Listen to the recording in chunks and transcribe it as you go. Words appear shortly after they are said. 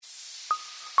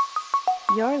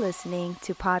You're listening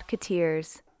to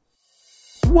Podcateers.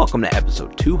 Welcome to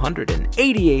episode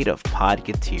 288 of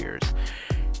Podcateers.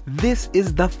 This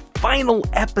is the final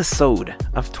episode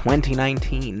of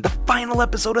 2019, the final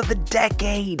episode of the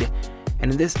decade.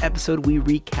 And in this episode, we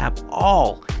recap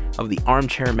all of the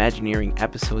Armchair Imagineering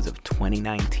episodes of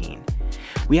 2019.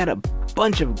 We had a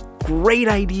bunch of great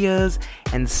ideas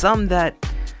and some that,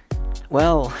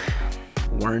 well,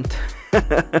 weren't.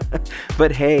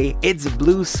 But hey, it's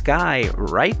blue sky,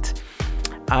 right?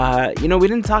 We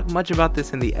didn't talk much about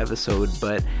this in the episode,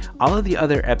 but all of the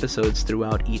other episodes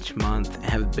throughout each month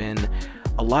have been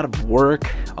a lot of work,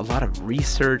 a lot of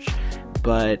research,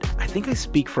 but I think I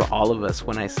speak for all of us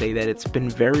when I say that it's been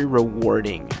very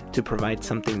rewarding to provide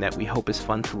something that we hope is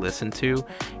fun to listen to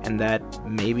and that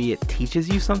maybe it teaches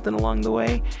you something along the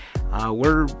way.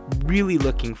 We're really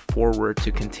looking forward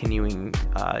to continuing,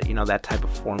 that type of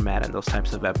format and those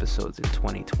types of episodes in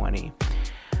 2020.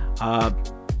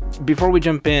 Before we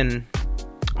jump in,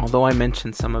 although I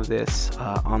mentioned some of this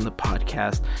on the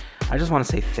podcast, I just want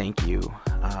to say thank you.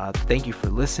 Thank you for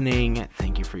listening.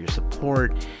 Thank you for your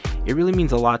support. It really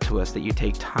means a lot to us that you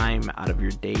take time out of your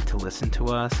day to listen to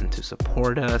us and to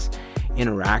support us,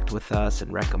 interact with us,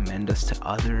 and recommend us to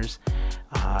others.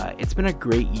 It's been a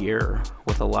great year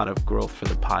with a lot of growth for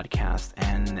the podcast,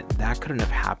 and that couldn't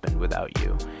have happened without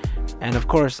you. And of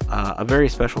course, a very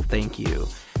special thank you,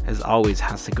 as always,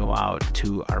 has to go out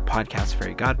to our podcast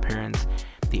fairy godparents,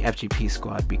 the FGP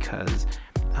squad, because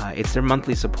it's their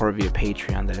monthly support via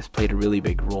Patreon that has played a really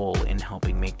big role in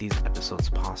helping make these episodes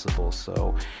possible.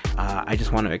 So I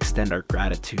just want to extend our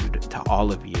gratitude to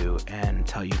all of you and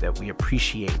tell you that we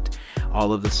appreciate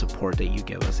all of the support that you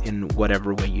give us in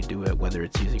whatever way you do it, whether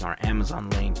it's using our Amazon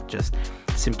link, just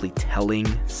simply telling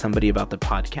somebody about the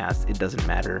podcast. It doesn't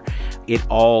matter. It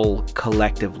all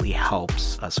collectively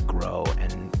helps us grow,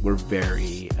 and we're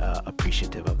very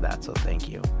appreciative of that. So thank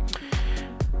you.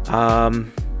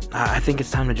 I think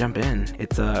it's time to jump in.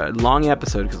 It's a long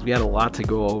episode because we had a lot to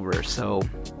go over. So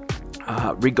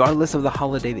regardless of the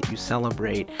holiday that you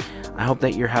celebrate, I hope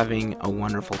that you're having a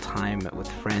wonderful time with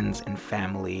friends and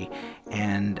family.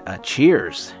 And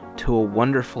cheers to a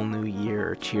wonderful new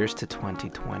year. Cheers to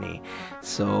 2020.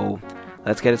 So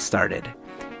let's get it started.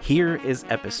 Here is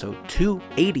episode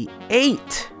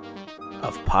 288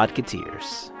 of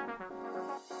Podcateers.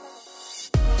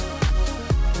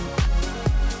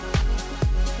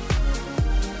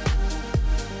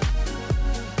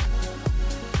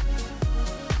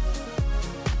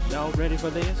 Y'all ready for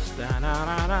this? This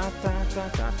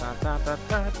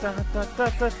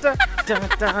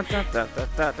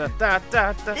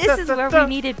is where we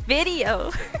needed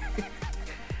video.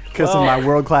 Because of my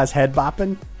world-class head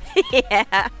bopping?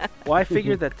 Yeah. Well, I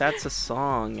figured that's a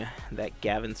song that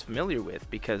Gavin's familiar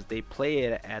with because they play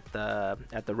it at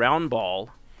the round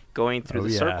ball going through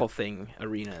the circle thing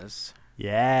arenas.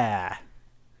 Yeah.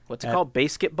 What's it called?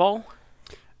 Basketball?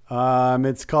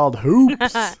 It's called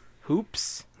hoops.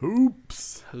 Hoops?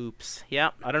 Hoops. Yeah,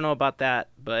 I don't know about that,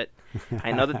 but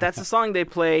I know that's a song they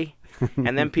play,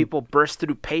 and then people burst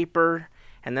through paper,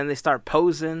 and then they start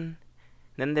posing,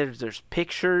 and then there's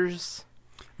pictures.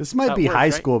 This might be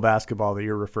high school basketball that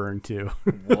you're referring to.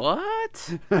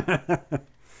 What?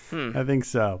 I think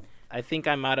so. I think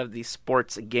I'm out of the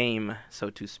sports game,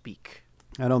 so to speak.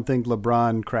 I don't think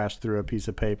LeBron crashed through a piece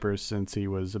of paper since he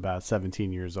was about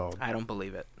 17 years old. I don't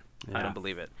believe it. Yeah. I don't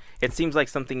believe it. It seems like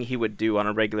something he would do on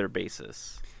a regular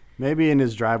basis. Maybe in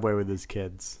his driveway with his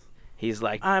kids. He's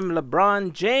like, I'm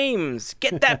LeBron James.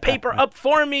 Get that paper up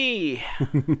for me.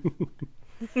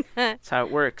 That's how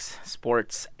it works.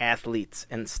 Sports, athletes,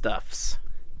 and stuffs.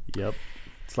 Yep.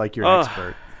 It's like you're an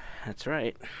expert. That's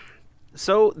right.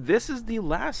 So this is the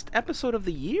last episode of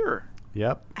the year.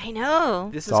 Yep. I know.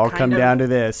 This It's all come down to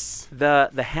this. The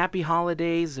Happy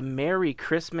Holidays, Merry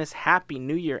Christmas, Happy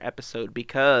New Year episode,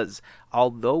 because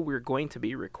although we're going to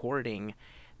be recording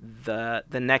the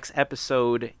next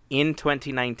episode in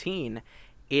 2019,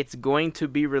 it's going to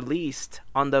be released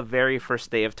on the very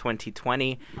first day of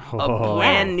 2020, a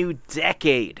brand new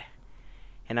decade.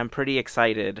 And I'm pretty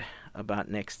excited about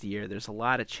next year. There's a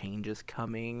lot of changes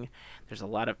coming. There's a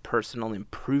lot of personal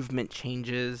improvement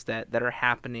changes that are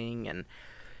happening, and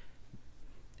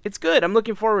it's good. I'm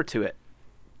looking forward to it.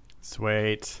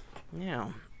 Sweet. Yeah.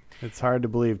 It's hard to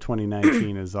believe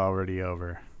 2019 is already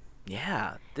over.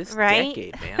 Yeah. This Right?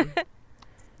 decade, man.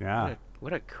 Yeah.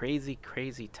 What a crazy,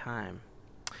 crazy time.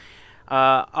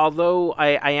 Although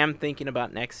I am thinking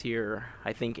about next year,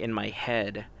 I think in my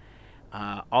head,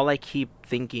 all I keep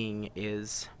thinking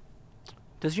is,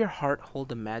 does your heart hold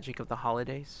the magic of the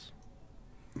holidays?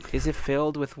 Is it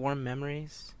filled with warm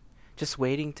memories, just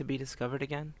waiting to be discovered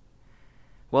again?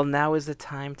 Well, now is the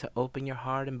time to open your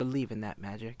heart and believe in that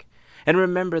magic. And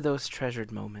remember those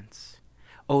treasured moments.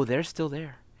 Oh, they're still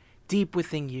there, deep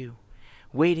within you,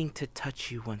 waiting to touch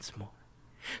you once more.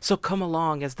 So come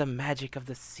along as the magic of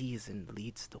the season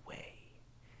leads the way.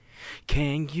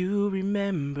 Can you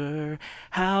remember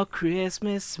how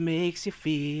Christmas makes you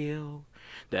feel?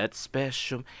 That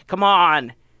special... Come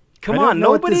on! Come I on, don't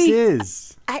know nobody... what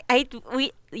this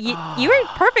is. You were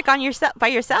perfect on yourself by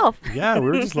yourself. Yeah, we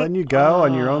were just letting you go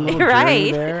on your own little journey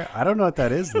Right. there. I don't know what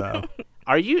that is, though.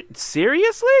 Are you...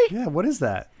 Seriously? Yeah, what is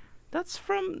that? That's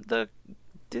from the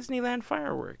Disneyland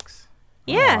fireworks.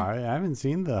 Yeah. Oh, I haven't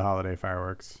seen the holiday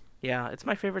fireworks. Yeah, it's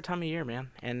my favorite time of year, man.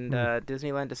 And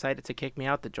Disneyland decided to kick me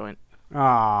out the joint.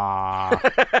 Ah,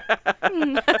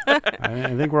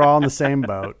 I think we're all in the same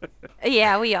boat.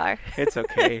 Yeah, we are. It's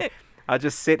okay. I'll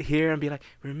just sit here and be like,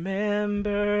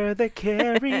 remember the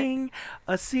caring,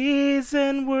 a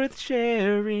season worth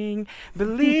sharing.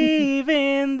 Believe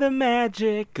in the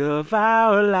magic of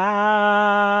our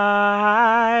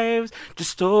lives.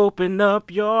 Just open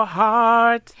up your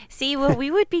heart. See, what we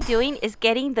would be doing is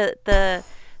getting the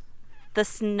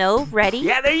snow ready.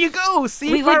 Yeah, there you go.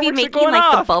 See, We would be fireworks are making going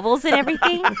like the off. bubbles and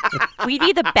everything. We'd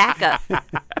be the backup.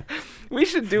 We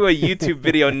should do a YouTube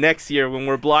video next year when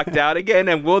we're blocked out again,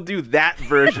 and we'll do that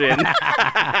version.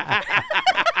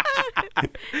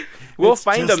 We'll It's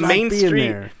find a just like main being street.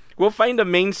 there. We'll find a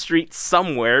main street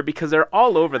somewhere because they're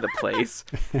all over the place.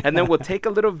 And then we'll take a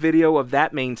little video of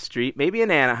that main street, maybe in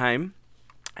Anaheim.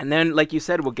 And then, like you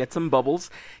said, we'll get some bubbles.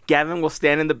 Gavin will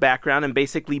stand in the background and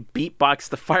basically beatbox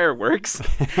the fireworks.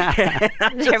 And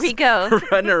I'll There we just go.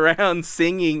 Run around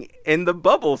singing in the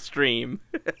bubble stream.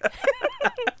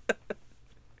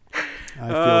 I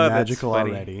feel Oh, that's magical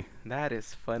funny. already. That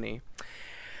is funny.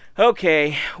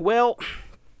 Okay, well,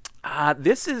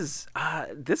 this is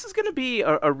going to be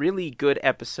a really good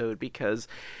episode because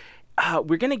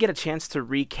we're going to get a chance to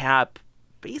recap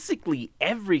basically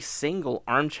every single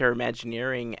Armchair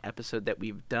Imagineering episode that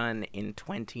we've done in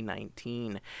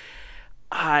 2019.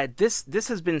 This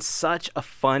has been such a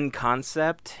fun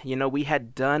concept. You know, we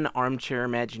had done Armchair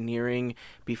Imagineering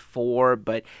before,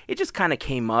 but it just kind of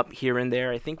came up here and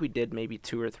there. I think we did maybe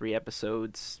 2 or 3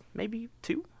 episodes, maybe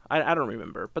 2. I don't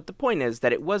remember. But the point is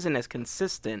that it wasn't as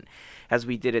consistent as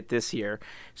we did it this year.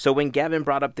 So when Gavin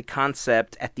brought up the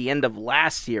concept at the end of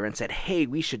last year and said, hey,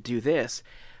 we should do this.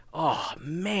 Oh,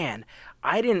 man,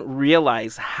 I didn't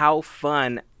realize how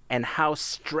fun and how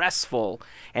stressful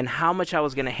and how much I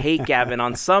was going to hate Gavin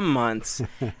on some months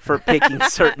for picking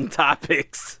certain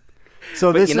topics.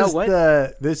 So But this you know is what?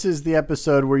 this is the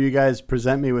episode where you guys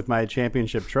present me with my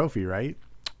championship trophy, right?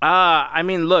 I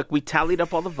mean, look, we tallied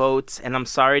up all the votes, and I'm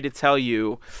sorry to tell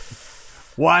you,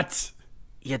 What?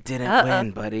 you didn't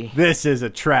win, buddy. This is a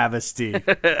travesty.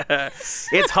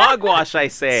 It's hogwash, I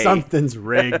say. Something's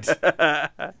rigged.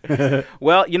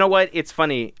 Well, you know what? It's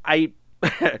funny.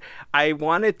 I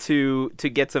wanted to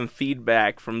get some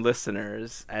feedback from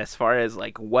listeners as far as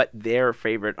like what their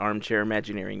favorite Armchair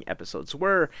Imagineering episodes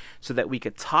were so that we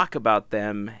could talk about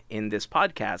them in this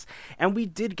podcast. And we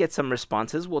did get some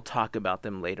responses. We'll talk about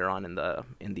them later on in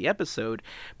the episode.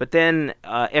 But then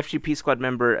FGP squad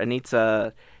member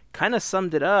Anita kind of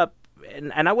summed it up.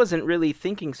 And I wasn't really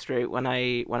thinking straight when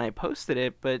I posted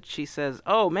it, but she says,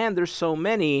 "Oh man, there's so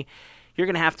many. You're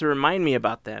going to have to remind me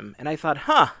about them." And I thought,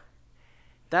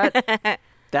 that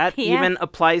Yeah. even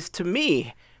applies to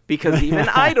me because even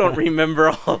I don't remember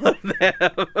all of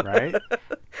them. Right?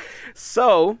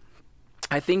 So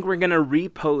I think we're going to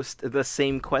repost the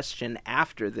same question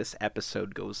after this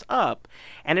episode goes up,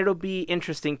 and it'll be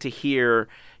interesting to hear,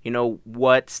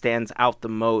 what stands out the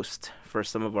most for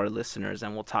some of our listeners,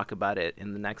 and we'll talk about it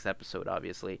in the next episode,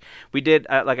 obviously. We did,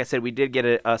 like I said, we did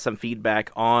get some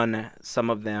feedback on some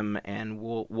of them, and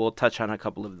we'll touch on a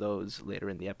couple of those later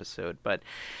in the episode, but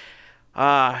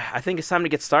I think it's time to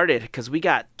get started, because we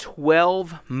got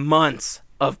 12 months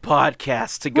of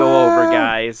podcasts to go over,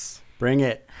 guys. Bring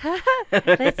it.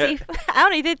 Let's see. I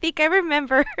don't even think I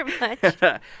remember much.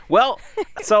 Well,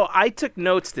 so I took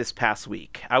notes this past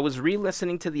week. I was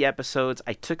re-listening to the episodes.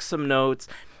 I took some notes,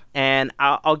 and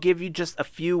I'll give you just a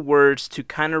few words to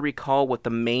kind of recall what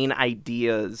the main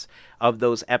ideas of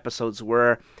those episodes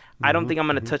were. I don't think I'm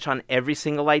going to touch on every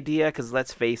single idea because,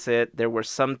 let's face it, there were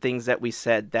some things that we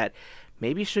said that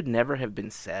maybe should never have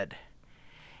been said.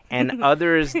 And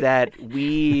others that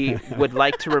we would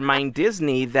like to remind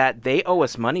Disney that they owe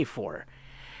us money for.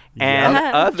 And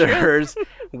Yeah. others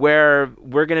where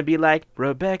we're going to be like,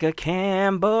 Rebecca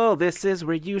Campbell, this is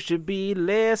where you should be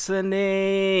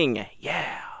listening.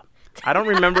 Yeah. I don't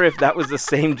remember if that was the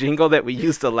same jingle that we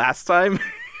used the last time.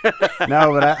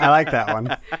 No, but I like that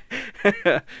one.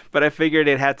 but I figured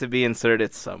it had to be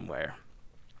inserted somewhere.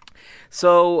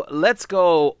 So let's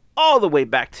go all the way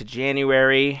back to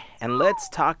January, and let's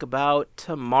talk about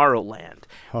Tomorrowland,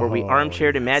 where we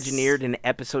armchaired Imagineered in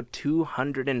episode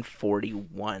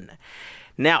 241.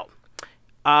 Now,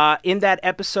 in that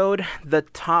episode, the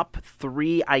top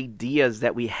 3 ideas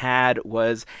that we had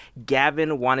was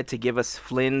Gavin wanted to give us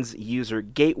Flynn's user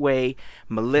gateway.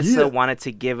 Melissa wanted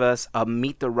to give us a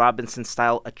Meet the Robinson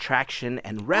style attraction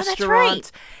and restaurant.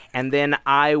 That's right. And then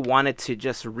I wanted to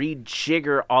just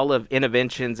rejigger all of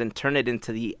Interventions and turn it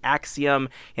into the Axiom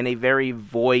in a very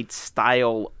Void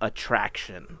style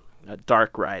attraction. A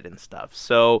dark ride and stuff.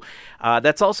 So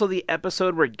that's also the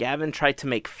episode where Gavin tried to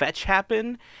make Fetch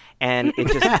happen, and it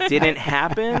just didn't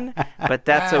happen, but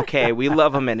that's okay. We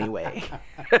love him anyway.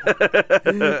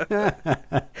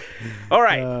 All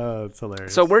right. That's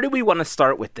hilarious. So where do we want to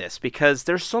start with this? Because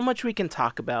there's so much we can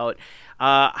talk about.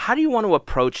 How do you want to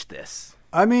approach this?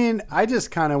 I mean, I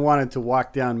just kind of wanted to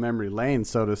walk down memory lane,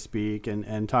 so to speak,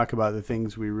 and talk about the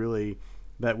things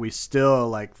that we still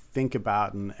like think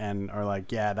about and are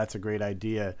like, yeah, that's a great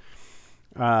idea.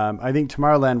 I think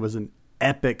Tomorrowland was an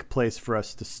epic place for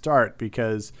us to start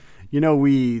because,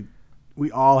 we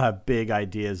all have big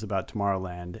ideas about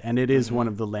Tomorrowland, and it is one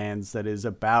of the lands that is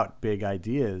about big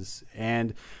ideas.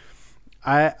 And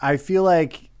I feel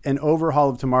like an overhaul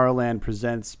of Tomorrowland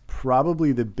presents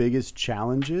probably the biggest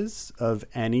challenges of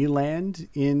any land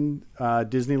in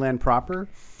Disneyland proper.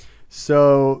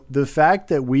 So the fact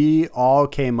that we all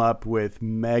came up with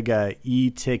mega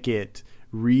e-ticket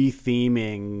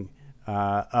retheming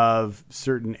of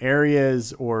certain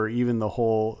areas or even the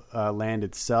whole land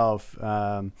itself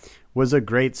was a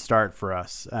great start for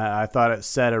us. I thought it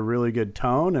set a really good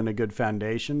tone and a good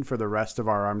foundation for the rest of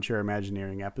our Armchair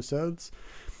Imagineering episodes.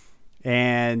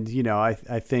 And, I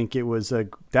think that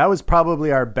was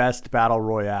probably our best battle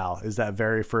royale, is that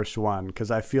very first one.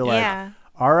 Because I feel like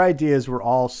our ideas were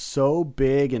all so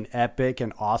big and epic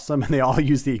and awesome, and they all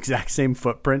use the exact same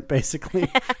footprint, basically.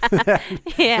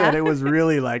 that it was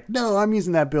really like, no, I'm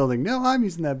using that building. No, I'm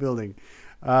using that building.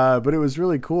 But it was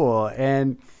really cool.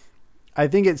 And I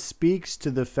think it speaks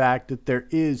to the fact that there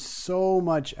is so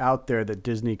much out there that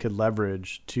Disney could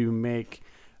leverage to make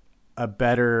a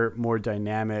better, more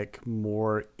dynamic,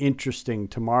 more interesting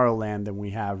Tomorrowland than we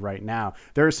have right now.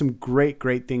 There are some great,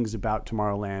 great things about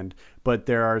Tomorrowland, but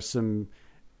there are some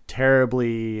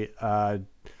terribly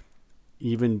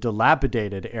even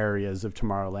dilapidated areas of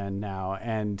Tomorrowland now,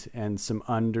 and some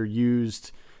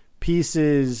underused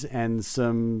pieces and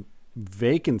some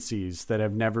vacancies that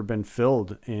have never been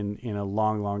filled in a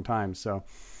long, long time. So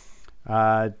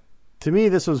to me,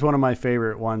 this was one of my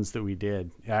favorite ones that we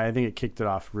did. I think it kicked it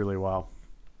off really well.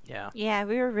 Yeah,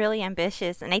 we were really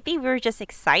ambitious, and I think we were just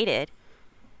excited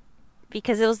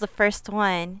because it was the first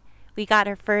one. We got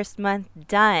our first month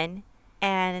done,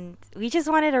 and we just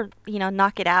wanted to,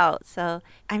 knock it out. So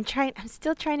I'm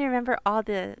still trying to remember all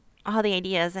the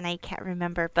ideas, and I can't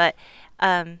remember. But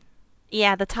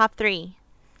the top 3.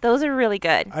 Those are really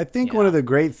good. I think one of the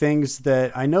great things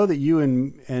that I know that you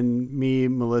and me,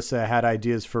 Melissa, had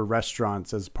ideas for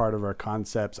restaurants as part of our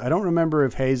concepts. I don't remember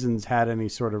if Hazen's had any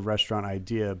sort of restaurant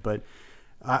idea, but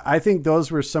I think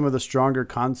those were some of the stronger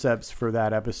concepts for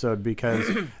that episode because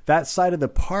that side of the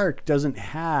park doesn't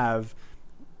have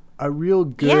a real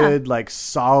good,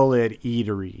 solid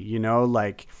eatery,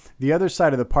 like the other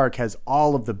side of the park has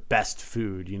all of the best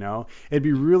food, It'd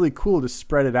be really cool to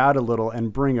spread it out a little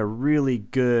and bring a really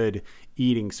good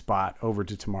eating spot over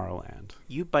to Tomorrowland.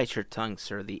 You bite your tongue,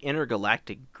 sir. The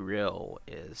Intergalactic Grill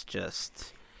is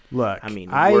just... Look, I mean,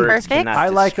 I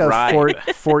like a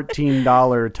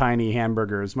 $14 tiny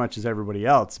hamburger as much as everybody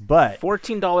else, but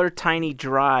 $14 tiny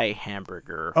dry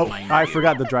hamburger. Oh, I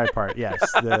forgot the dry part. Yes,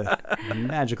 the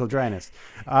magical dryness.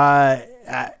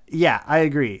 I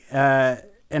agree.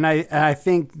 And I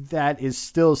think that is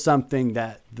still something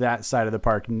that side of the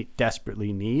park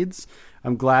desperately needs.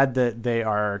 I'm glad that they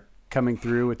are coming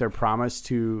through with their promise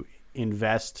to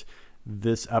invest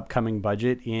this upcoming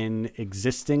budget in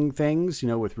existing things,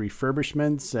 with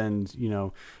refurbishments and,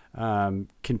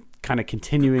 kind of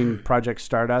continuing Project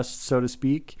Stardust, so to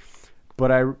speak.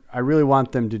 But I really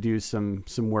want them to do some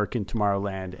work in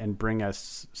Tomorrowland and bring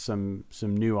us some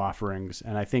new offerings.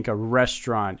 And I think a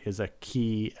restaurant is a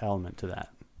key element to that.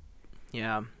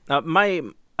 Yeah. My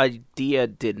idea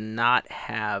did not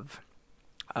have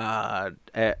a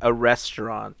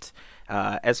restaurant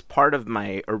as part of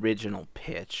my original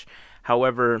pitch.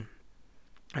 However,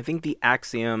 I think the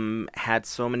Axiom had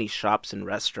so many shops and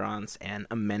restaurants and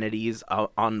amenities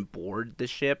on board the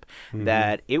ship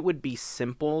that it would be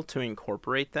simple to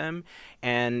incorporate them.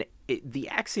 And the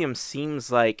Axiom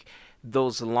seems like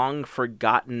those long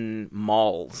forgotten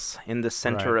malls in the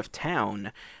center Right. of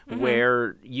town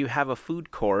where you have a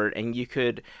food court and you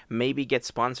could maybe get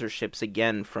sponsorships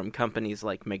again from companies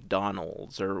like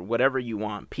McDonald's or whatever you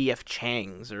want, PF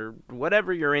Chang's or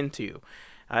whatever you're into.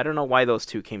 I don't know why those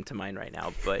two came to mind right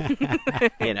now, but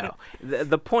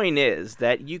the point is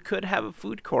that you could have a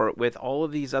food court with all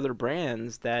of these other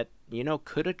brands that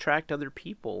could attract other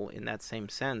people in that same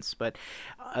sense. But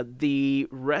the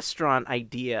restaurant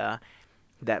idea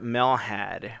that Mel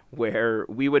had, where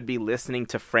we would be listening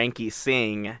to Frankie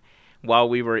sing while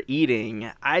we were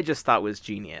eating, I just thought was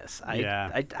genius.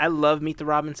 I love Meet the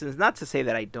Robinsons. Not to say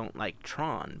that I don't like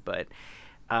Tron, but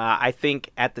I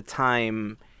think at the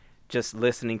time, just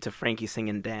listening to Frankie sing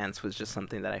and dance was just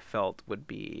something that I felt would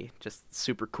be just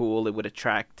super cool. It would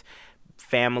attract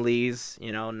families,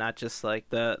 not just like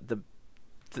the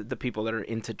people that are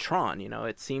into Tron.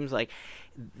 It seems like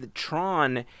the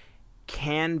Tron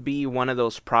can be one of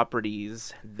those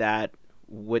properties that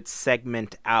would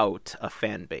segment out a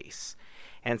fan base.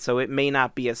 And so it may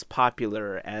not be as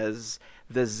popular as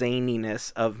the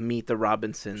zaniness of Meet the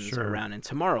Robinsons around in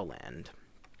Tomorrowland.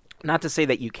 Not to say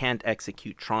that you can't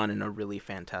execute Tron in a really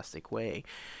fantastic way.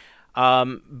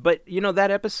 But,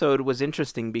 that episode was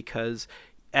interesting because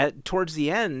towards the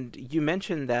end, you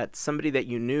mentioned that somebody that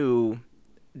you knew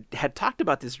had talked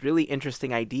about this really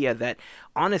interesting idea that,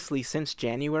 honestly, since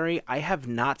January, I have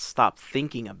not stopped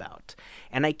thinking about.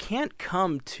 And I can't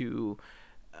come to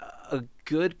a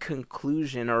good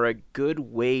conclusion or a good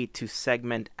way to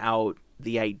segment out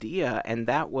the idea, and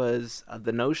that was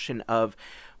the notion of,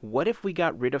 what if we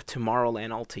got rid of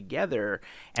Tomorrowland altogether?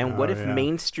 And what if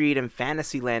Main Street and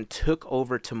Fantasyland took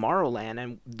over Tomorrowland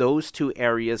and those two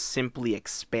areas simply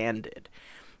expanded?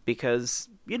 Because,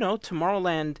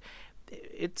 Tomorrowland,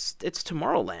 it's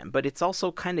Tomorrowland, but it's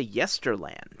also kind of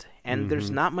Yesterland. And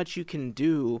there's not much you can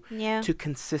do to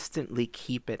consistently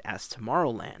keep it as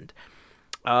Tomorrowland.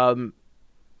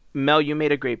 Mel, you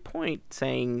made a great point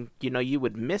saying, you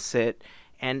would miss it.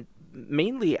 And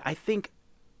mainly, I think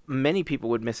many people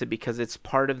would miss it because it's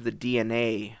part of the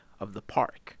DNA of the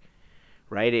park,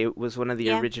 right? It was one of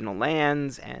the original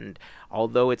lands, and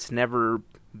although it's never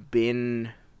been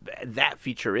that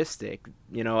futuristic,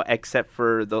 except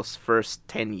for those first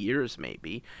 10 years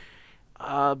maybe,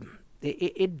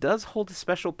 it does hold a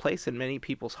special place in many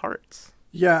people's hearts.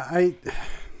 Yeah,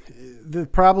 the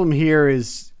problem here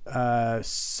is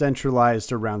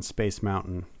centralized around Space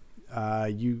Mountain.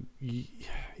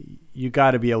 You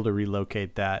got to be able to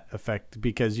relocate that effect,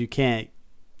 because you can't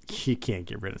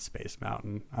get rid of Space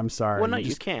Mountain. I'm sorry. Well, no,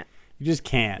 you can't. You just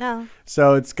can't. No.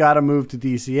 So it's got to move to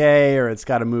DCA, or it's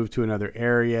got to move to another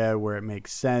area where it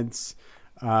makes sense.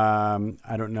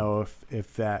 I don't know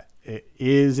if that it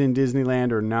is in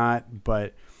Disneyland or not,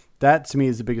 but that to me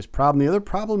is the biggest problem. The other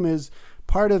problem is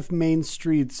part of Main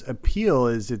Street's appeal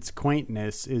is its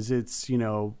quaintness, is its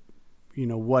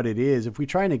what it is. If we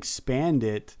try and expand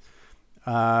it,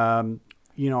 I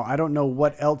don't know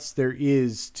what else there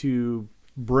is to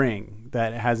bring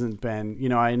that hasn't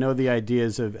been, I know the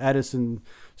ideas of Edison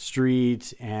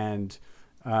Street and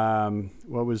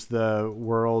what was the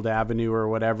World Avenue or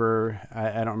whatever,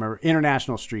 I don't remember,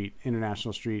 International Street.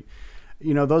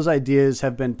 Those ideas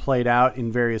have been played out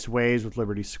in various ways with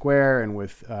Liberty Square and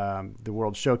with the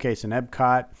World Showcase in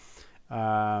Epcot.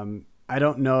 I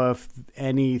don't know if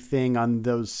anything on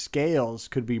those scales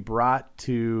could be brought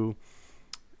to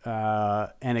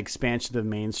an expansion of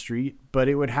Main Street, but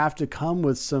it would have to come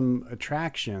with some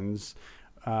attractions,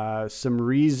 some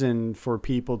reason for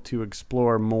people to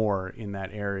explore more in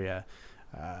that area.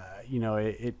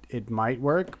 It might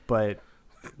work, but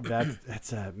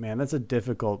that's a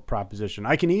difficult proposition.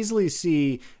 I can easily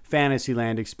see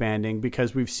Fantasyland expanding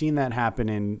because we've seen that happen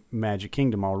in Magic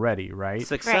Kingdom already, right?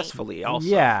 Successfully, also.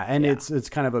 Yeah, and it's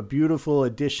kind of a beautiful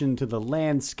addition to the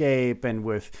landscape, and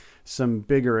with some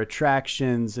bigger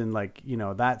attractions, and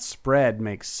that spread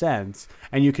makes sense.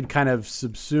 And you could kind of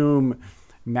subsume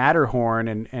Matterhorn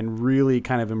and really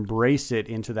kind of embrace it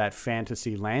into that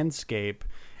fantasy landscape,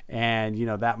 and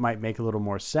that might make a little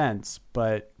more sense.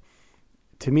 But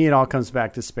to me, it all comes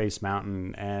back to Space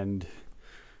Mountain, and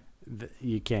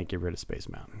you can't get rid of Space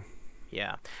Mountain.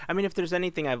 Yeah. I mean, if there's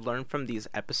anything I've learned from these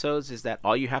episodes, is that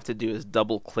all you have to do is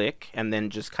double click and then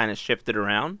just kind of shift it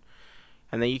around,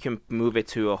 and then you can move it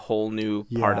to a whole new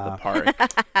part of the park.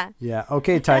 Yeah.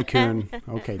 Okay, Tycoon.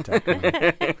 Okay,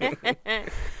 Tycoon.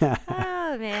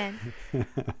 Oh, man.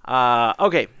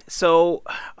 Okay. So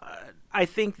I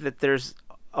think that there's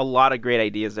a lot of great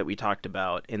ideas that we talked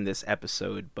about in this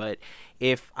episode, but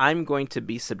if I'm going to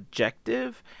be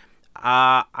subjective,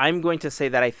 I'm going to say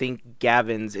that I think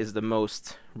Gavin's is the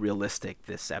most realistic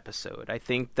this episode. I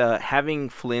think the having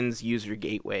Flynn's user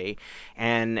gateway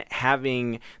and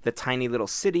having the tiny little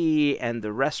city and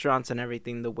the restaurants and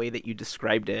everything the way that you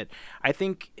described it, I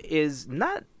think is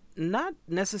not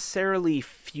necessarily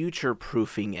future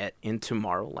proofing it in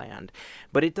Tomorrowland,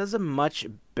 but it does a much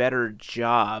better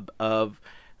job of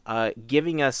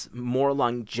giving us more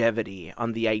longevity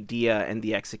on the idea and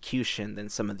the execution than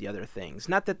some of the other things.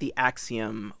 Not that the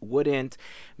Axiom wouldn't,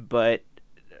 but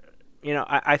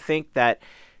I think that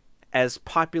as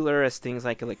popular as things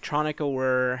like Electronica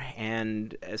were,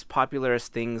 and as popular as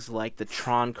things like the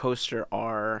Tron coaster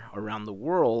are around the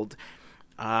world,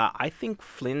 I think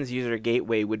Flynn's user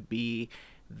gateway would be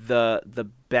the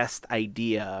best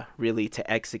idea really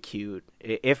to execute.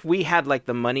 If we had like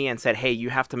the money and said, hey, you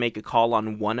have to make a call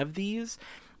on one of these,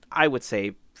 I would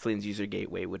say Flynn's user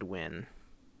gateway would win.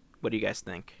 What do you guys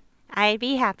think? I'd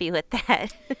be happy with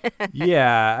that.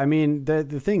 Yeah, I mean, the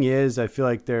thing is, I feel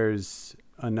like there's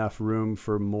enough room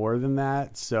for more than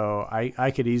that. So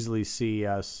I could easily see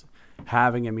us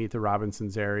having a Meet the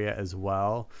Robinsons area as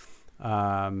well.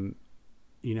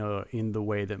 In the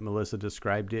way that Melissa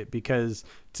described it, because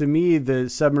to me, the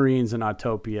submarines in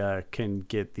Autopia can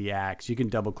get the axe. You can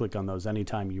double click on those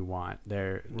anytime you want.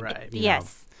 They're right.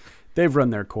 Yes. They've run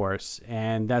their course,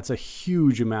 and that's a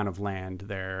huge amount of land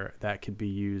there that could be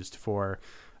used for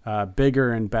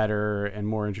bigger and better and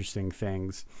more interesting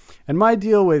things. And my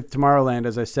deal with Tomorrowland,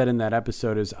 as I said in that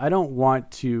episode, is I don't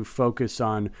want to focus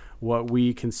on what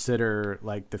we consider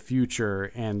like the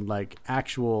future and like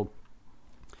actual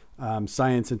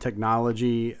science and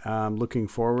technology looking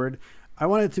forward. I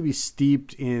want it to be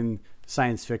steeped in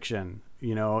science fiction,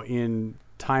 in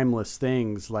timeless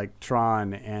things like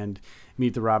Tron and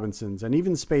Meet the Robinsons, and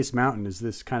even Space Mountain is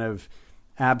this kind of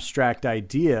abstract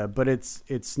idea, but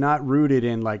it's not rooted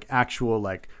in like actual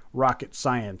like rocket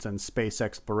science and space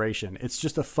exploration. It's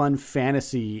just a fun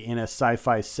fantasy in a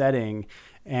sci-fi setting,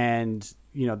 and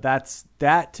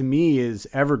that to me is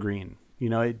evergreen.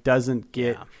 It doesn't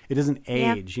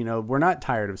age. Yeah. We're not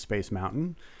tired of Space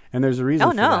Mountain, and there's a reason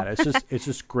for that. It's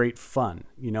just great fun,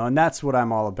 and that's what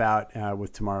I'm all about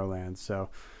with Tomorrowland. So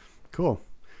cool.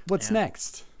 What's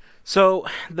next? So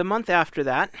the month after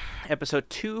that, episode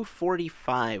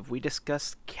 245, we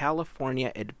discussed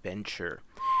California Adventure.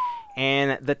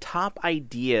 And the top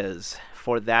ideas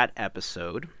for that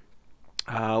episode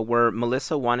were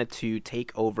Melissa wanted to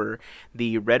take over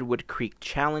the Redwood Creek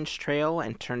Challenge Trail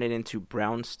and turn it into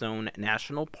Brownstone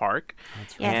National Park.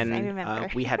 That's right. And yes, I remember.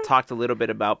 We had talked a little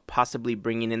bit about possibly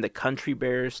bringing in the Country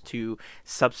Bears to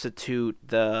substitute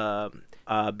the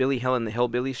Billy Hill and the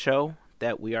Hillbilly show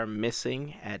that we are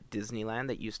missing at Disneyland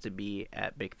that used to be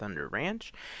at Big Thunder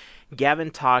Ranch.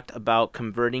 Gavin talked about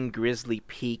converting Grizzly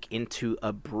Peak into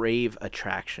a Brave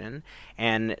attraction,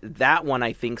 and that one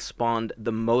I think spawned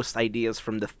the most ideas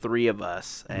from the three of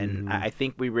us, and I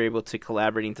think we were able to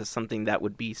collaborate into something that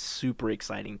would be super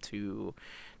exciting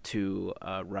to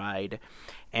ride.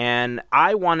 And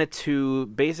I wanted to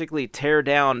basically tear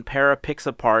down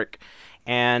Parapixia Park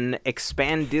and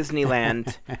expand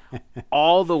Disneyland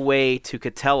all the way to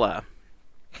Katella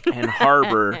and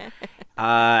Harbor.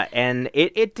 And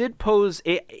it did pose,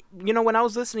 when I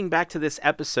was listening back to this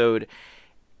episode,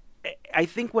 I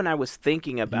think when I was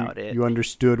thinking about it. You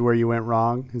understood where you went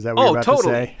wrong? Is that what you're about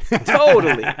totally, to say?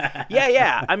 Totally.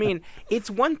 Yeah. I mean, it's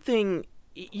one thing,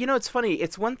 it's funny.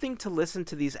 It's one thing to listen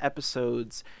to these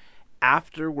episodes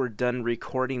after we're done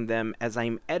recording them as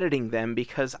I'm editing them,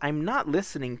 because I'm not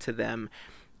listening to them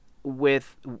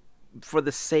for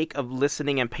the sake of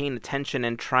listening and paying attention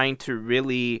and trying to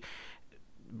really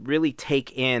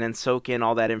take in and soak in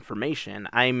all that information.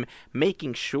 I'm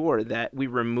making sure that we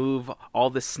remove all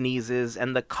the sneezes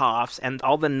and the coughs and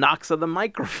all the knocks of the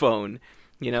microphone,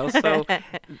 so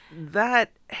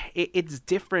that it's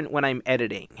different when I'm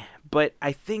editing. But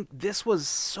I think this was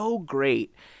so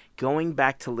great going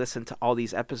back to listen to all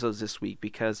these episodes this week,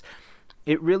 because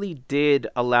it really did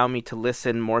allow me to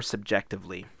listen more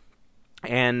subjectively.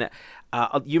 And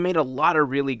you made a lot of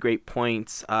really great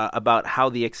points about how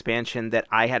the expansion that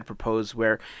I had proposed,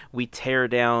 where we tear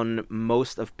down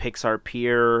most of Pixar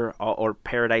Pier or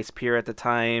Paradise Pier at the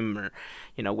time, or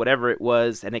whatever it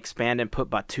was, and expand and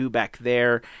put Batuu back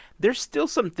there. There's still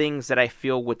some things that I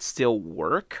feel would still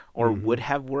work or would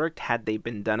have worked had they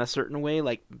been done a certain way,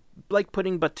 like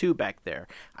putting Batuu back there.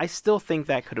 I still think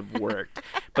that could have worked.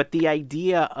 But the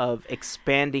idea of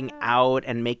expanding out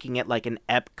and making it like an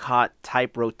Epcot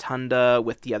type rotunda Melissa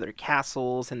with the other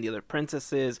castles and the other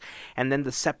princesses, and then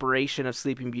the separation of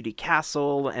Sleeping Beauty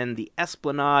Castle and the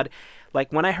Esplanade.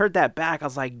 Like, when I heard that back, I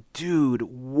was like, dude,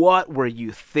 what were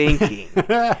you thinking?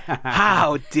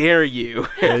 How dare you?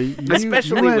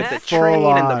 Especially with the train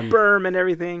and the berm and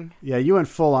everything. Yeah, you went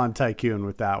full on tycoon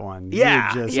with that one.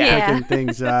 Yeah. You were just picking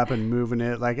things up and moving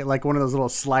it like one of those little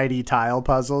slidey tile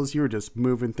puzzles. You were just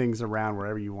moving things around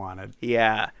wherever you wanted.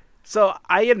 Yeah. So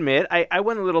I admit I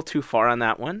went a little too far on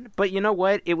that one. But you know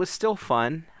what? It was still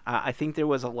fun. I think there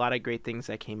was a lot of great things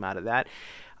that came out of that.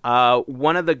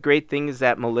 One of the great things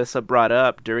that Melissa brought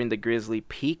up during the Grizzly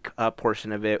Peak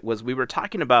portion of it was we were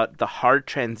talking about the hard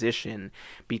transition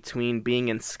between being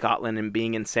in Scotland and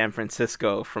being in San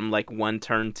Francisco from like one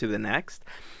turn to the next.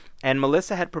 And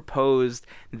Melissa had proposed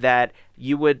that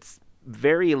you would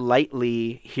very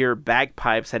lightly hear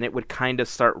bagpipes and it would kind of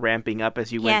start ramping up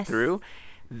as you went through.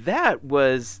 That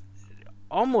was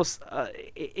almost,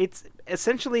 it's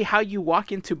essentially how you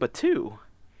walk into Batuu.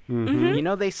 Mm-hmm. You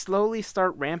know, they slowly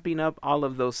start ramping up all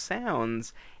of those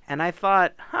sounds, and I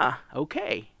thought,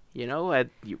 okay, you know,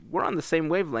 we're on the same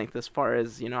wavelength as far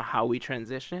as, you know, how we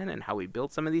transition and how we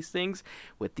build some of these things,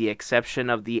 with the exception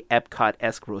of the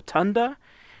Epcot-esque rotunda.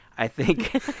 I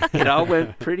think it all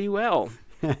went pretty well.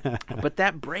 But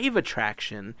that Brave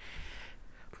attraction,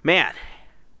 man,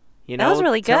 you know, that was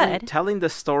really good. Telling the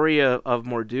story of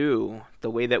Mor'du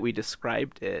the way that we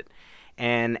described it,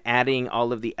 and adding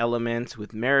all of the elements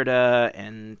with Merida,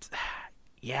 and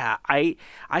yeah, I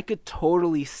could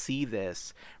totally see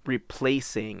this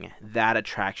replacing that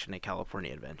attraction at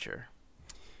California Adventure.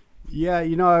 Yeah,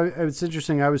 you know, it's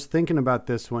interesting. I was thinking about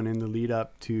this one in the lead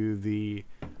up to the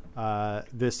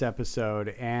this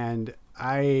episode, and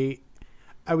I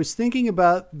was thinking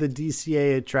about the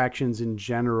DCA attractions in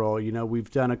general. You know, we've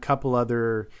done a couple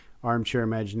other Armchair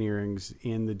Imagineerings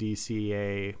in the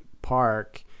DCA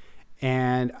park.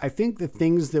 And I think the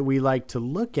things that we like to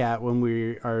look at when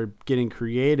we are getting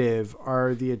creative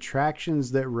are the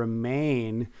attractions that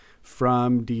remain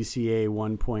from DCA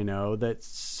 1.0 that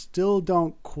still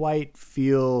don't quite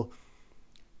feel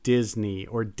Disney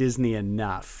or Disney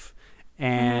enough.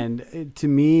 And to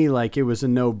me, like, it was a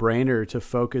no-brainer to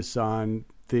focus on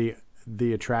the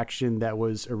attraction that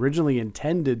was originally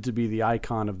intended to be the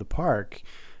icon of the park.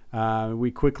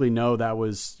 We quickly know that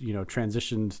was, you know,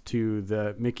 transitioned to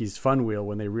the Mickey's Fun Wheel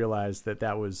when they realized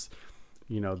that was,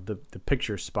 you know, the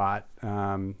picture spot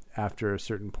after a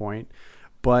certain point.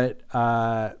 But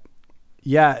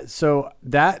yeah, so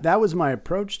that was my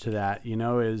approach to that, you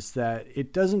know, is that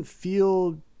it doesn't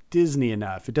feel Disney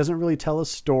enough. It doesn't really tell a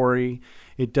story.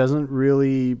 It doesn't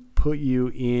really put you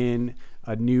in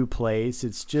a new place.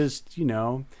 It's just, you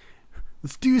know,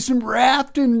 let's do some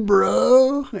rafting,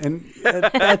 bro. And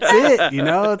that's it. You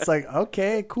know, it's like,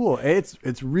 okay, cool.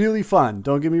 It's really fun.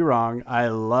 Don't get me wrong. I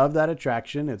love that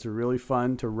attraction. It's really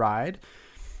fun to ride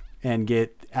and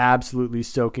get absolutely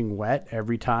soaking wet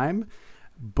every time.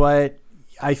 But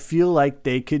I feel like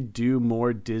they could do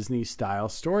more Disney style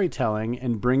storytelling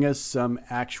and bring us some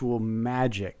actual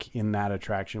magic in that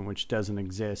attraction, which doesn't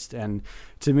exist. And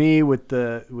to me, with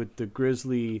the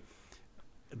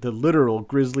literal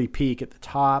Grizzly Peak at the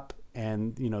top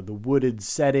and, you know, the wooded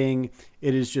setting,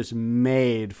 it is just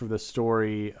made for the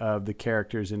story of the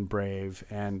characters in Brave.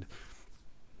 And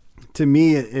to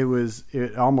me,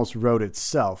 it almost wrote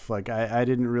itself. Like I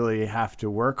didn't really have to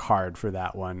work hard for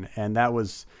that one. And that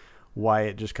was why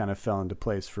it just kind of fell into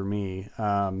place for me.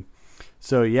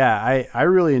 So yeah, I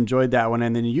really enjoyed that one.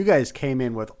 And then you guys came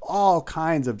in with all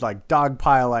kinds of like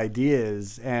dogpile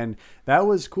ideas, and that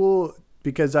was cool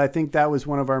because I think that was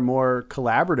one of our more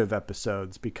collaborative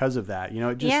episodes because of that. You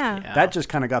know, it just that just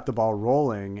kind of got the ball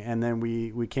rolling, and then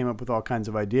we came up with all kinds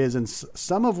of ideas. And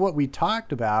some of what we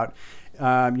talked about,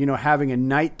 you know, having a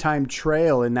nighttime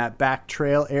trail in that back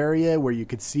trail area where you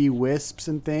could see wisps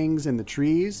and things in the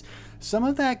trees. Some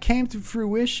of that came to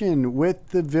fruition with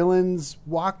the Villains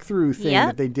walkthrough thing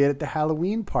that they did at the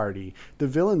Halloween party, the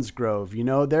Villains Grove. You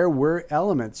know, there were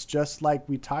elements just like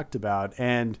we talked about.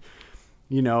 And,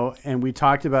 you know, and we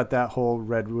talked about that whole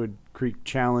Redwood Creek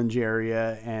Challenge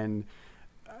area. And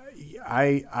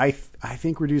I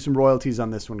think we're due some royalties on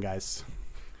this one, guys.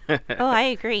 Oh, I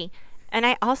agree. And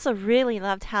I also really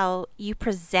loved how you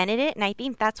presented it. And I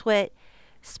think that's what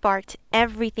sparked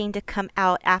everything to come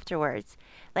out afterwards.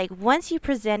 Like, once you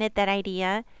presented that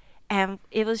idea, and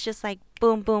it was just like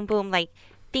boom, boom, boom, like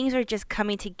things were just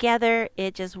coming together.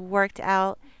 It just worked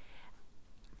out.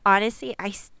 Honestly,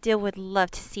 I still would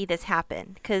love to see this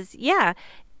happen because, yeah,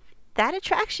 that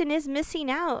attraction is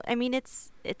missing out. I mean,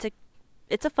 it's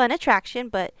a fun attraction,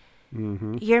 but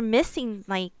you're missing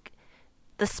like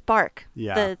the spark,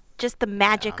 Yeah. just the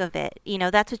magic Yeah. of it.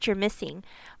 That's what you're missing.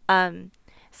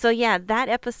 So yeah, that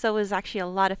episode was actually a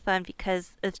lot of fun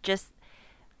because it's just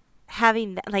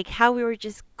having like how we were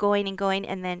just going and going,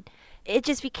 and then it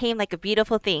just became like a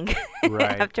beautiful thing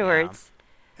Right. afterwards.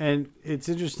 And it's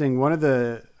interesting. One of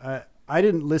the I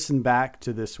didn't listen back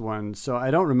to this one, so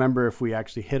I don't remember if we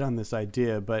actually hit on this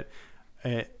idea, but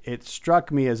it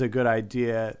struck me as a good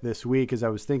idea this week as I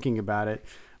was thinking about it.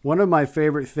 One of my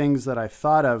favorite things that I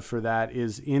thought of for that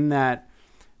is in that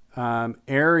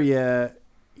area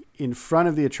in front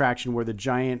of the attraction where the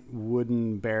giant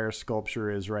wooden bear sculpture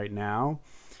is right now.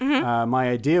 My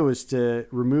idea was to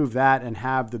remove that and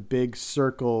have the big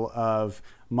circle of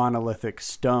monolithic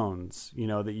stones,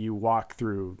 that you walk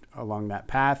through along that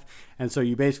path. And so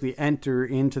you basically enter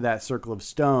into that circle of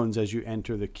stones as you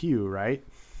enter the queue, right?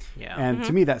 Yeah. And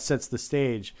to me, that sets the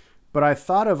stage. But I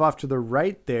thought of off to the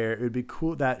right there, it would be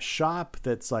cool, that shop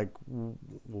that's like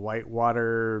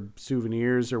Whitewater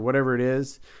Souvenirs or whatever it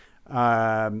is.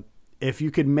 If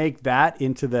you could make that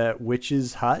into the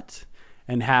witch's hut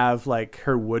and have like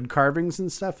her wood carvings and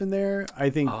stuff in there, I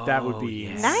think that would be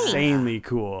yeah. insanely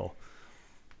cool.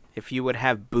 If you would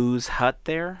have Boo's Hut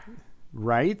there,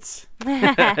 Right?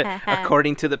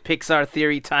 according to the Pixar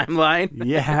Theory timeline.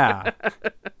 Yeah.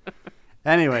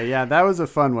 Anyway, yeah, that was a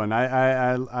fun one.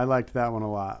 I liked that one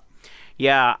a lot.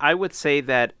 Yeah, I would say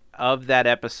that of that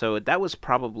episode, that was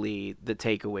probably the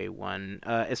takeaway one,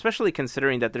 especially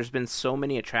considering that there's been so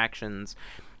many attractions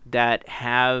that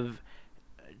have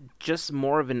just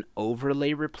more of an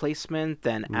overlay replacement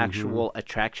than actual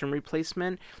attraction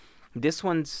replacement. This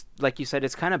one's, like you said,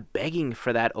 it's kind of begging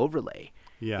for that overlay.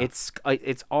 Yeah.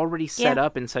 It's already set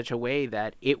up in such a way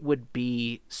that it would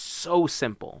be so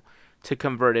simple to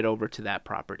convert it over to that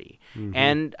property.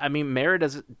 And I mean,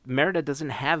 Merida doesn't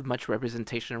have much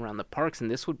representation around the parks,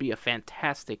 and this would be a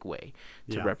fantastic way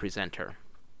to represent her.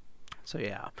 So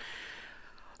yeah.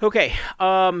 Okay,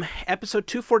 episode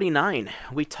 249,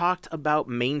 we talked about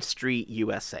Main Street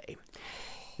USA.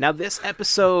 Now, this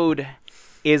episode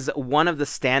is one of the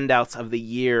standouts of the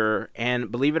year,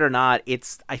 and believe it or not,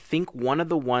 it's, I think, one of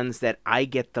the ones that I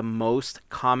get the most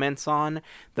comments on,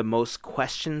 the most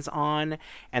questions on,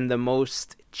 and the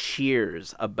most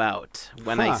cheers about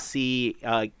when I see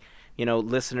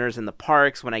listeners in the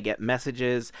parks, when I get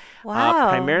messages. Wow.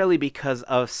 Primarily because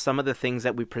of some of the things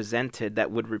that we presented that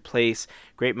would replace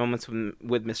Great Moments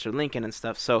with Mr. Lincoln and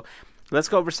stuff. So let's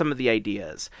go over some of the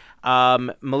ideas.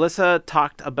 Melissa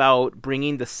talked about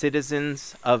bringing the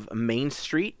citizens of Main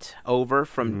Street over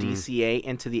from DCA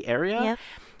into the area. Yep.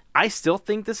 I still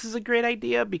think this is a great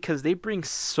idea because they bring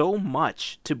so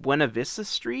much to Buena Vista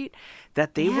Street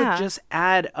that they would just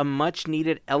add a much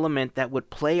needed element that would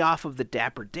play off of the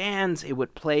Dapper Dans. It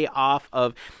would play off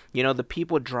of, the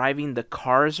people driving the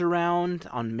cars around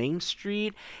on Main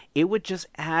Street. It would just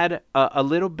add a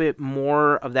little bit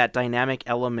more of that dynamic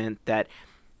element that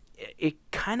it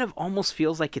kind of almost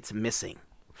feels like it's missing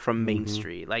from Main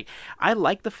Street. Like, I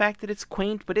like the fact that it's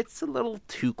quaint, but it's a little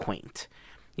too quaint.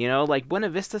 Like Buena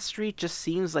Vista Street just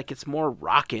seems like it's more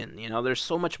rockin'. There's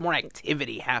so much more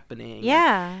activity happening.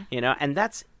 Yeah. And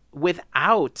that's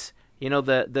without,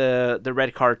 the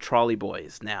red car trolley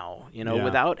boys now,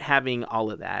 without having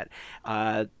all of that.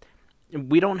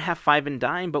 We don't have Five and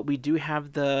Dime, but we do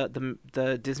have the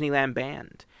Disneyland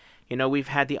band. We've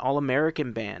had the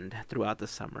All-American band throughout the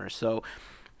summer. So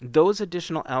those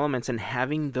additional elements and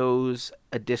having those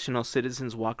additional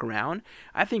citizens walk around,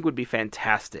 I think would be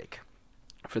fantastic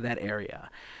for that area.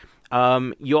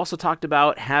 You also talked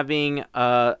about having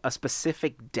a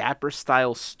specific Dapper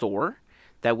style store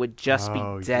that would just be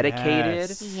dedicated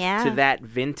to that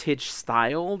vintage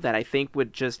style that I think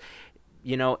would just,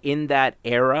 in that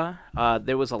era,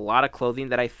 there was a lot of clothing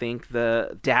that I think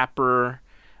the Dapper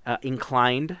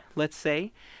inclined, let's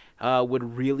say,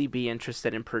 would really be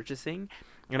interested in purchasing.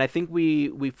 And I think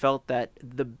we felt that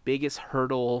the biggest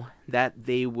hurdle that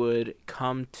they would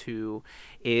come to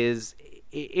is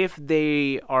if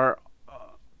they are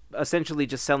essentially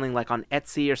just selling like on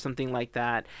Etsy or something like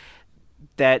that,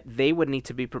 that they would need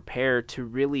to be prepared to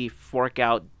really fork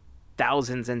out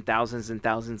thousands and thousands and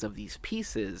thousands of these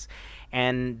pieces.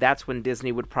 And that's when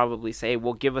Disney would probably say,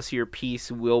 well, give us your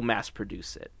piece, we'll mass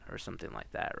produce it or something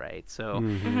like that, right?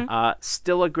 So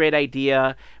still a great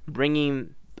idea,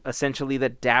 bringing essentially the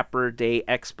Dapper Day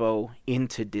Expo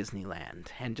into Disneyland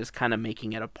and just kind of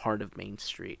making it a part of Main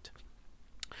Street.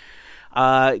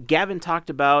 Gavin talked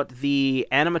about the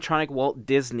animatronic Walt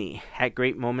Disney at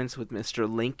Great Moments with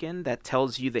Mr. Lincoln that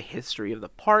tells you the history of the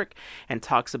park and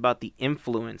talks about the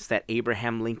influence that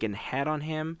Abraham Lincoln had on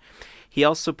him. He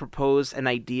also proposed an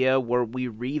idea where we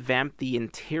revamp the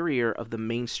interior of the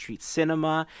Main Street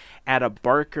Cinema, add a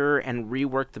Barker, and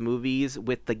rework the movies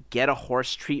with the Get a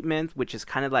Horse treatment, which is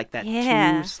kind of like that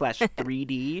Yeah.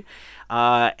 2/3D.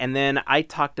 And then I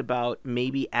talked about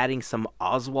maybe adding some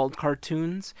Oswald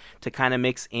cartoons to kind of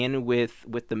mix in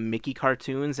with the Mickey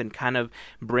cartoons and kind of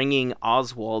bringing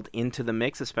Oswald into the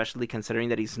mix, especially considering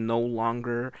that he's no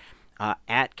longer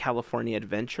at California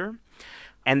Adventure.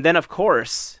 And then, of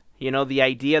course, the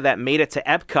idea that made it to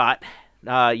Epcot,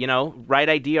 right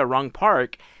idea, wrong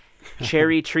park,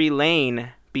 Cherry Tree Lane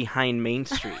behind Main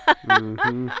Street.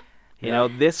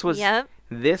 Mm-hmm. This was Yep.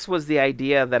 this was the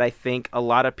idea that I think a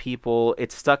lot of people,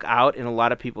 it stuck out in a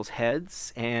lot of people's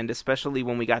heads, and especially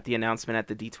when we got the announcement at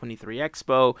the D23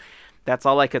 Expo, that's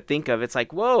all I could think of. It's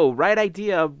like, whoa, right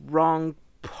idea, wrong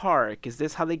park. Is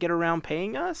this how they get around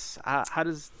paying us? How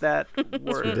does that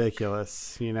work?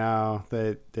 Ridiculous.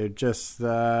 They're just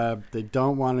they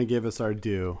don't want to give us our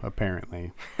due,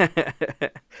 apparently.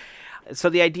 So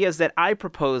the ideas that I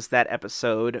proposed that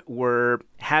episode were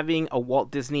having a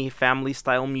Walt Disney family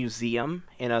style museum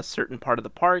in a certain part of the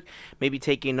park, maybe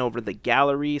taking over the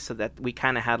gallery so that we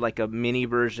kind of had like a mini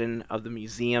version of the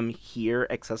museum here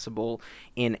accessible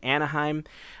in Anaheim.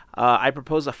 I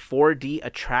proposed a 4D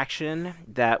attraction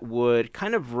that would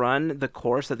kind of run the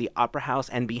course of the Opera House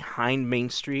and behind Main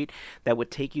Street that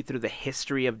would take you through the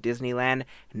history of Disneyland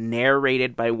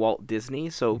narrated by Walt Disney.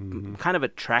 So kind of a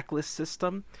trackless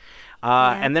system.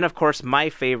 And then, of course, my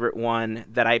favorite one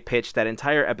that I pitched that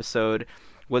entire episode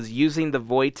was using the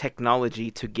Void technology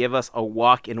to give us a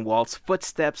walk in Walt's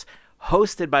footsteps,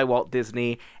 hosted by Walt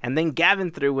Disney. And then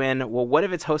Gavin threw in, well, what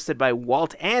if it's hosted by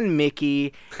Walt and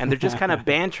Mickey? And they're just kind of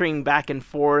bantering back and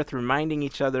forth, reminding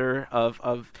each other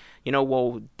of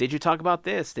well, did you talk about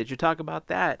this? Did you talk about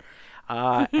that?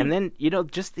 And then,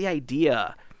 just the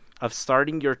idea of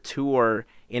starting your tour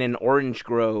in an orange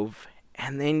grove,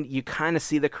 and then you kind of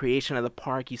see the creation of the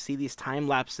park. You see these time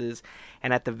lapses,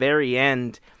 and at the very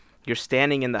end, you're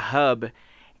standing in the hub,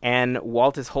 and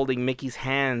Walt is holding Mickey's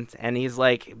hand, and he's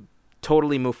like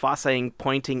totally Mufasa-ing,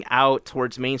 pointing out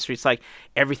towards Main Street. It's like,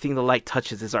 everything the light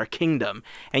touches is our kingdom.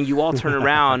 And you all turn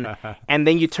around, and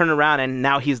then you turn around, and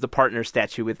now he's the partner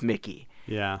statue with Mickey.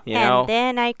 Yeah. And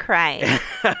then I cried.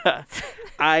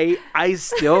 I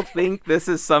still think this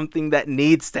is something that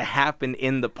needs to happen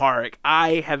in the park.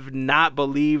 I have not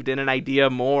believed in an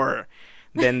idea more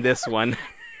than this one.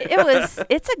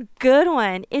 It's a good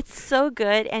one. It's so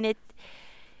good, and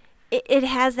it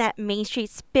has that Main Street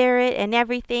spirit and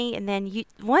everything. And then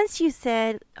once you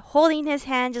said holding his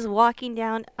hand, just walking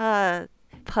down a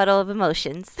puddle of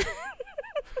emotions.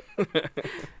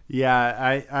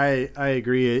 Yeah, I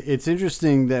agree. It's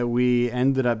interesting that we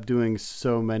ended up doing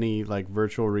so many like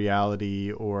virtual reality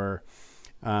or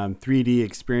 3D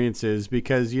experiences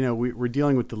because, we're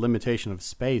dealing with the limitation of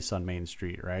space on Main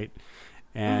Street, right?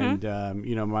 And,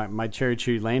 my Cherry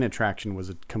Tree Lane attraction was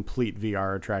a complete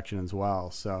VR attraction as well.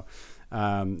 So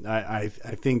I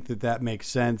think that makes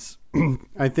sense.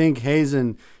 I think,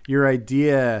 Hazen, your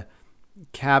idea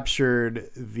captured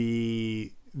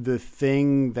the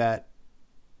thing that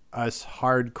us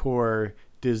hardcore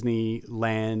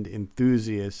Disneyland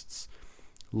enthusiasts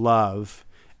love,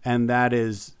 and that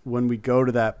is when we go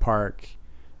to that park,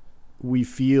 we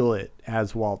feel it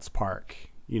as Walt's park.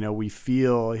 We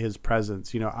feel his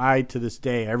presence. I, to this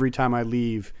day, every time I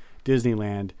leave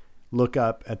Disneyland, look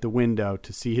up at the window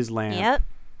to see his lamp. Yep.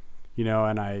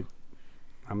 And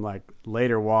I'm like,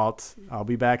 later, Walt, I'll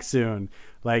be back soon.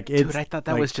 Like, Dude, I thought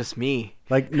that was just me.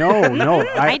 Like, no,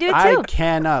 I do too. I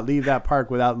cannot leave that park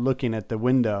without looking at the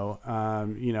window,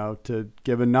 to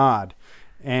give a nod.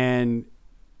 And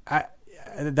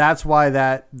that's why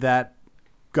that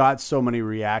got so many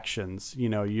reactions,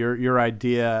 your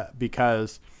idea,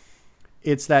 because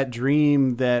it's that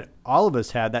dream that all of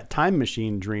us had, that time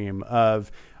machine dream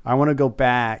of, I want to go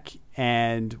back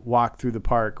and walk through the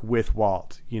park with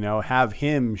Walt, have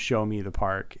him show me the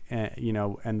park, and,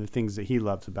 and the things that he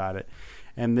loves about it.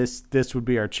 And this would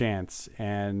be our chance.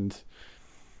 And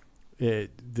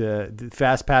the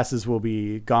fast passes will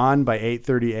be gone by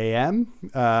 8:30 a.m.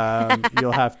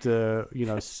 You'll have to,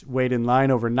 wait in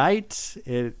line overnight.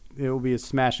 It will be a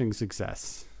smashing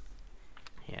success.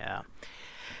 Yeah.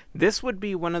 This would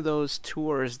be one of those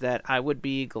tours that I would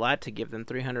be glad to give them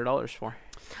 $300 for.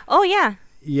 Oh, yeah.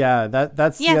 Yeah,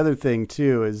 that's the other thing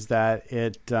too, is that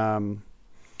it, I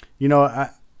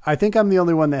think I'm the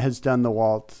only one that has done the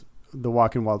Walk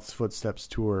in Walt's Footsteps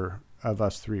tour of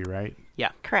us three, right? Yeah,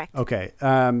 correct. Okay.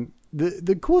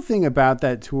 The cool thing about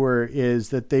that tour is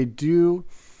that they do,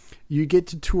 you get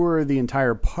to tour the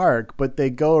entire park, but they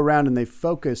go around and they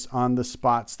focus on the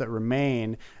spots that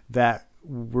remain that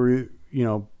were,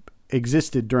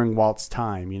 existed during Walt's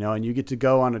time, and you get to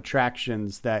go on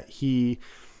attractions that he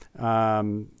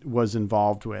was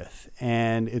involved with.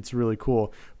 And it's really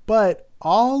cool. But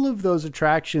all of those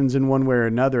attractions in one way or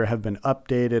another have been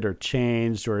updated or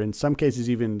changed, or in some cases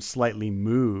even slightly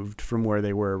moved from where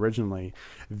they were originally.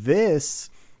 This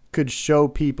could show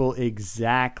people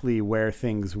exactly where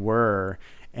things were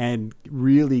and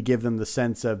really give them the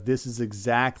sense of this is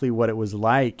exactly what it was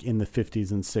like in the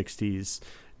 50s and 60s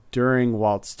during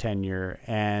Walt's tenure.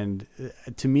 And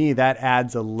to me, that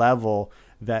adds a level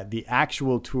that the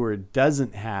actual tour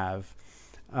doesn't have,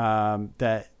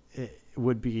 that it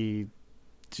would be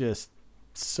just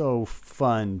so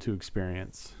fun to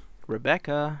experience.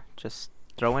 Rebecca, just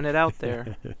throwing it out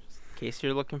there in case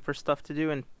you're looking for stuff to do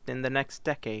in the next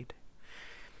decade.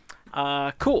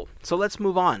 Cool. So let's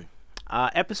move on.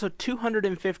 Episode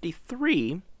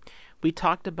 253, we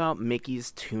talked about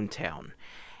Mickey's Toontown.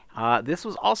 This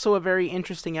was also a very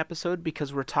interesting episode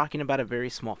because we're talking about a very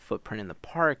small footprint in the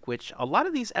park, which a lot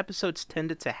of these episodes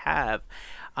tended to have.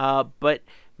 But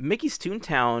Mickey's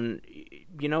Toontown,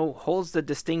 holds the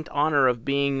distinct honor of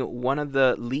being one of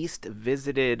the least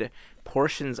visited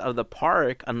portions of the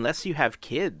park unless you have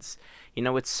kids.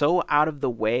 It's so out of the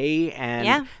way,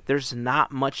 and there's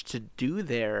not much to do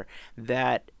there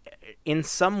that in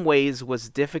some ways was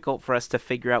difficult for us to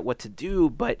figure out what to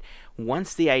do. But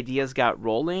once the ideas got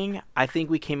rolling, I think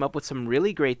we came up with some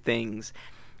really great things.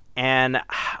 And,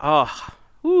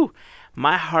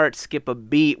 my heart skipped a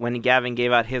beat when Gavin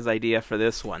gave out his idea for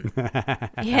this one.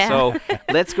 Yeah. So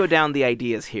let's go down the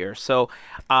ideas here. So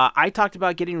I talked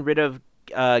about getting rid of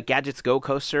Gadget's Go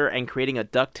Coaster and creating a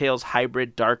DuckTales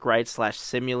hybrid dark ride /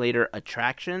 simulator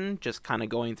attraction, just kind of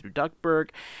going through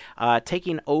Duckburg,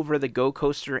 taking over the Go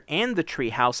Coaster and the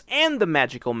Treehouse and the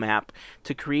Magical Map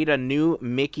to create a new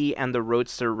Mickey and the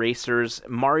Roadster Racers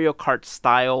Mario Kart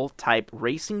style type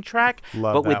racing track,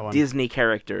 but with Disney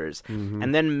characters. Mm-hmm.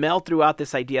 And then Mel threw out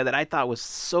this idea that I thought was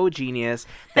so genius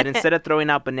that instead of throwing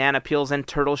out banana peels and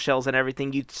turtle shells and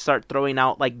everything, you start throwing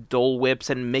out like Dole Whips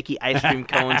and Mickey ice cream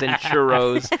cones and churros.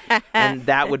 And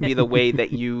that would be the way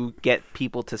that you get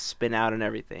people to spin out and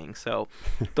everything. So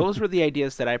those were the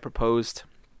ideas that I proposed.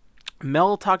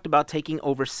 Mel talked about taking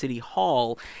over City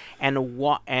Hall and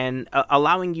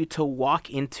allowing you to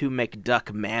walk into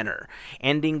McDuck Manor,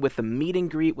 ending with a meet and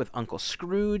greet with Uncle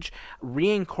Scrooge,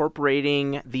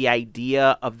 reincorporating the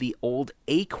idea of the old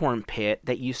acorn pit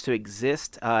that used to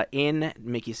exist in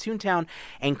Mickey's Toontown,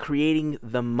 and creating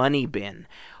the Money Bin.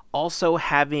 Also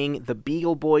having the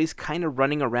Beagle Boys kind of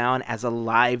running around as a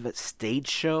live stage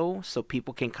show so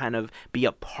people can kind of be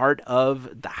a part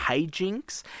of the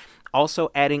hijinks.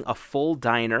 Also adding a full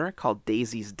diner called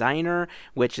Daisy's Diner,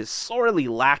 which is sorely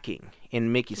lacking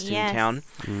in Mickey's Toontown.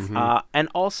 Mm-hmm. And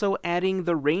also adding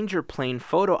the Ranger Plane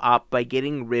photo op by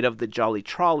getting rid of the Jolly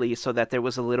Trolley so that there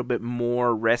was a little bit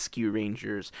more rescue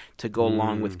rangers to go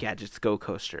along with Gadget's Go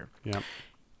Coaster. Yep.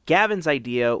 Gavin's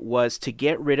idea was to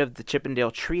get rid of the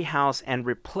Chippendale Treehouse and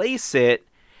replace it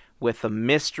with a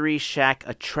Mystery Shack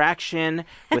attraction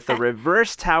with a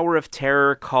reverse Tower of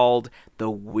Terror called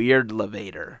the Weird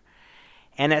Levator.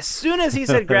 And as soon as he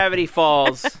said Gravity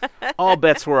Falls, all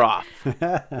bets were off.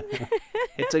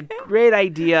 It's a great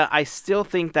idea. I still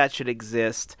think that should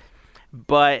exist.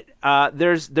 But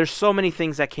there's so many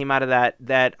things that came out of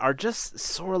that are just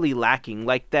sorely lacking,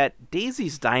 like that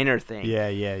Daisy's Diner thing.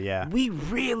 Yeah. We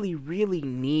really, really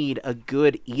need a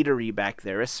good eatery back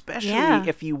there, especially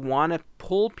if you want to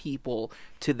pull people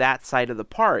to that side of the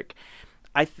park.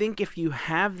 I think if you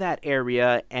have that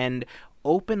area and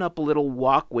open up a little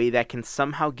walkway that can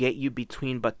somehow get you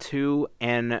between Batuu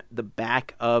and the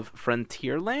back of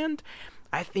Frontierland,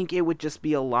 I think it would just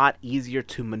be a lot easier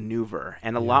to maneuver,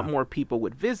 and a lot more people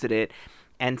would visit it,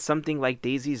 and something like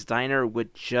Daisy's Diner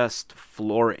would just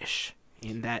flourish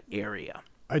in that area.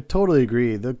 I totally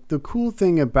agree. The cool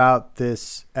thing about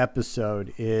this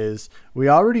episode is we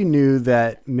already knew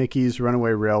that Mickey's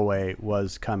Runaway Railway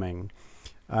was coming.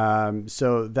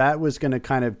 So that was going to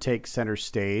kind of take center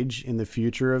stage in the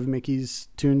future of Mickey's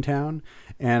Toontown,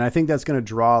 and I think that's going to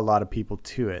draw a lot of people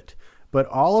to it. But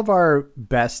all of our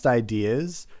best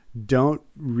ideas don't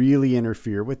really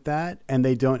interfere with that, and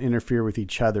they don't interfere with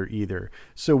each other either.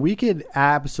 So we could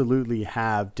absolutely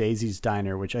have Daisy's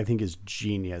Diner, which I think is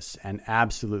genius and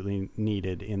absolutely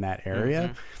needed in that area.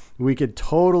 Mm-hmm. We could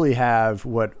totally have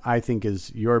what I think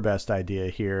is your best idea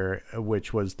here,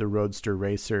 which was the Roadster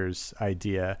Racers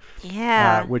idea.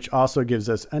 Yeah. Which also gives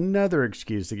us another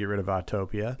excuse to get rid of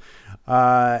Autopia.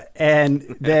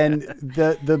 And then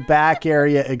the back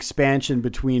area expansion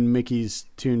between Mickey's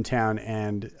Toontown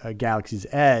and Galaxy's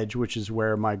Edge, which is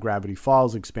where my Gravity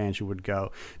Falls expansion would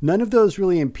go. None of those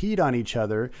really impede on each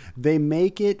other. They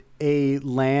make it a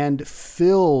land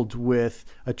filled with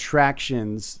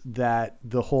attractions that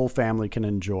the whole family can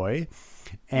enjoy,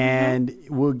 and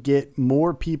we'll get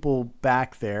more people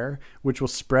back there, which will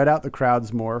spread out the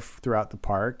crowds more throughout the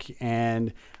park.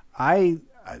 And I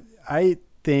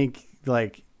think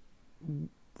like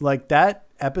that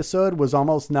episode was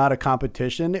almost not a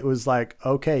competition. It was like,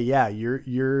 okay, yeah,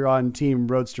 you're on team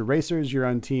Roadster Racers, you're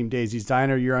on team Daisy's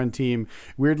Diner, you're on team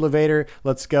Weird Levator.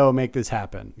 Let's go make this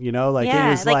happen. You know, like yeah, it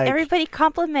was like everybody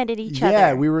complimented each other.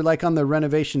 Yeah, we were like on the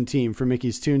renovation team for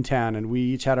Mickey's Toontown, and we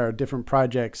each had our different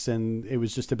projects, and it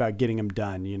was just about getting them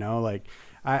done. You know, like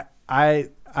I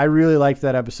really liked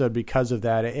that episode because of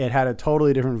that. It had a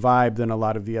totally different vibe than a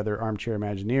lot of the other Armchair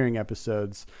Imagineering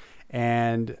episodes,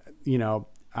 and you know,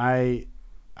 I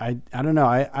don't know.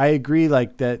 I agree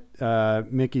like that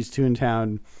Mickey's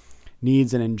Toontown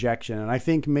needs an injection. And I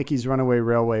think Mickey's Runaway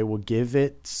Railway will give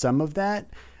it some of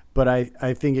that, but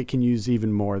I think it can use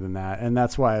even more than that. And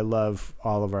that's why I love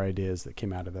all of our ideas that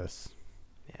came out of this.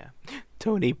 Yeah.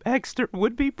 Tony Baxter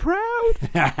would be proud.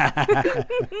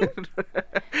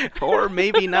 Or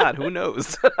maybe not. Who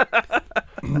knows?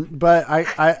 But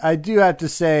I do have to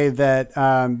say that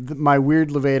my Weird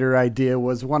Levator idea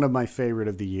was one of my favorite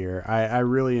of the year. I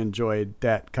really enjoyed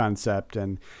that concept,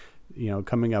 and you know,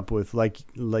 coming up with like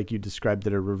you described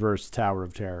it, a reverse Tower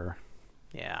of Terror.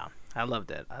 Yeah, I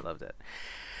loved it.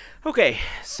 Okay,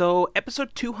 so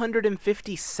episode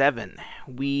 257,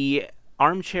 we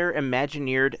Armchair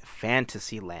Imagineered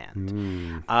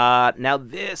Fantasyland. Now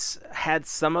this had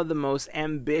some of the most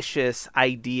ambitious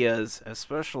ideas,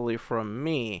 especially from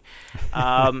me,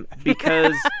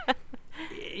 because,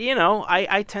 you know,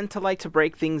 I tend to like to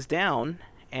break things down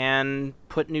and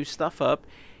put new stuff up,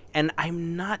 and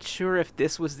I'm not sure if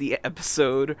this was the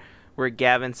episode where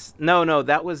Gavin's... No,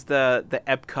 that was the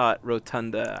Epcot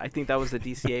Rotunda. I think that was the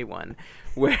DCA one.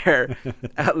 Where,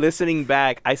 listening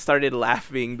back, I started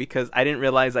laughing because I didn't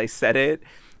realize I said it.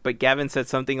 But Gavin said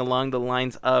something along the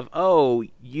lines of, "Oh,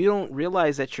 you don't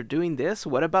realize that you're doing this?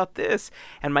 What about this?"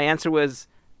 And my answer was,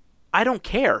 "I don't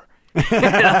care." And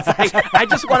I was like, I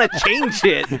just want to change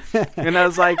it. And I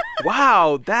was like,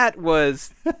 wow, that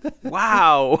was...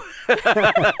 Wow.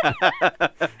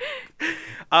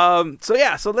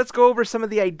 So let's go over some of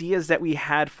the ideas that we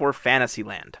had for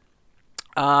Fantasyland.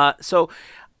 I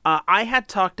had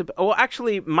talked about... Well,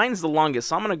 actually, mine's the longest,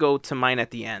 so I'm going to go to mine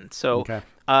at the end. So, okay.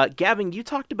 Gavin, you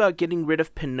talked about getting rid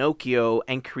of Pinocchio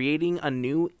and creating a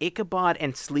new Ichabod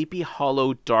and Sleepy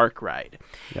Hollow dark ride.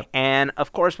 Yep. And,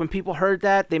 of course, when people heard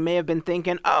that, they may have been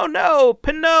thinking, oh, no,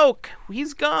 Pinocchio,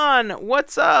 he's gone.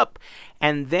 What's up?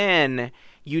 And then...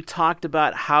 you talked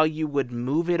about how you would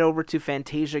move it over to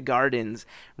Fantasia Gardens,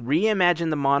 reimagine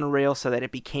the monorail so that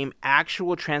it became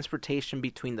actual transportation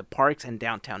between the parks and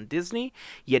downtown Disney.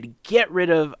 You'd get rid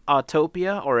of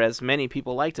Autopia, or as many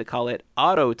people like to call it,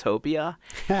 Autotopia.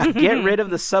 Get rid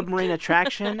of the submarine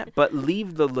attraction, but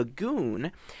leave the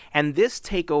lagoon. And this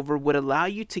takeover would allow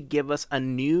you to give us a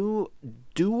new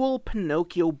dual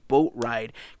Pinocchio boat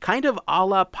ride, kind of a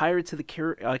la Pirates of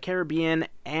the Caribbean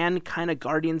and kind of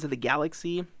Guardians of the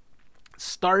Galaxy,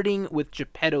 starting with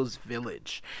Geppetto's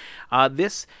Village.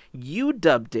 You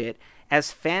dubbed it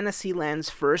as Fantasyland's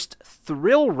first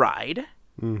thrill ride,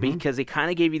 because it kind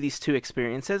of gave you these two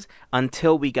experiences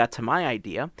until we got to my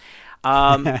idea.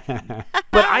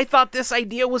 But I thought this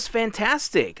idea was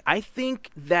fantastic. I think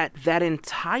that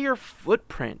entire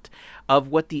footprint of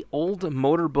what the old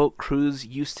motorboat cruise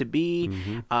used to be,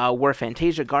 where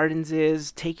Fantasia Gardens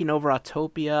is, taking over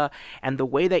Autopia, and the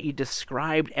way that you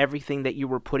described everything that you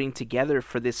were putting together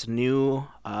for this new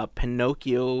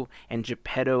Pinocchio and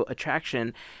Geppetto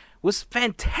attraction was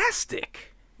fantastic.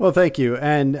 Well, thank you.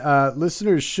 And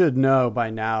listeners should know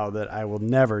by now that I will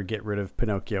never get rid of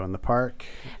Pinocchio in the park.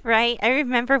 Right? I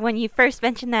remember when you first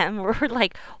mentioned that and we were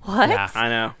like, what? Yeah, I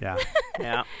know. Yeah.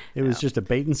 Yeah. It was just a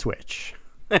bait and switch.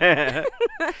 Well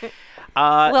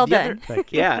done.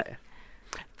 Thank you. Yeah.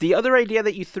 The other idea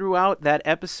that you threw out that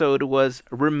episode was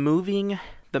removing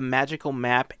the magical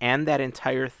map and that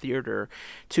entire theater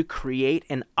to create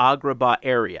an Agrabah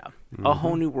area, a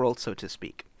whole new world, so to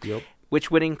speak. Yep. Which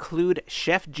would include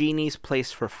Chef Genie's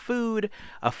place for food,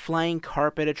 a flying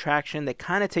carpet attraction that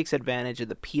kind of takes advantage of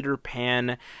the Peter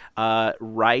Pan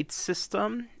ride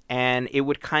system, and it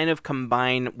would kind of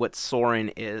combine what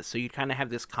Soarin' is. So you'd kind of have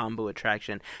this combo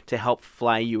attraction to help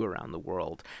fly you around the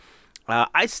world.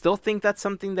 I still think that's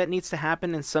something that needs to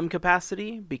happen in some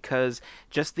capacity, because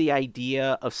just the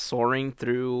idea of soaring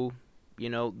through,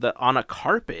 on a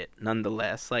carpet,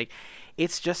 nonetheless, like,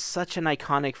 it's just such an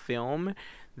iconic film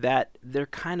that they're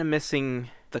kind of missing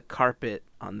the carpet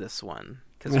on this one,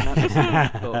 because they're not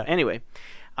missing oh, anyway,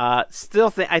 I still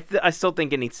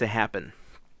think it needs to happen.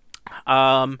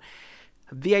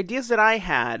 The ideas that I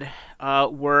had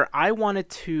were, I wanted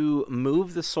to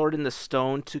move the Sword in the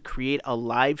Stone to create a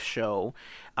live show,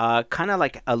 kind of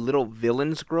like a little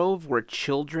villains grove where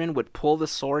children would pull the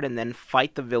sword and then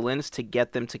fight the villains to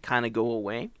get them to kind of go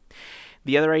away.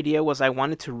 The other idea was I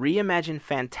wanted to reimagine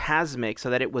Fantasmic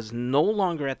so that it was no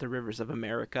longer at the Rivers of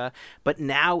America, but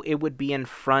now it would be in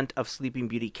front of Sleeping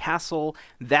Beauty Castle.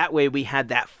 That way we had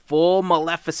that full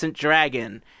Maleficent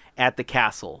dragon at the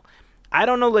castle. I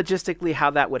don't know logistically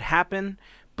how that would happen,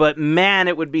 but man,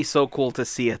 it would be so cool to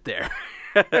see it there.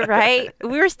 Right?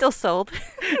 We were still sold.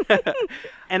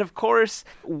 And of course,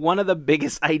 one of the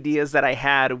biggest ideas that I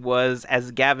had was,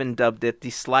 as Gavin dubbed it, the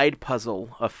slide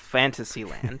puzzle of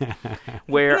Fantasyland,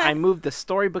 where I moved the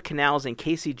Storybook Canals and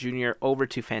Casey Jr. over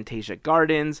to Fantasia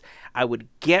Gardens. I would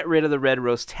get rid of the Red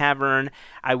Rose Tavern.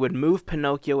 I would move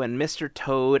Pinocchio and Mr.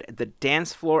 Toad, the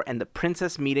dance floor, and the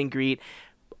princess meet and greet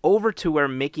over to where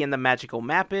Mickey and the Magical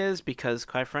Map is, because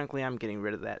quite frankly, I'm getting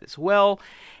rid of that as well.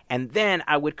 And then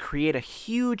I would create a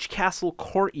huge castle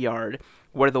courtyard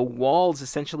where the walls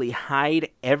essentially hide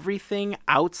everything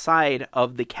outside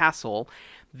of the castle.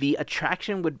 The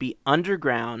attraction would be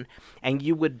underground, and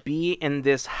you would be in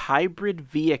this hybrid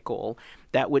vehicle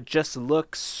that would just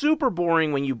look super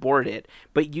boring when you board it,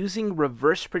 but using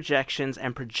reverse projections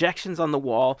and projections on the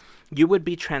wall, you would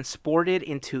be transported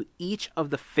into each of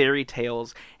the fairy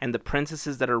tales and the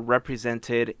princesses that are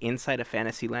represented inside of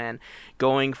Fantasyland,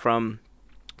 going from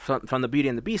the Beauty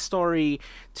and the Beast story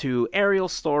to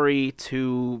Ariel's story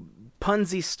to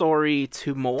Punzi's story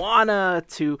to Moana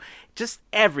to just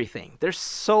everything. There's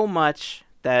so much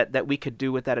that we could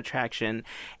do with that attraction,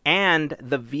 and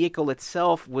the vehicle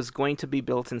itself was going to be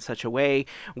built in such a way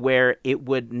where it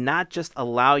would not just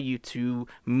allow you to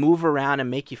move around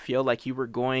and make you feel like you were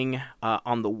going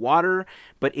on the water,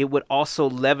 but it would also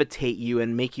levitate you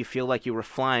and make you feel like you were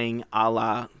flying, a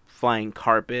la flying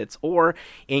carpets, or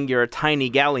in your tiny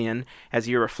galleon as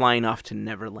you were flying off to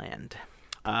Neverland.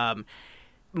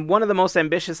 One of the most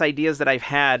ambitious ideas that I've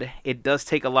had. It does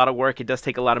take a lot of work. It does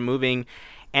take a lot of moving.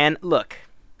 And look,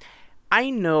 I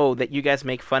know that you guys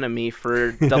make fun of me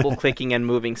for double clicking and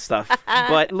moving stuff.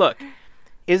 But look,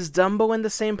 is Dumbo in the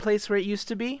same place where it used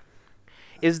to be?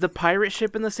 Is the pirate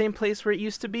ship in the same place where it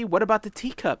used to be? What about the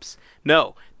teacups?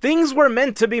 No, things were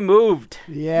meant to be moved.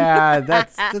 Yeah,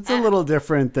 that's a little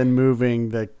different than moving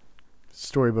the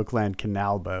Storybook Land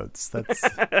canal boats.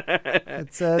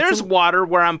 There's water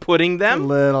where I'm putting them. A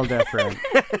little different.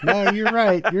 No, you're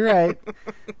right.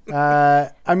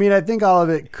 I mean, I think all of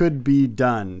it could be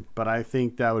done, but I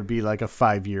think that would be like a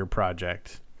 5-year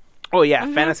project. Oh yeah,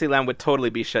 Fantasyland would totally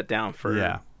be shut down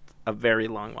for a very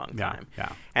long time.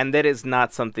 Yeah. And that is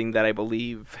not something that I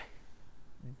believe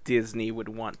Disney would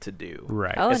want to do.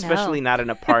 Right. Oh, especially not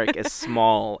in a park as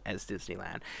small as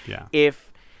Disneyland. Yeah.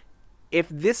 If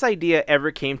this idea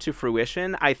ever came to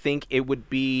fruition, I think it would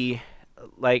be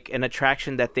like an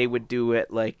attraction that they would do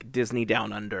at like Disney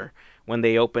Down Under when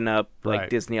they open up like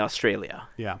Disney Australia.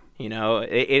 Yeah.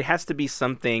 It has to be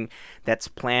something that's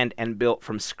planned and built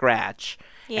from scratch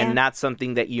and not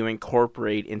something that you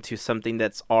incorporate into something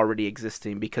that's already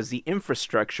existing, because the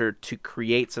infrastructure to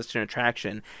create such an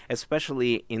attraction,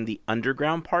 especially in the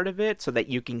underground part of it, so that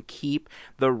you can keep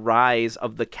the rise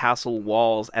of the castle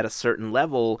walls at a certain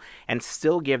level and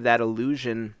still give that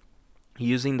illusion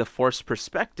using the forced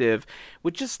perspective,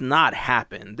 would just not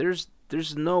happen. There's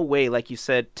no way, like you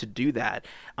said, to do that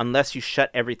unless you shut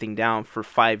everything down for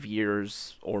 5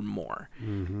 years or more.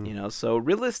 Mm-hmm. So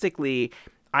realistically,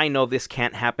 I know this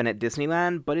can't happen at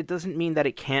Disneyland, but it doesn't mean that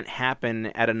it can't happen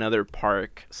at another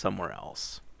park somewhere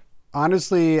else.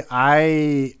 Honestly,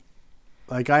 I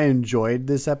enjoyed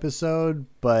this episode,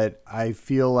 but I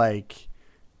feel like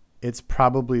it's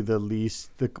probably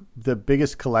the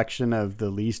biggest collection of the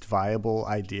least viable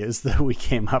ideas that we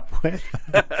came up with.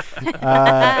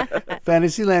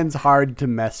 Fantasyland's hard to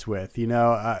mess with.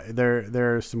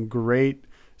 There are some great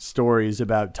stories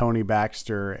about Tony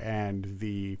Baxter and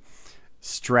the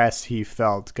stress he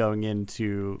felt going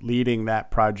into leading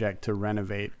that project to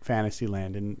renovate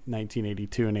Fantasyland in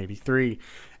 1982 and 83.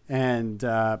 And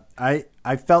I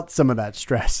felt some of that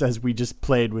stress as we just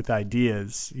played with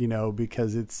ideas,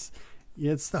 because it's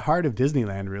the heart of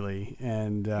Disneyland, really.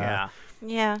 And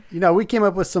Yeah. we came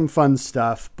up with some fun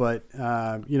stuff, but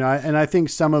and I think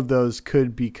some of those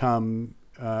could become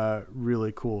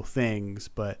really cool things.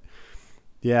 But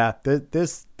yeah,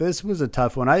 this was a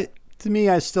tough one. To me,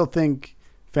 I still think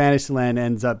Fantasyland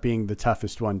ends up being the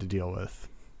toughest one to deal with.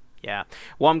 Yeah.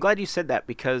 Well, I'm glad you said that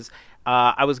because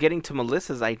I was getting to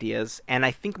Melissa's ideas, and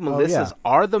I think Melissa's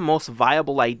are the most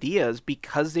viable ideas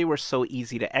because they were so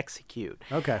easy to execute.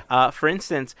 Okay. For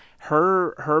instance,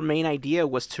 her main idea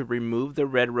was to remove the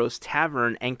Red Rose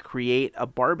Tavern and create a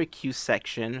barbecue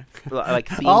section, like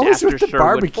themed Always after with the Sherwood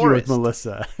barbecue Forest. with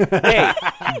Melissa. Hey,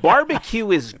 barbecue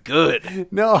is good.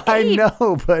 No, I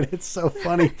know, but it's so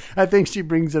funny. I think she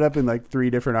brings it up in like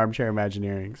 3 different Armchair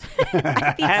Imagineerings.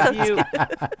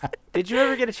 Did you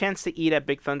ever get a chance to eat at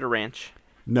Big Thunder Ranch?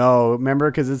 No, remember,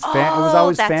 because it was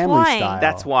always that's family why. style.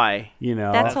 That's why.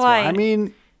 That's why. I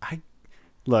mean,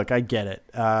 I get it.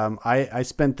 I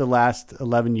spent the last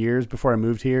 11 years before I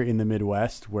moved here in the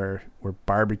Midwest, where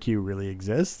barbecue really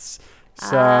exists.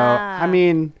 So I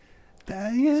mean,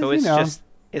 So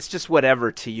it's just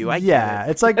whatever to you. I get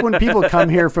it. It's like when people come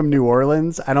here from New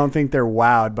Orleans, I don't think they're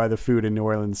wowed by the food in New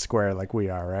Orleans Square like we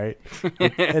are, right?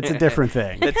 It's a different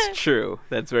thing. That's true.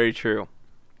 That's very true.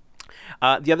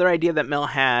 The other idea that Mel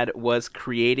had was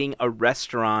creating a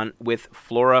restaurant with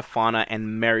flora, fauna,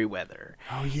 and Merriweather.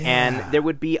 Oh, yeah. And there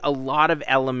would be a lot of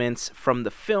elements from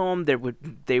the film. They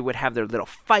would have their little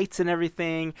fights and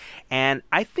everything. And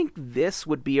I think this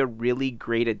would be a really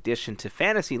great addition to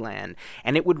Fantasyland.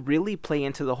 And it would really play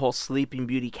into the whole Sleeping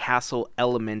Beauty Castle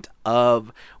element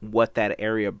of what that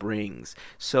area brings.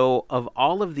 So of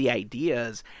all of the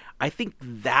ideas, I think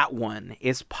that one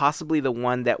is possibly the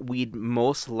one that we'd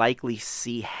most likely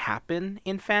see happen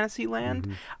in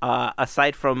Fantasyland,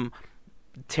 aside from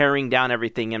tearing down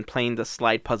everything and playing the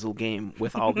slide puzzle game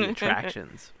with all the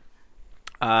attractions.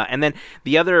 And then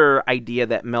the other idea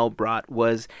that Mel brought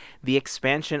was the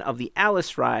expansion of the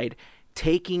Alice ride,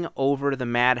 taking over the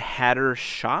Mad Hatter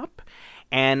shop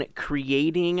and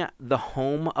creating the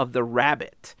home of the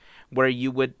rabbit, where you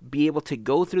would be able to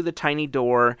go through the tiny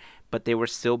door, but there would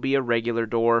still be a regular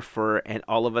door for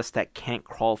all of us that can't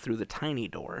crawl through the tiny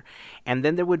door. And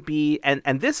then there would be, and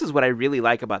this is what I really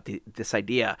like about this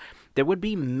idea, there would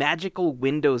be magical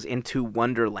windows into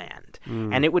Wonderland.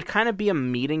 And it would kind of be a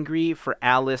meet and greet for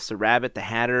Alice, the Rabbit, the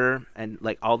Hatter, and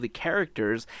like all the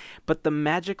characters. But the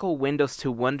magical windows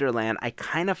to Wonderland, I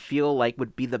kind of feel like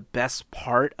would be the best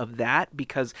part of that,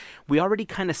 because we already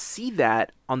kind of see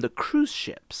that on the cruise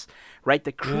ships. Right?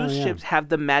 The cruise ships have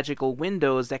the magical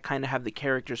windows that kind of have the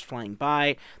characters flying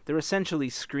by. They're essentially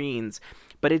screens,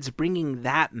 but it's bringing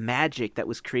that magic that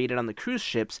was created on the cruise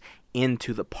ships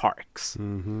into the parks.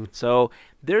 So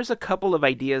there's a couple of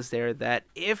ideas there that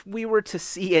if we were to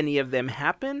see any of them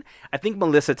happen, I think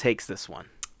Melissa takes this one.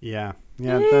 Yeah,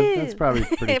 that's probably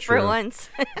pretty true. For once.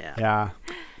 Yeah.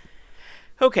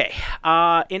 Okay,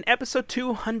 in episode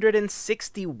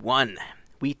 261,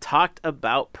 we talked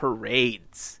about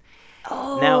parades.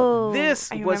 Now, this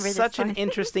was such an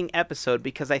interesting episode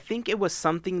because I think it was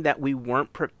something that we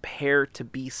weren't prepared to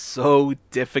be so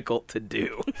difficult to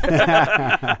do.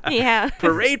 Yeah.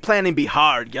 Parade planning be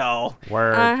hard, y'all.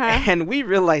 Word. And we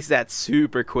realized that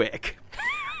super quick.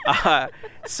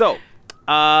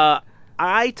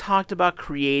 I talked about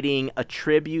creating a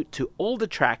tribute to old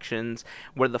attractions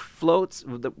where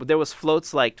there was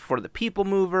floats like for the People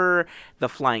Mover, the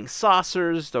Flying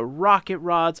Saucers, the Rocket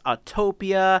Rods,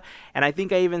 Autopia, and I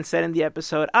think I even said in the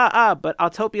episode, but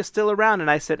Autopia's still around,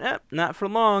 and I said, not for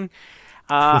long.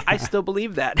 I still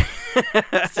believe that.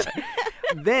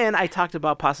 Then I talked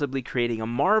about possibly creating a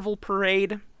Marvel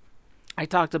parade. I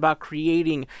talked about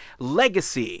creating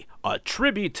Legacy, a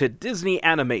tribute to Disney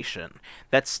animation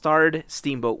that starred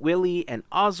Steamboat Willie and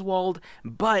Oswald,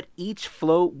 but each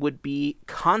float would be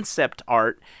concept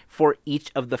art for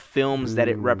each of the films that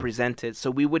it represented.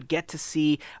 So we would get to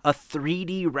see a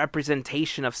 3D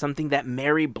representation of something that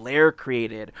Mary Blair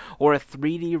created, or a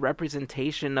 3D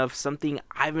representation of something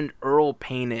Ivan Earl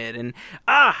painted. And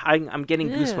I'm getting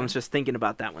goosebumps just thinking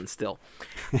about that one still.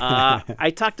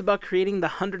 I talked about creating the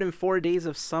 104 Days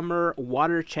of Summer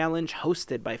Water Challenge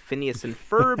hosted by Phineas and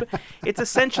Ferb. It's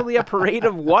essentially a parade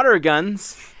of water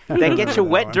guns that get you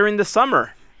wet during the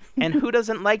summer. And who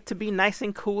doesn't like to be nice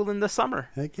and cool in the summer?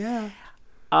 Heck yeah.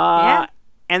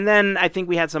 And then I think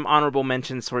we had some honorable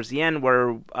mentions towards the end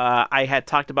where I had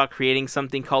talked about creating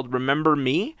something called Remember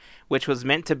Me, which was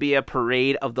meant to be a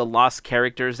parade of the lost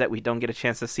characters that we don't get a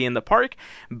chance to see in the park.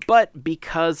 But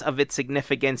because of its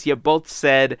significance, you both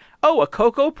said, oh, a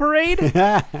Coco parade?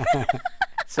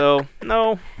 So,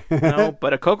 no,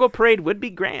 but a Coco parade would be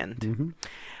grand. Mm-hmm.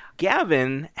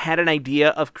 Gavin had an idea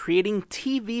of creating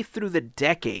TV through the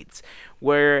decades,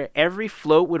 where every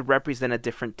float would represent a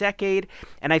different decade.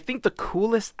 And I think the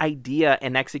coolest idea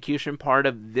and execution part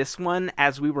of this one,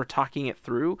 as we were talking it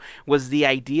through, was the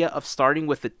idea of starting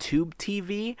with a tube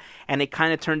TV, and it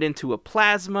kind of turned into a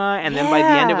plasma, and then by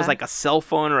the end it was like a cell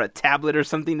phone or a tablet or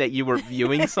something that you were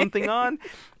viewing something on.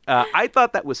 I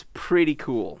thought that was pretty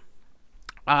cool.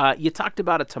 You talked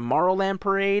about a Tomorrowland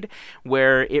parade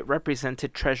where it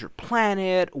represented Treasure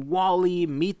Planet, WALL-E,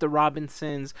 Meet the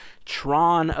Robinsons,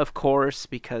 Tron, of course,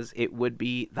 because it would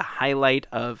be the highlight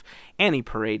of any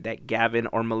parade that Gavin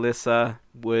or Melissa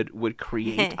would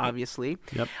create, obviously.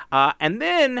 Yep. And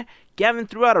then Gavin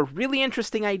threw out a really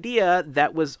interesting idea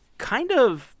that was kind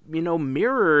of,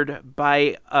 mirrored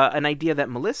by an idea that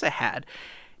Melissa had.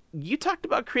 You talked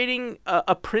about creating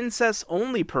a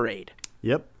princess-only parade.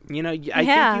 Yep. I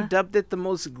think you dubbed it the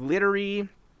most glittery,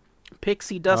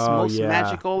 pixie dust, most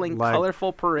magical and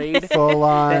colorful parade. Full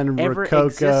on Rococo,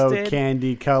 existed.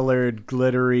 candy-colored,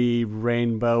 glittery,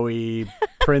 rainbowy,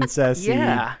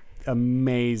 princessy.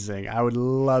 Amazing. I would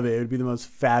love it. It would be the most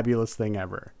fabulous thing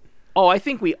ever. Oh, I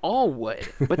think we all would.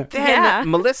 But then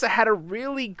Melissa had a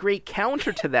really great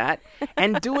counter to that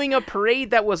and doing a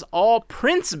parade that was all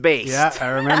Prince-based. Yeah, I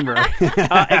remember.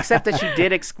 Except that she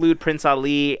did exclude Prince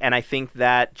Ali, and I think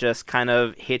that just kind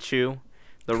of hit you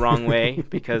the wrong way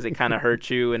because it kind of hurt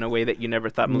you in a way that you never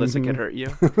thought Melissa could hurt you.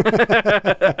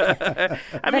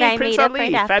 I Prince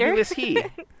Ali, fabulous he.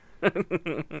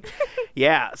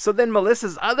 Yeah, so then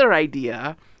Melissa's other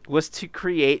idea was to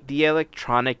create the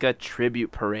Electronica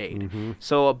Tribute Parade. Mm-hmm.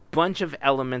 So a bunch of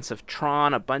elements of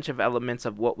Tron, a bunch of elements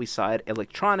of what we saw at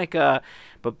Electronica,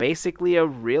 but basically a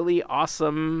really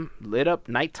awesome lit-up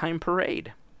nighttime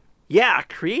parade. Yeah,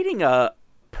 creating a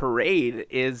parade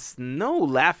is no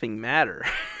laughing matter.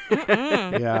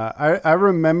 Yeah, I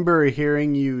remember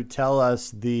hearing you tell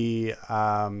us the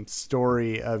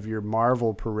story of your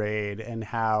Marvel parade and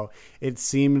how it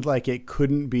seemed like it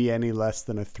couldn't be any less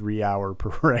than a 3-hour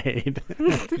parade.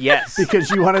 Yes.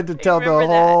 Because you wanted to tell the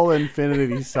whole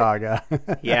Infinity Saga.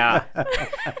 Yeah.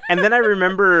 And then I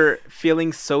remember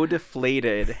feeling so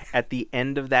deflated at the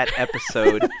end of that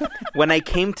episode when I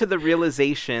came to the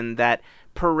realization that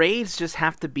parades just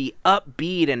have to be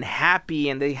upbeat and happy,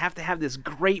 and they have to have this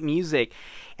great music.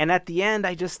 And at the end,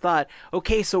 I just thought,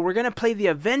 okay, so we're going to play the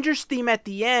Avengers theme at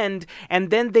the end, and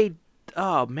then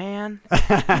oh, man,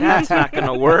 that's not going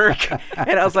to work.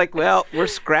 And I was like, well, we're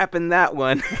scrapping that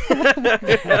one.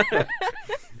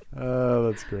 Oh,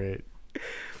 that's great.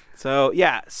 So,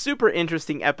 yeah, super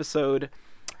interesting episode.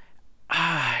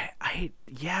 The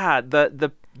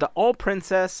All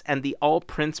Princess and the All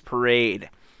Prince parade,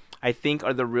 I think,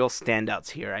 are the real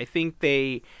standouts here. I think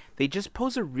they just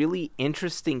pose a really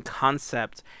interesting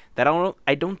concept that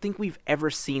I don't think we've ever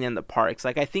seen in the parks.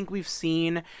 Like, I think we've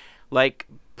seen like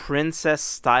princess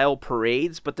style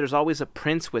parades, but there's always a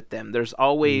prince with them. There's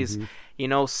always,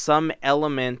 some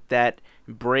element that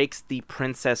breaks the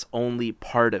princess only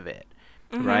part of it.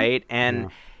 Mm-hmm. Right?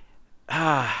 And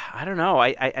I don't know.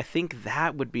 I think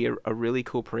that would be a really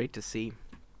cool parade to see.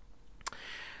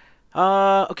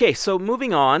 Okay, so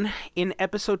moving on, in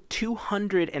episode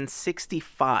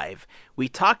 265, we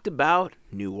talked about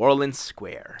New Orleans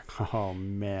Square. Oh,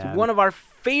 man. It's one of our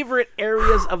favorite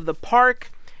areas of the park.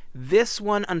 This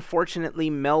one, unfortunately,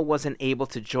 Mel wasn't able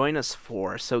to join us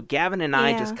for, so Gavin and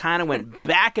I just kind of went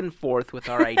back and forth with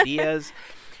our ideas,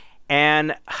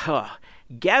 and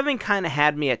Gavin kind of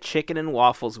had me at chicken and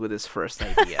waffles with his first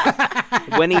idea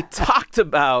when he talked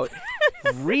about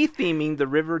retheming the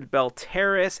River Belle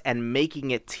Terrace and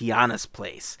making it Tiana's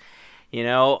Place.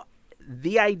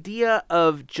 The idea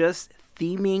of just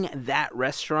theming that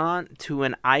restaurant to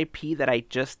an IP that I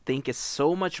just think is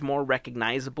so much more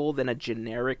recognizable than a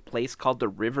generic place called the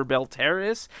River Belle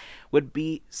Terrace would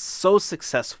be so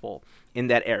successful in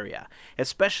that area,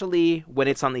 especially when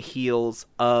it's on the heels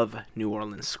of New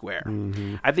Orleans Square.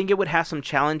 Mm-hmm. I think it would have some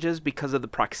challenges because of the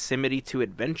proximity to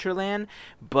Adventureland,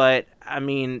 but I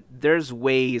mean, there's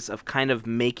ways of kind of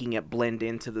making it blend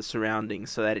into the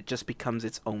surroundings so that it just becomes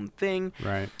its own thing.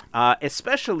 Right.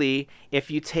 Especially if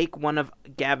you take one of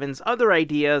Gavin's other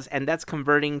ideas, and that's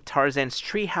converting Tarzan's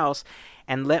treehouse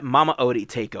and let Mama Odie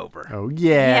take over. Oh,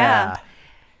 yeah.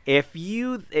 If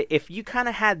you kind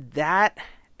of had that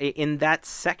in that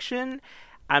section,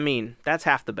 I mean, that's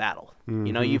half the battle.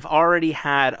 You know, you've already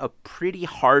had a pretty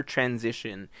hard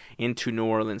transition into New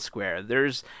Orleans Square.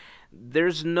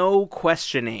 There's no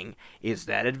questioning, is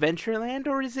that Adventureland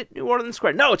or is it New Orleans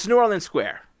Square? No, it's New Orleans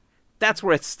Square. That's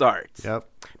where it starts. Yep.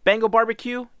 Bango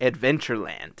Barbecue,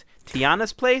 Adventureland.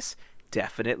 Tiana's Place,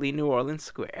 definitely New Orleans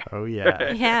Square. Oh,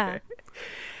 yeah. Yeah.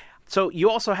 So you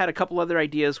also had a couple other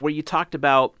ideas where you talked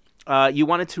about you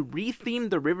wanted to retheme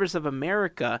the Rivers of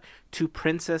America to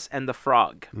Princess and the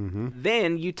Frog.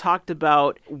 Then you talked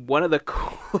about one of the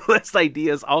coolest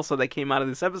ideas also that came out of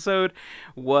this episode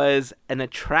was an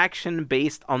attraction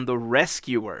based on the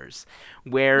Rescuers,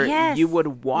 where Yes. you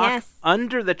would walk Yes.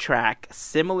 under the track,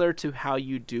 similar to how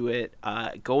you do it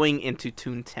going into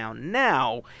Toontown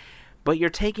now, but you're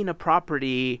taking a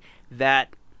property that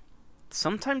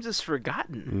sometimes is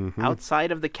forgotten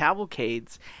outside of the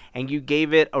cavalcades, and you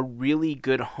gave it a really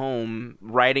good home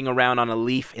riding around on a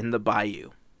leaf in the bayou.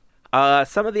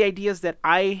 Some of the ideas that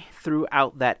I threw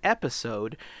out that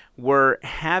episode were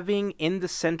having in the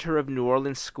center of New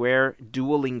Orleans Square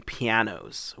dueling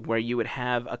pianos, where you would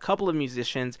have a couple of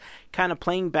musicians kind of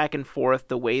playing back and forth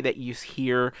the way that you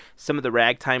hear some of the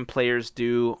ragtime players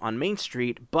do on Main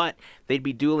Street, but they'd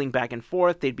be dueling back and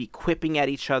forth, they'd be quipping at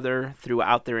each other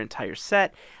throughout their entire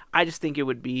set. I just think it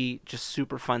would be just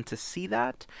super fun to see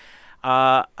that.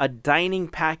 A dining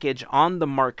package on the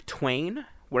Mark Twain,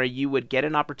 where you would get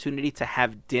an opportunity to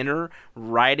have dinner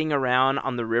riding around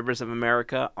on the Rivers of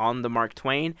America on the Mark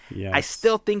Twain. Yes. I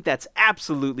still think that's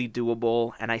absolutely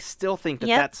doable, and I still think that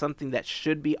Yep. that's something that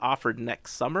should be offered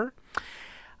next summer.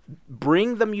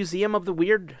 Bring the Museum of the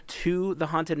Weird to the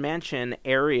Haunted Mansion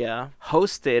area,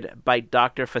 hosted by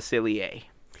Dr. Facilier.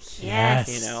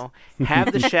 Yes. You know,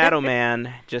 have the Shadow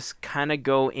Man just kind of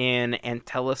go in and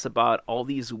tell us about all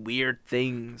these weird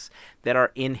things that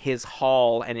are in his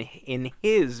hall and in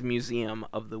his Museum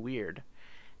of the Weird.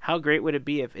 How great would it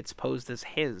be if it's posed as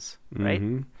his, right?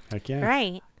 Heck yeah.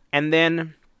 Right. And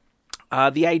then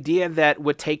the idea that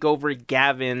would take over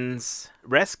Gavin's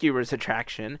Rescuers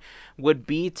attraction would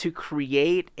be to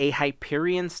create a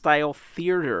Hyperion-style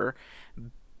theater,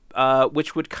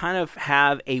 which would kind of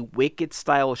have a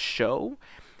Wicked-style show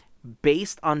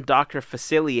based on Dr.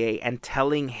 Facilier and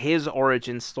telling his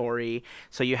origin story.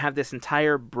 So you have this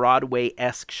entire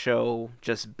Broadway-esque show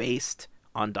just based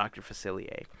on Dr.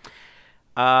 Facilier.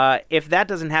 If that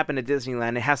doesn't happen at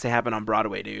Disneyland, it has to happen on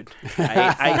Broadway, dude.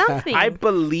 Something. I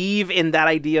believe in that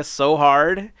idea so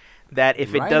hard that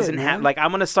if Write it it, doesn't man. happen, like,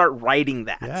 I'm going to start writing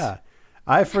that. Yeah.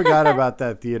 I forgot about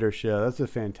that theater show. That's a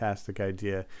fantastic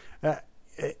idea.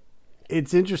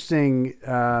 It's interesting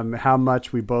how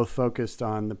much we both focused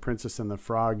on The Princess and the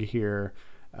Frog here,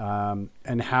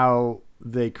 and how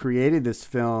they created this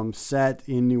film set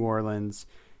in New Orleans,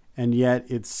 and yet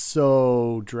it's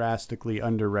so drastically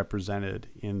underrepresented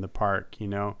in the park. You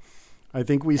know, I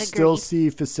think we still Agreed. see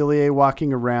Facilier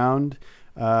walking around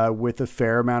with a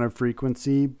fair amount of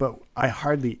frequency, but I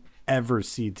hardly ever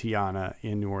see Tiana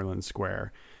in New Orleans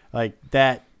Square. Like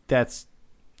that's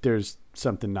there's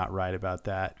something not right about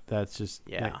that. That's just,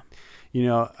 Yeah. you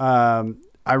know,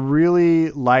 I really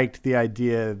liked the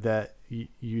idea that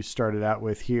you started out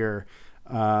with here,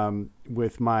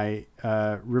 with my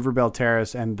River Belle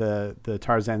Terrace and the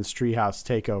Tarzan's Treehouse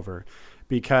takeover,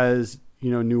 because,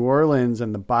 you know, New Orleans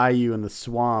and the bayou and the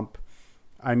swamp,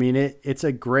 I mean, it's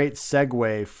a great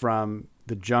segue from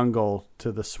the jungle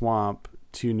to the swamp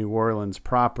to New Orleans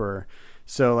proper.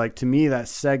 So, like, to me, that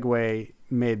segue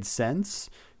made sense,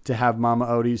 to have Mama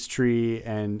Odie's tree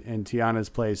and Tiana's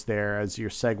place there as your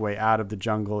segue out of the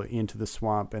jungle into the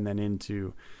swamp and then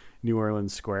into New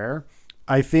Orleans Square.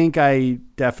 I think I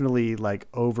definitely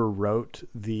overwrote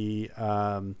the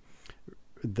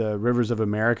Rivers of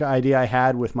America idea I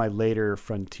had with my later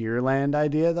Frontierland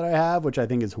idea that I have, which I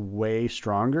think is way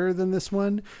stronger than this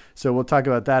one. So we'll talk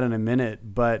about that in a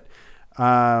minute. But,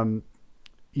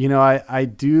 you know, I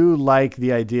do like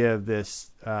the idea of this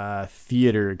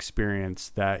theater experience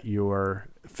that your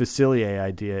Facilier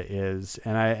idea is.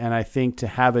 And I think to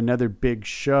have another big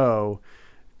show,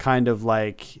 kind of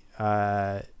like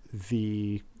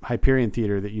the Hyperion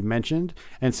Theater that you mentioned,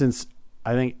 and since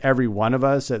I think every one of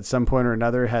us at some point or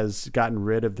another has gotten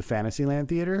rid of the Fantasyland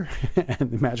Theater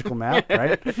and the Magical Map,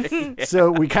 right? Yeah.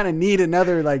 So we kind of need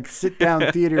another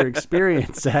sit-down theater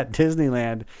experience at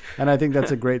Disneyland, and I think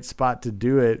that's a great spot to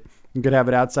do it. You could have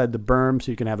it outside the berm,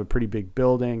 so you can have a pretty big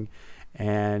building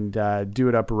and do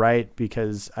it upright,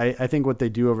 because I think what they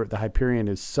do over at the Hyperion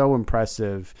is so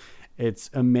impressive.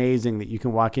 It's amazing that you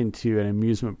can walk into an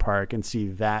amusement park and see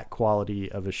that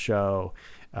quality of a show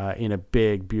in a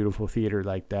big, beautiful theater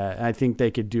like that. And I think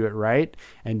they could do it right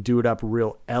and do it up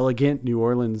real elegant New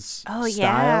Orleans style.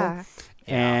 Yeah.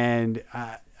 And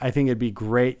I think it'd be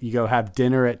great. You go have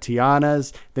dinner at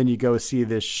Tiana's, then you go see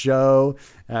this show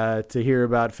to hear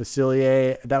about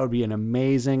Facilier. That would be an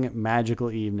amazing,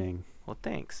 magical evening. Well,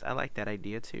 thanks. I like that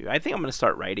idea too. I think I'm going to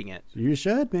start writing it. You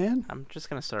should, man. I'm just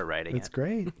going to start writing That's it.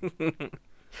 great.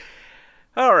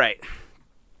 All right.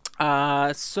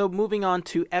 So moving on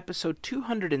to episode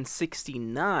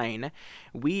 269,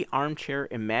 we armchair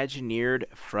imagineered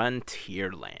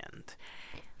Frontierland.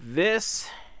 This,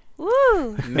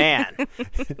 Woo! man,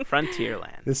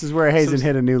 Frontierland. This is where Hazen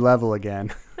hit a new level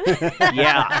again.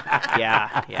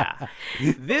 Yeah.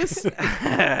 This,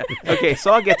 okay,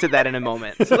 so I'll get to that in a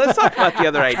moment. So let's talk about the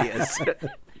other ideas.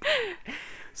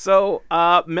 So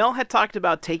Mel had talked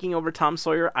about taking over Tom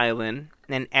Sawyer Island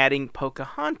and adding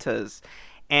Pocahontas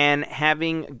and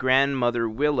having Grandmother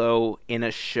Willow in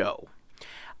a show.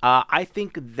 I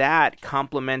think that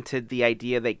complemented the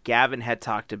idea that Gavin had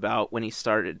talked about when we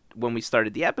started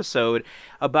the episode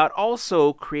about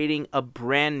also creating a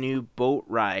brand new boat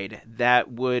ride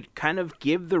that would kind of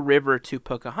give the river to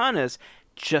Pocahontas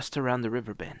just around the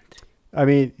river bend. I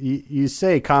mean, you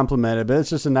say complimented, but it's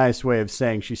just a nice way of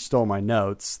saying she stole my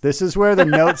notes. This is where the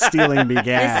note stealing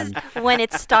began. This is when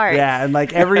it starts. Yeah, and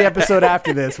like every episode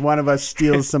after this, one of us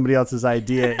steals somebody else's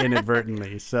idea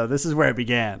inadvertently. So this is where it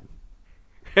began.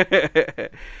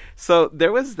 So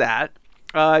there was that.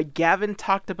 Gavin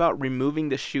talked about removing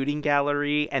the shooting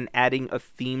gallery and adding a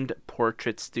themed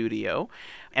portrait studio.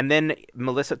 And then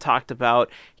Melissa talked about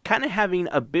kind of having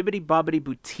a bibbidi-bobbidi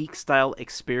boutique style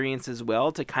experience as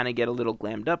well to kind of get a little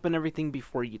glammed up and everything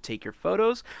before you take your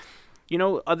photos. You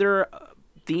know, other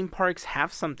theme parks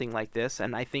have something like this,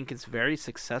 and I think it's very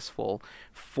successful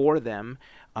for them.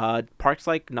 Parks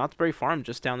like Knott's Berry Farm,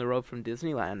 just down the road from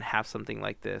Disneyland, have something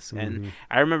like this. And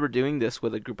I remember doing this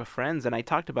with a group of friends, and I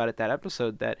talked about it that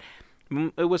episode that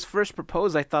it was first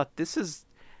proposed. I thought, this is,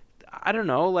 I don't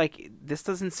know, like, this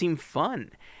doesn't seem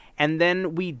fun. And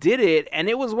then we did it, and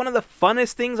it was one of the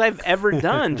funnest things I've ever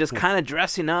done, just kind of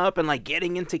dressing up and, like,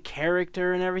 getting into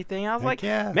character and everything. I was like,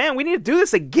 man, we need to do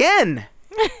this again.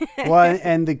 Well,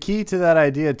 and the key to that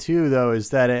idea too, though,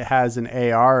 is that it has an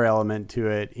AR element to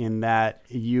it. In that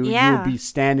you'll be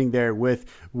standing there with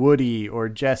Woody or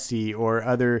Jesse or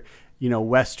other,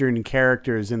 Western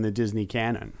characters in the Disney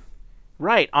canon.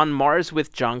 Right, on Mars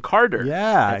with John Carter.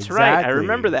 Yeah, that's exactly. right. I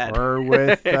remember that. Or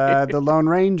with the Lone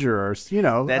Ranger, or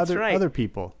that's right. other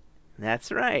people.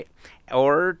 That's right.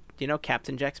 Or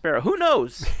Captain Jack Sparrow. Who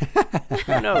knows?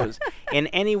 Who knows? In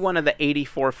any one of the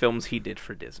 84 films he did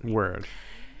for Disney. Word.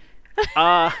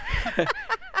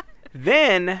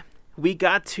 Then we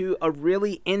got to a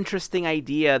really interesting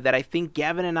idea that I think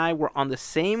Gavin and I were on the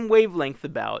same wavelength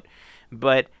about,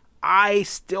 but I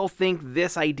still think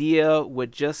this idea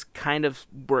would just kind of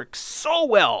work so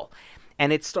well.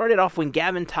 And it started off when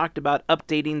Gavin talked about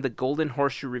updating the Golden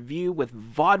Horseshoe Review with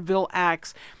vaudeville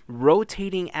acts,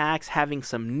 rotating acts, having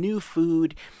some new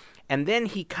food. And then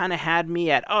he kind of had me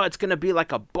at, it's going to be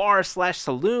like a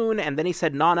bar/saloon. And then he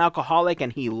said non-alcoholic,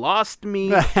 and he lost me.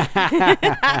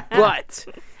 But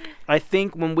I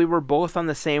think when we were both on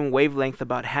the same wavelength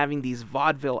about having these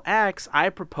vaudeville acts, I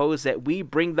proposed that we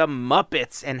bring the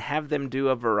Muppets and have them do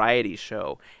a variety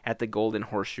show at the Golden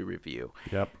Horseshoe Review.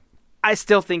 Yep. I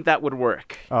still think that would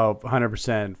work. Oh,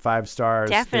 100%. 5 stars.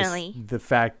 Definitely. The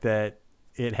fact that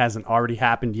it hasn't already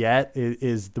happened yet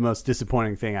is the most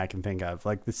disappointing thing I can think of.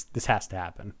 Like, this has to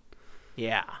happen.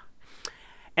 Yeah.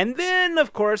 And then,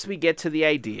 of course, we get to the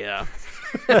idea.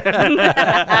 Your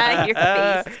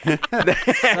face.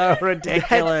 So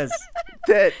ridiculous.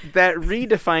 that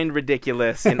redefined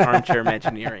ridiculous in armchair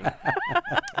imagineering.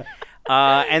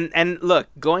 And look,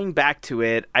 going back to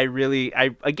it,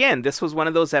 again, this was one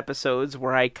of those episodes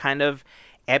where I kind of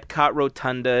Epcot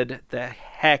rotunda'd the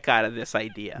heck out of this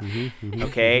idea.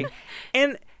 Okay?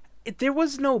 And there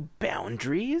was no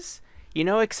boundaries,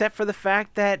 except for the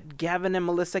fact that Gavin and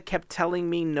Melissa kept telling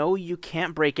me, no, you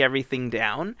can't break everything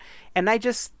down. And I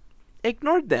just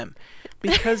ignored them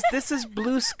because this is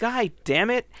blue sky, damn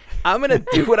it. I'm going to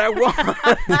do what I want.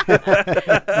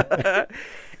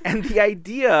 And the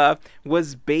idea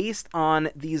was based on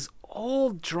these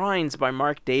old drawings by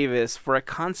Mark Davis for a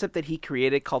concept that he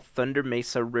created called Thunder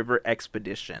Mesa River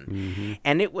Expedition.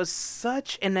 And it was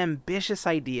such an ambitious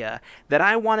idea that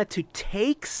I wanted to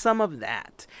take some of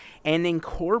that and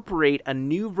incorporate a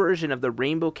new version of the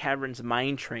Rainbow Caverns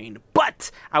mine train. But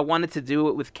I wanted to do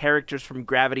it with characters from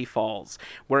Gravity Falls,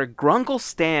 where Grunkle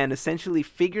Stan essentially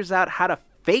figures out how to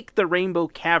fake the Rainbow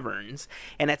Caverns,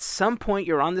 and at some point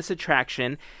you're on this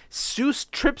attraction, Seuss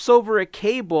trips over a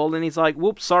cable, and he's like,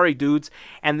 whoops, sorry, dudes.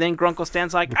 And then Grunkle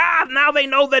Stan's like, now they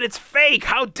know that it's fake.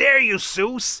 How dare you,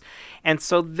 Seuss? And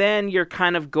so then you're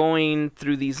kind of going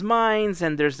through these mines,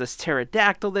 and there's this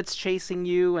pterodactyl that's chasing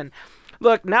you, and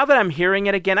look, now that I'm hearing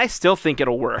it again, I still think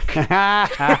it'll work. I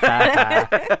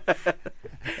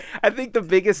think the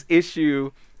biggest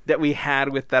issue that we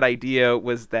had with that idea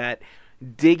was that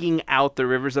digging out the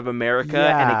Rivers of America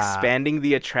and expanding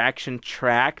the attraction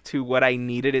track to what I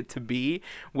needed it to be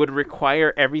would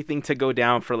require everything to go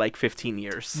down for like 15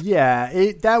 years.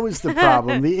 Yeah, that was the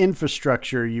problem. The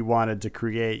infrastructure you wanted to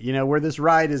create, where this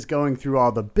ride is going through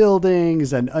all the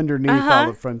buildings and underneath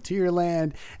all the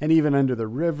Frontierland and even under the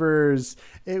rivers.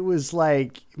 It was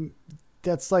like...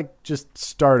 That's like just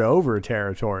start over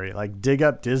territory. Like dig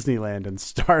up Disneyland and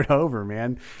start over,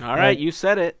 man. All right, you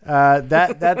said it.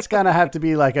 That's gonna have to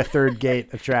be like a third gate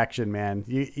attraction, man.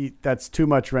 That's too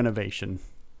much renovation.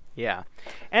 Yeah,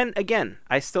 and again,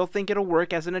 I still think it'll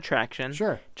work as an attraction.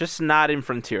 Sure, just not in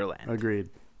Frontierland. Agreed.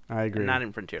 I agree. Not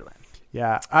in Frontierland.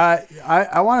 Yeah,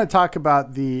 I want to talk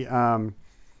about the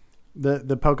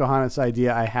Pocahontas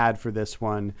idea I had for this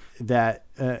one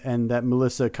and that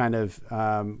Melissa kind of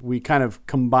we kind of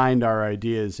combined our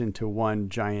ideas into one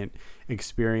giant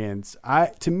experience.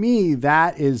 To me,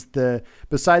 that is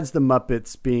besides the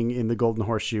Muppets being in the Golden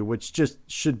Horseshoe, which just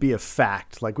should be a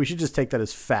fact. Like we should just take that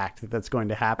as fact that that's going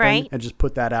to happen and just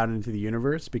put that out into the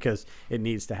universe because it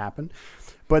needs to happen.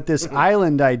 But this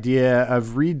island idea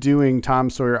of redoing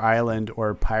Tom Sawyer Island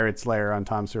or Pirate's Lair on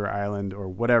Tom Sawyer Island or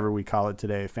whatever we call it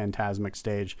today, Fantasmic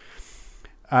Stage,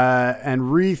 and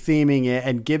retheming it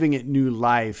and giving it new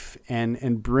life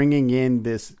and bringing in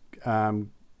this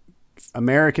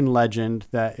American legend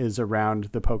that is around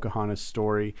the Pocahontas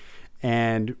story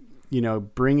and,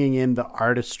 bringing in the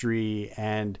artistry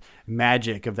and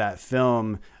magic of that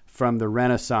film from the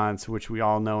Renaissance, which we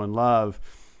all know and love.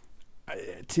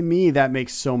 To me, that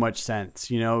makes so much sense.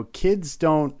 Kids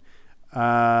don't,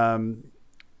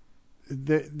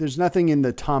 there's nothing in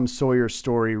the Tom Sawyer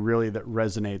story really that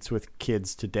resonates with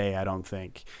kids today. I don't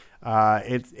think,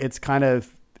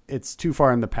 it's too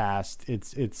far in the past.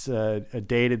 It's a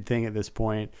dated thing at this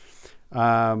point.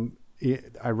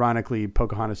 Ironically,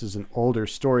 Pocahontas is an older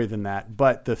story than that,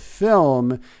 but the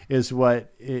film is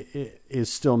what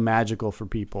is still magical for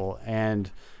people.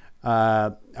 And,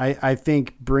 I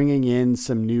think bringing in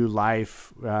some new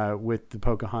life with the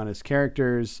Pocahontas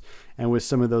characters and with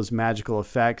some of those magical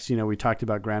effects, we talked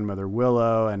about Grandmother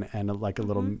Willow and like a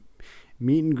little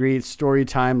meet and greet story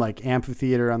time, like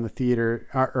amphitheater on the theater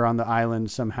or on the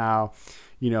island somehow.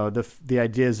 The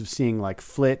ideas of seeing like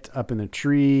Flit up in the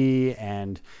tree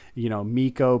and,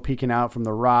 Miko peeking out from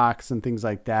the rocks and things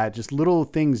like that. Just little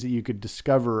things that you could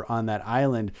discover on that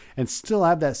island and still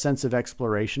have that sense of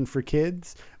exploration for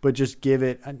kids, but just give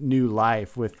it a new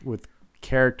life with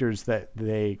characters that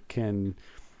they can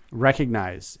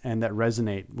recognize and that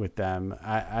resonate with them.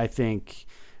 I think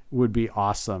would be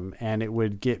awesome. And it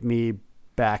would get me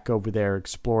back over there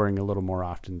exploring a little more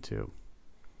often too.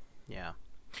 Yeah.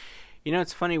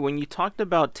 It's funny, when you talked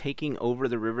about taking over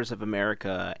the Rivers of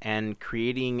America and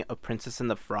creating a Princess and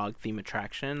the Frog theme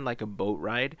attraction, like a boat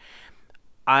ride,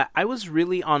 I was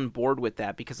really on board with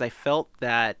that because I felt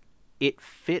that it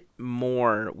fit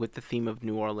more with the theme of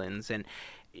New Orleans. And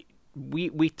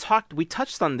we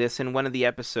touched on this in one of the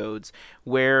episodes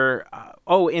where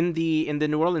in the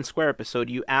New Orleans Square episode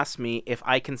you asked me if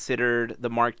I considered the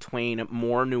Mark Twain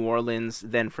more New Orleans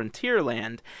than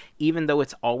Frontierland, even though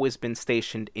it's always been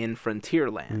stationed in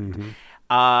Frontierland.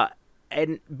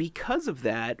 And because of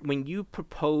that, when you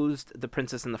proposed the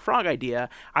Princess and the Frog idea,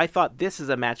 I thought this is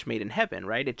a match made in heaven,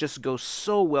 right? It just goes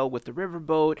so well with the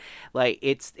riverboat. Like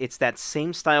it's that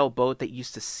same style boat that you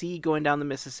used to see going down the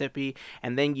Mississippi,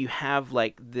 and then you have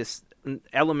like this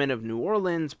element of New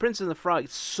Orleans, Princess and the Frog.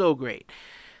 It's so great.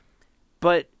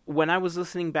 But when I was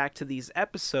listening back to these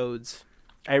episodes,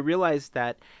 I realized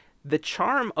that the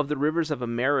charm of the Rivers of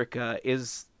America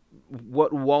is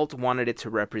what Walt wanted it to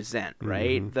represent,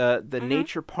 right? The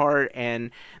nature part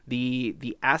and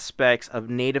the aspects of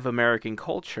Native American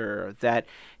culture that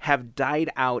have died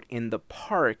out in the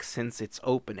park since its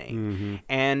opening,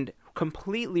 and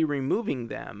completely removing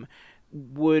them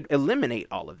would eliminate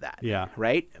all of that. Yeah.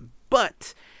 Right?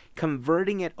 But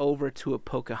converting it over to a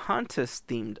Pocahontas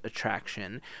themed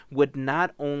attraction would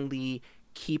not only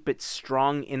keep it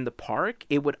strong in the park,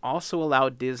 it would also allow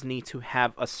Disney to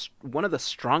have one of the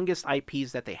strongest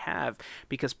IPs that they have,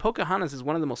 because Pocahontas is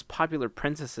one of the most popular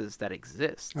princesses that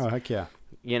exists. Oh, heck yeah.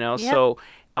 So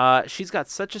she's got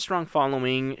such a strong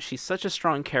following. She's such a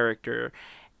strong character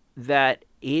that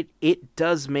it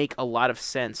does make a lot of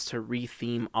sense to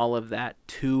retheme all of that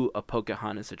to a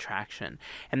Pocahontas attraction.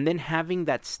 And then having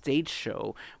that stage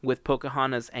show with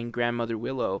Pocahontas and Grandmother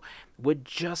Willow would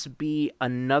just be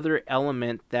another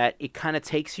element that it kind of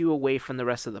takes you away from the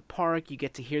rest of the park. You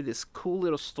get to hear this cool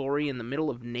little story in the middle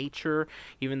of nature,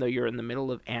 even though you're in the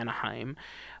middle of Anaheim.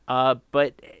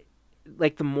 But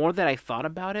like, the more that I thought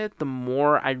about it, the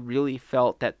more I really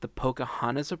felt that the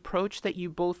Pocahontas approach that you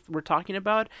both were talking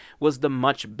about was the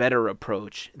much better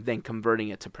approach than converting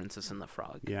it to Princess and the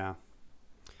Frog. Yeah.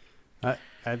 I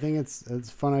think it's a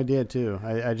fun idea too.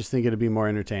 I just think it'd be more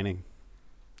entertaining.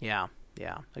 Yeah,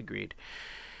 agreed.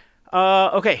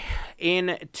 Okay,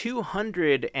 in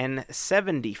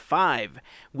 275,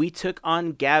 we took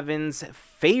on Gavin's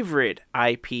favorite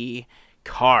IP,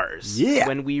 Cars. Yeah.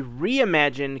 When we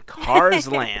reimagined Cars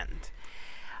Land.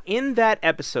 In that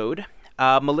episode,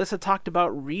 Melissa talked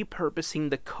about repurposing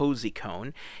the Cozy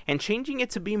Cone and changing it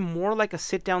to be more like a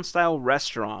sit-down style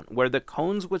restaurant where the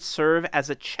cones would serve as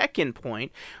a check-in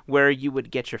point where you would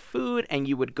get your food and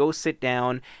you would go sit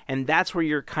down, and that's where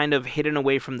you're kind of hidden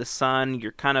away from the sun.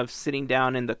 You're kind of sitting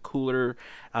down in the cooler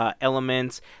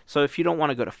elements. So if you don't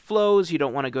want to go to Flo's, you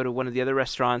don't want to go to one of the other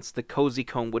restaurants, the Cozy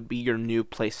Cone would be your new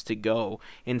place to go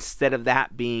instead of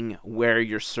that being where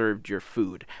you're served your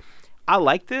food. I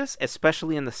like this,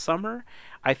 especially in the summer.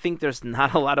 I think there's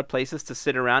not a lot of places to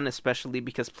sit around, especially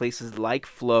because places like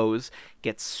Flo's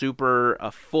get super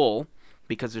full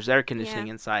because there's air conditioning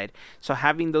inside. So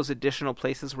having those additional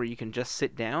places where you can just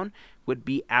sit down would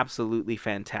be absolutely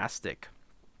fantastic.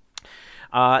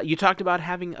 You talked about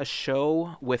having a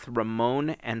show with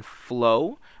Ramon and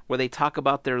Flo where they talk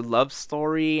about their love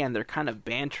story and they're kind of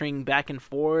bantering back and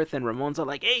forth, and Ramon's all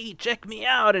like, hey, check me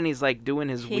out, and he's like doing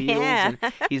his wheels and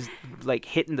he's like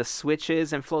hitting the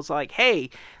switches, and Flo's like, hey,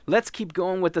 let's keep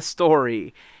going with the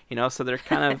story, you know. So they're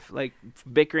kind of like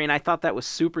bickering. I thought that was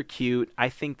super cute. I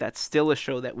think that's still a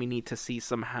show that we need to see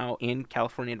somehow in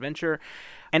California Adventure,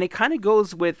 and it kind of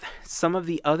goes with some of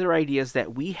the other ideas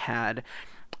that we had.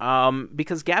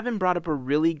 Because Gavin brought up a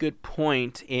really good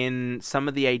point in some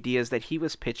of the ideas that he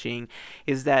was pitching,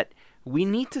 is that we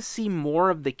need to see more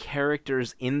of the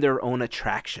characters in their own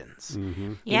attractions.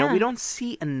 Mm-hmm. You know, we don't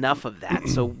see enough of that.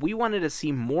 So we wanted to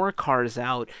see more cars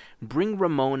out, bring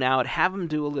Ramon out, have him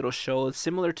do a little show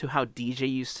similar to how DJ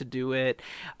used to do it.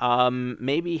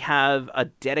 Maybe have a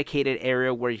dedicated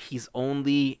area where he's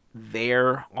only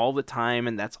there all the time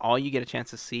and that's all you get a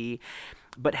chance to see.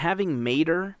 But having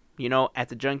Mater, you know, at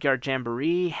the Junkyard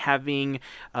Jamboree, having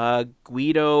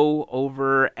Guido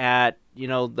over at, you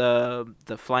know,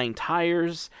 the Flying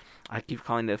Tires. I keep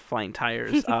calling it Flying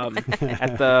Tires.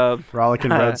 At the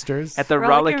Rollickin' Roadsters. At the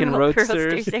Rollickin'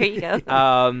 Roadsters. There you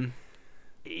go.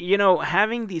 You know,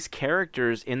 having these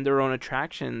characters in their own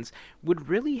attractions would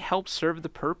really help serve the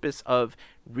purpose of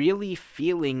really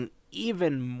feeling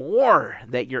even more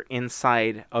that you're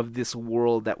inside of this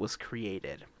world that was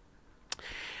created.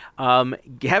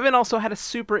 Gavin also had a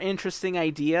super interesting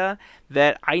idea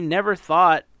that I never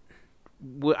thought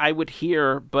I would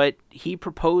hear, but he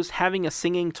proposed having a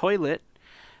singing toilet.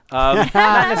 Not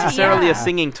necessarily a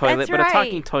singing toilet, but a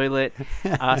talking toilet,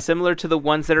 similar to the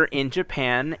ones that are in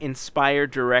Japan, inspired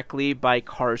directly by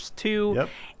Cars 2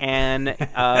 and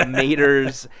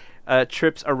Mater's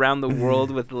trips around the world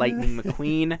with Lightning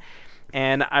McQueen.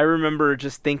 And I remember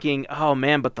just thinking, oh,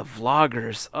 man, but the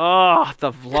vloggers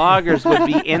would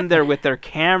be in there with their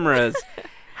cameras.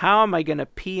 How am I going to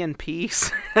pee in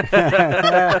peace?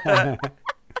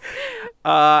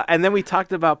 And then we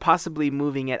talked about possibly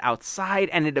moving it outside,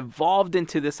 and it evolved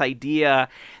into this idea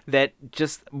that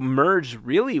just merged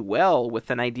really well with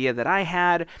an idea that I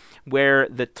had, where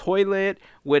the toilet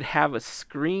would have a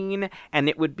screen and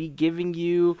it would be giving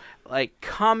you like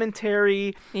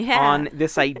commentary on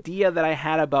this idea that I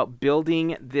had about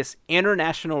building this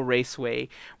international raceway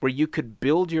where you could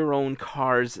build your own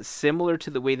cars similar to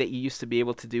the way that you used to be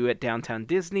able to do at Downtown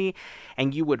Disney,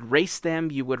 and you would race them.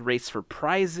 You would race for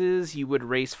prizes. You would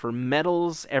race for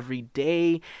medals every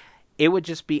day. It would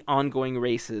just be ongoing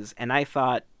races. And I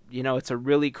thought, you know, it's a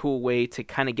really cool way to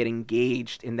kind of get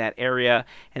engaged in that area,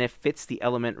 and it fits the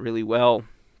element really well.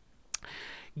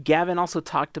 Gavin also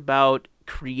talked about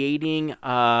creating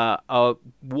a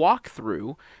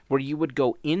walkthrough where you would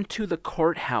go into the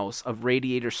courthouse of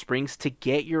Radiator Springs to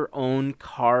get your own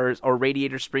cars or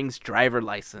Radiator Springs driver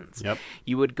license.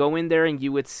 You would go in there and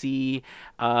you would see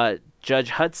Judge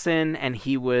Hudson, and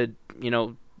he would, you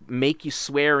know, make you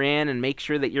swear in and make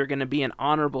sure that you're going to be an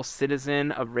honorable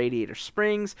citizen of Radiator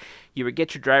Springs. You would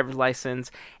get your driver's license.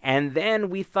 And then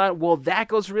we thought, well, that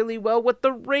goes really well with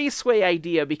the raceway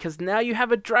idea, because now you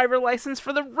have a driver license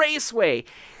for the raceway.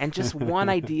 And just one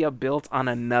idea built on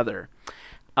another.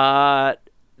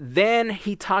 Then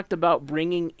he talked about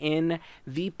bringing in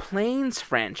the Planes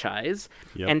franchise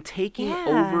and taking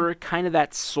over kind of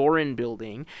that Soarin'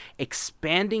 building,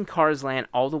 expanding Cars Land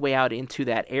all the way out into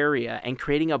that area, and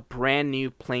creating a brand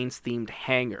new Planes-themed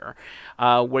hangar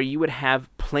where you would have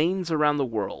planes around the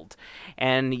world.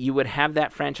 And you would have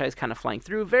that franchise kind of flying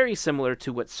through, very similar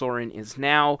to what Soarin' is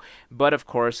now, but of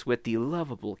course with the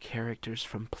lovable characters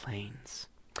from Planes.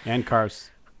 And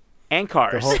Cars. And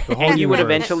Cars. The whole and you would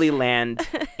universe. eventually land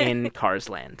in Cars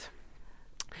Land.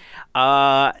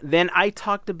 Then I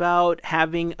talked about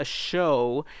having a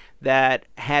show that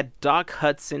had Doc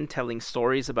Hudson telling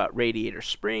stories about Radiator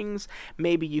Springs.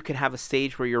 Maybe you could have a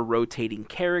stage where you're rotating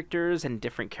characters and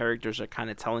different characters are kind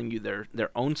of telling you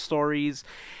their own stories.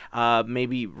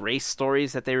 Maybe race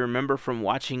stories that they remember from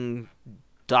watching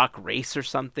Doc race or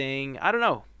something. I don't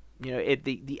know. You know,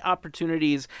 the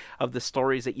opportunities of the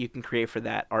stories that you can create for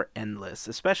that are endless,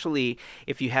 especially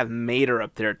if you have Mater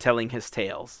up there telling his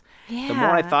tales. Yeah. The more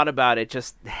I thought about it,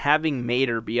 just having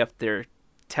Mater be up there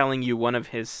telling you one of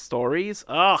his stories,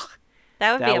 that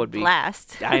would be a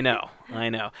blast. I know.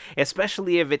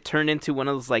 Especially if it turned into one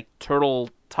of those like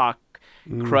turtle talk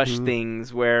crush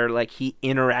things where like he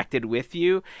interacted with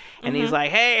you and he's like,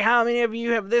 hey, how many of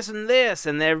you have this and this?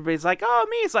 And everybody's like, oh,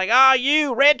 me. It's like, oh,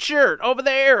 you, red shirt over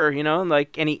there, you know, and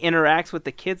like, and he interacts with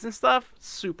the kids and stuff.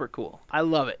 Super cool. I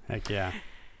love it. Heck yeah.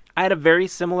 I had a very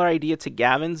similar idea to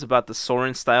Gavin's about the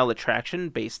Soarin' style attraction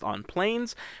based on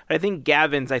Planes. But I think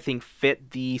Gavin's,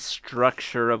 fit the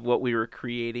structure of what we were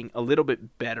creating a little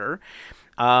bit better.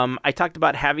 I talked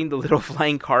about having the little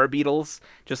flying car beetles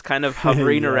just kind of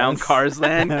hovering around Cars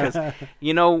Land. Because,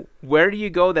 you know, where do you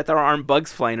go that there aren't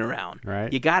bugs flying around?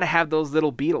 Right. You got to have those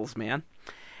little beetles, man.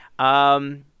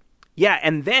 Yeah,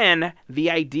 and then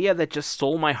the idea that just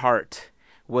stole my heart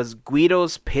was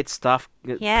Guido's Pit Stop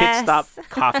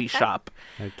coffee shop.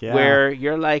 Heck yeah. Where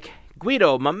you're like,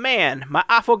 Guido, my man, my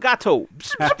affogato.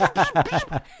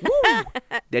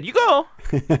 There you go.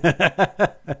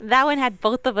 That one had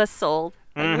both of us sold.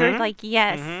 And we were like,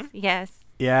 yes.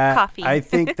 Yeah, Coffee. I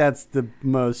think that's the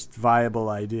most viable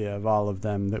idea of all of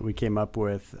them that we came up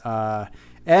with.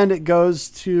 And it goes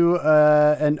to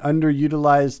an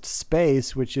underutilized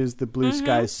space, which is the Blue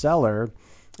Sky Cellar,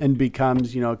 and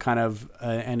becomes, kind of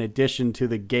an addition to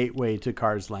the gateway to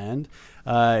Cars Land.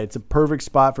 It's a perfect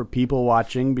spot for people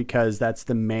watching because that's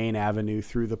the main avenue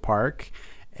through the park.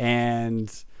 And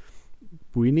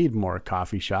we need more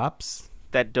coffee shops.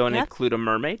 That don't include a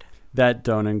mermaid? That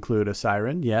don't include a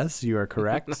siren. Yes, you are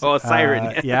correct. Oh, a siren.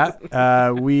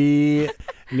 We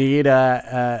need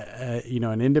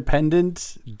an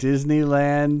independent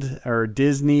Disneyland or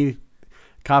Disney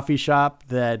coffee shop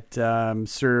that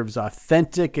serves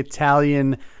authentic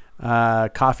Italian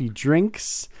coffee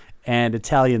drinks and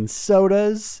Italian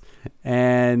sodas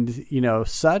and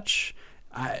such.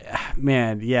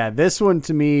 This one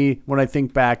to me, when I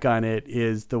think back on it,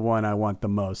 is the one I want the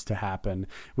most to happen.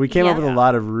 We came up with a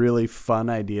lot of really fun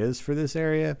ideas for this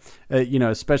area,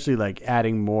 especially like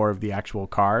adding more of the actual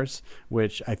cars,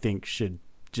 which I think should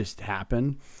just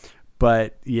happen.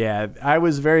 But yeah, I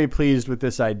was very pleased with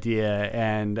this idea,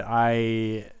 and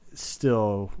I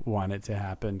still want it to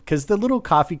happen because the little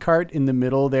coffee cart in the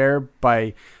middle there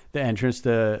by the entrance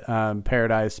to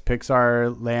Paradise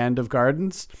Pixar Land of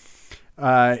Gardens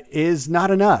is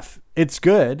not enough. It's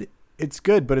good,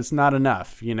 but it's not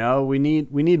enough. We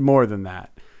need more than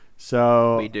that.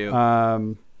 So we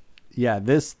do.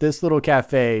 This little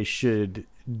cafe should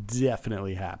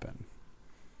definitely happen.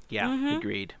 Yeah,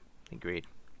 agreed.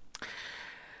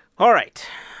 All right.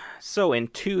 So in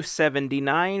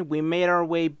 279, we made our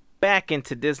way back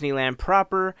into Disneyland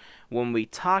proper when we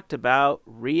talked about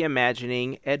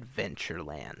reimagining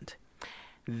Adventureland.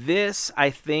 This, I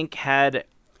think, had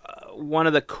one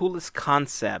of the coolest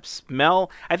concepts.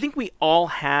 Mel, I think we all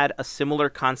had a similar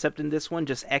concept in this one,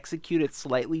 just executed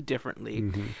slightly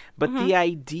differently. But the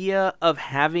idea of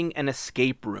having an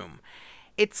escape room,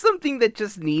 it's something that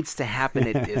just needs to happen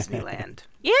at Disneyland.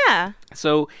 Yeah.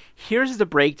 So here's the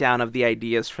breakdown of the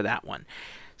ideas for that one.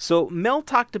 So Mel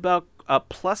talked about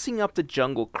plussing up the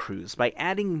Jungle Cruise by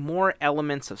adding more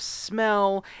elements of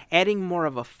smell, adding more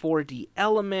of a 4D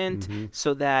element,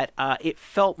 so that it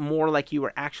felt more like you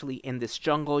were actually in this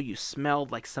jungle. You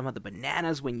smelled like some of the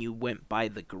bananas when you went by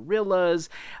the gorillas.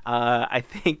 I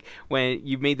think when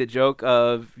you made the joke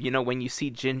of, when you see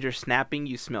ginger snapping,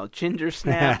 you smell ginger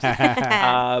snaps.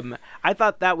 I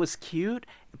thought that was cute.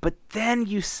 But then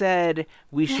you said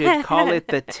we should call it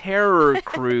the Terror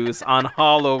Cruise on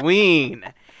Halloween.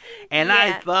 And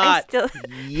I thought,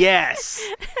 yes.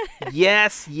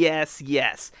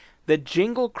 The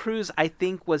Jingle Cruise, I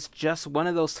think, was just one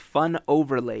of those fun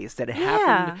overlays that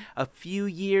happened a few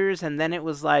years, and then it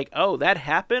was like, oh, that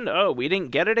happened? Oh, we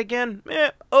didn't get it again?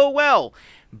 Oh, well.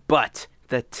 But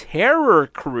the Terror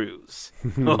Cruise...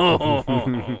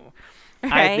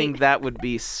 Right? I think that would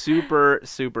be super,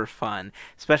 super fun,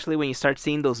 especially when you start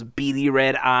seeing those beady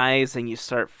red eyes and you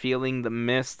start feeling the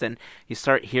mist and you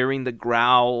start hearing the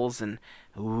growls and,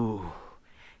 ooh,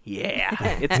 yeah,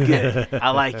 it's good.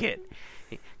 I like it.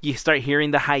 You start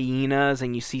hearing the hyenas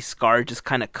and you see Scar just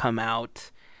kind of come out,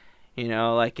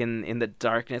 like in the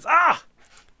darkness. Ah!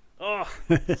 Oh,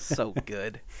 so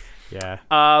good. Yeah.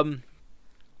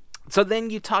 So then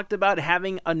you talked about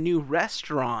having a new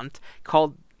restaurant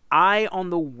called Eye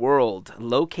on the World,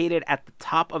 located at the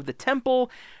top of the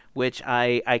temple, which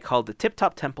I called the Tip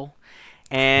Top Temple.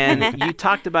 And you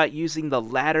talked about using the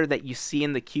ladder that you see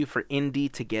in the queue for Indy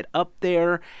to get up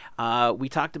there. We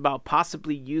talked about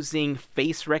possibly using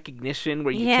face recognition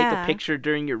where you take a picture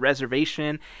during your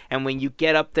reservation. And when you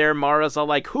get up there, Mara's all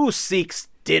like, who seeks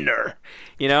dinner?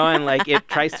 And like it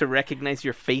tries to recognize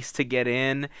your face to get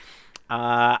in.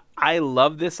 I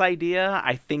love this idea.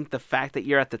 I think the fact that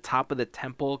you're at the top of the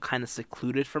temple, kind of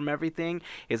secluded from everything,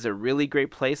 is a really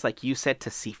great place, like you said, to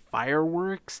see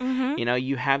fireworks.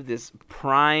 You have this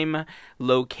prime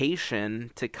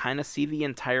location to kind of see the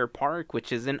entire park,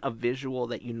 which isn't a visual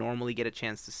that you normally get a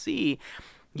chance to see.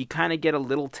 You kind of get a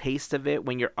little taste of it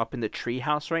when you're up in the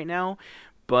treehouse right now,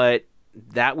 but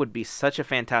that would be such a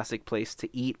fantastic place to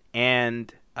eat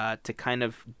and to kind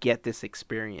of get this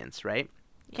experience, right?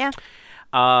 Yeah.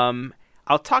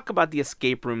 I'll talk about the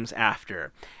escape rooms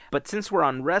after. But since we're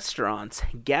on restaurants,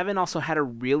 Gavin also had a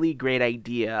really great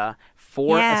idea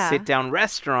for a sit-down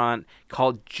restaurant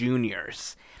called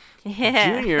Juniors.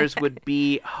 Juniors would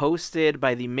be hosted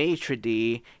by the maitre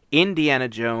d', Indiana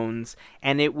Jones,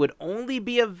 and it would only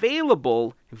be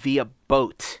available via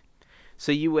boat.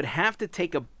 So you would have to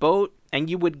take a boat and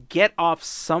you would get off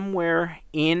somewhere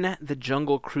in the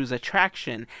Jungle Cruise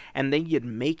attraction, and then you'd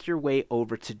make your way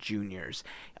over to Juniors.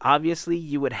 Obviously,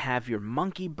 you would have your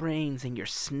monkey brains and your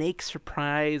snake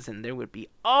surprise, and there would be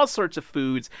all sorts of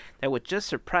foods that would just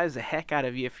surprise the heck out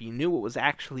of you if you knew what was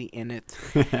actually in it.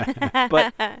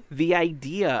 But the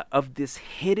idea of this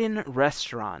hidden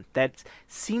restaurant that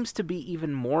seems to be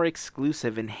even more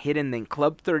exclusive and hidden than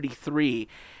Club 33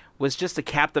 was just a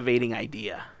captivating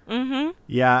idea.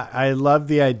 Yeah, I love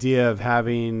the idea of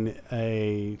having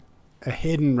a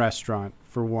hidden restaurant,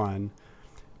 for one,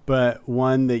 but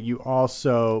one that you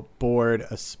also board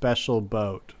a special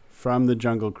boat from the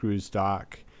Jungle Cruise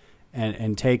dock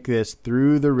and take this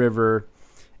through the river,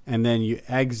 and then you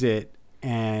exit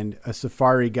and a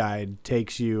safari guide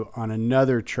takes you on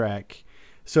another trek.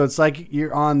 So it's like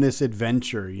you're on this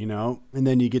adventure, and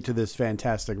then you get to this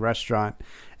fantastic restaurant.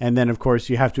 And then, of course,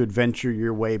 you have to adventure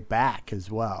your way back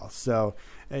as well. So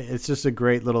it's just a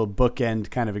great little bookend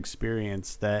kind of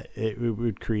experience that it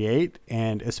would create.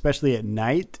 And especially at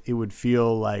night, it would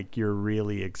feel like you're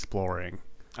really exploring.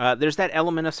 There's that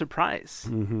element of surprise.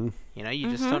 You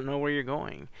just don't know where you're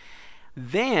going.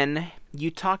 Then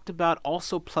you talked about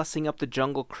also plussing up the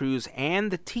Jungle Cruise and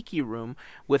the Tiki Room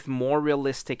with more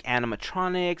realistic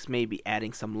animatronics, maybe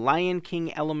adding some Lion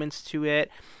King elements to it.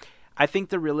 I think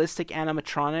the realistic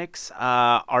animatronics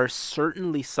are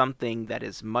certainly something that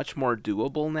is much more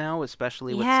doable now,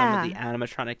 especially with some of the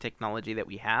animatronic technology that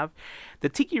we have. The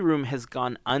Tiki Room has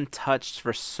gone untouched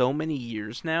for so many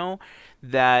years now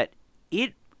that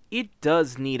it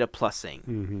does need a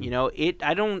plussing.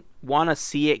 I don't want to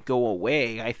see it go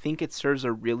away. I think it serves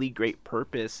a really great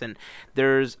purpose, and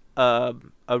there's a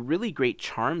really great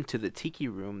charm to the Tiki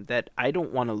Room that I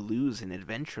don't want to lose in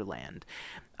Adventureland.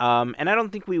 And I don't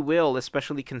think we will,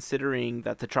 especially considering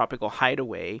that the Tropical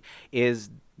Hideaway is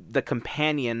the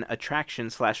companion attraction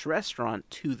 / restaurant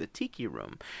to the Tiki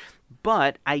Room.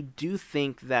 But I do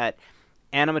think that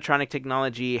animatronic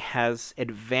technology has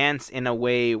advanced in a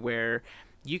way where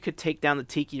you could take down the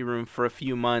Tiki Room for a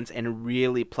few months and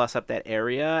really plus up that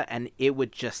area, and it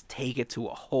would just take it to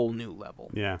a whole new level.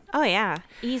 Yeah. Oh, yeah.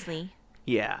 Easily.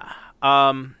 Yeah.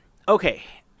 Okay.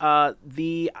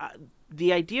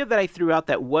 the idea that I threw out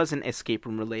that wasn't escape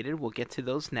room related, we'll get to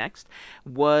those next,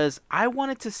 was I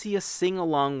wanted to see a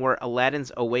sing-along where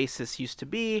Aladdin's oasis used to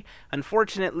be.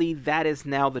 Unfortunately, that is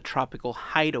now the Tropical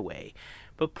Hideaway.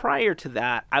 But prior to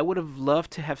that, I would have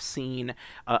loved to have seen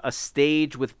a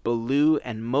stage with Baloo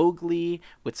and Mowgli,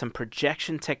 with some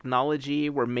projection technology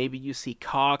where maybe you see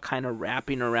Kaa kind of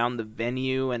wrapping around the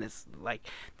venue, and it's like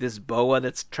this boa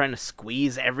that's trying to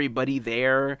squeeze everybody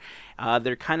there.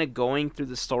 They're kind of going through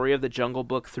the story of the Jungle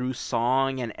Book through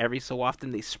song, and every so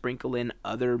often they sprinkle in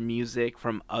other music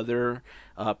from other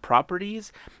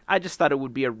properties. I just thought it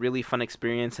would be a really fun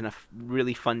experience and a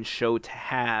really fun show to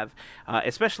have,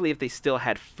 especially if they still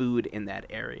had food in that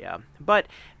area. But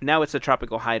now it's a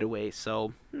Tropical Hideaway,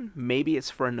 so maybe it's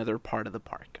for another part of the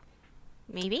park.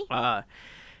 Maybe.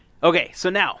 Okay, so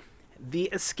now, the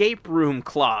escape room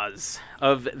clause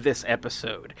of this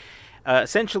episode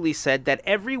essentially said that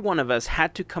every one of us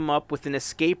had to come up with an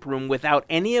escape room without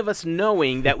any of us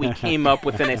knowing that we came up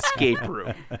with an escape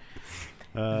room.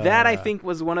 That, I think,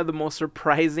 was one of the most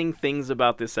surprising things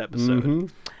about this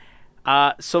episode.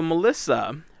 So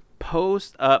Melissa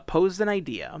posed an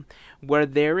idea where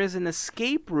there is an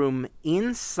escape room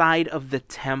inside of the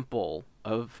Temple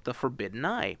of the Forbidden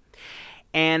Eye.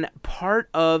 And part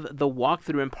of the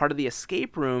walkthrough and part of the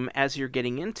escape room as you're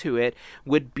getting into it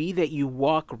would be that you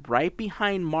walk right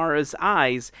behind Mara's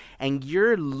eyes and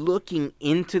you're looking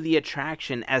into the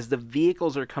attraction as the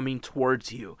vehicles are coming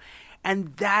towards you.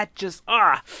 And that just,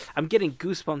 I'm getting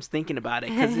goosebumps thinking about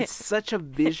it because it's such a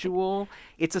visual,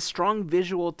 it's a strong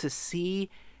visual to see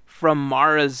from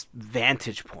Mara's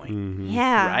vantage point.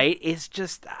 Yeah. Right? It's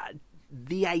just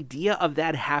the idea of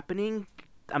that happening,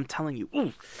 I'm telling you,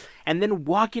 ooh. And then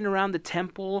walking around the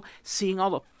temple, seeing all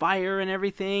the fire and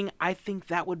everything, I think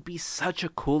that would be such a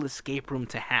cool escape room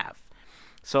to have.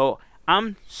 So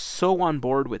I'm so on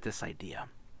board with this idea.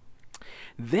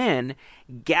 Then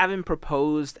Gavin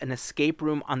proposed an escape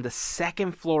room on the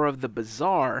second floor of the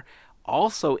bazaar,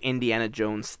 also Indiana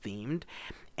Jones themed.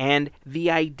 And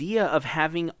the idea of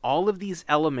having all of these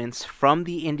elements from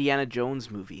the Indiana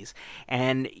Jones movies,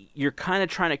 and you're kind of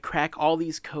trying to crack all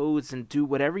these codes and do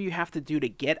whatever you have to do to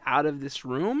get out of this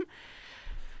room.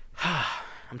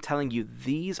 I'm telling you,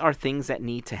 these are things that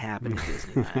need to happen in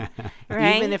Disneyland.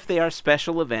 Right? Even if they are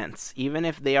special events, even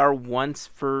if they are once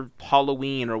for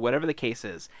Halloween or whatever the case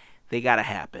is, they got to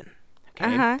happen.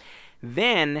 Okay?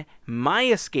 Then my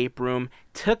escape room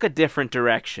took a different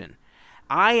direction.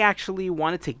 I actually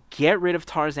wanted to get rid of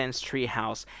Tarzan's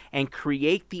treehouse and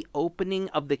create the opening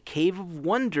of the Cave of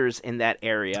Wonders in that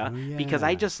area because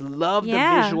I just love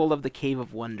the visual of the Cave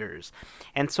of Wonders.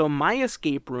 And so my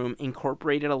escape room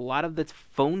incorporated a lot of the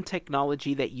phone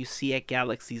technology that you see at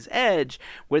Galaxy's Edge,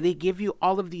 where they give you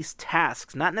all of these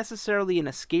tasks, not necessarily an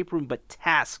escape room, but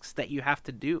tasks that you have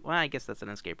to do. Well, I guess that's an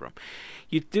escape room.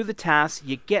 You do the tasks,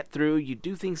 you get through, you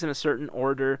do things in a certain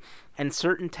order, and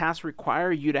certain tasks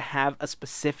require you to have a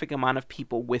specific amount of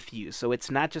people with you. So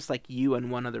it's not just like you and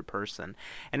one other person.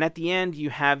 And at the end, you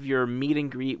have your meet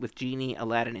and greet with Genie,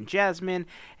 Aladdin, and Jasmine.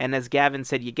 And as Gavin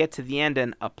said, you get to the end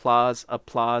and applause,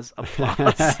 applause,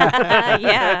 applause.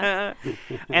 Yeah.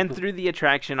 And through the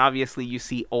attraction, obviously, you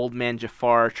see Old Man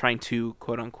Jafar trying to,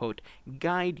 quote unquote,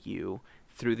 guide you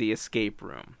through the escape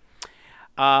room.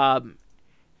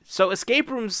 So escape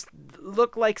rooms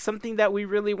look like something that we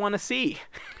really want to see.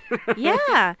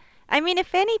 Yeah. I mean,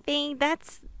 if anything, that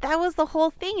was the whole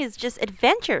thing, is just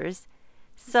adventures.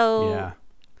 So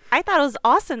I thought it was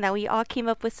awesome that we all came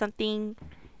up with something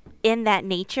in that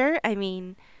nature. I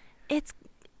mean,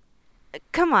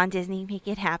 come on, Disney, make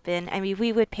it happen. I mean,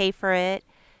 we would pay for it.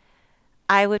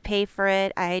 I would pay for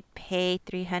it. I'd pay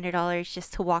 $300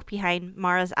 just to walk behind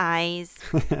Mara's eyes.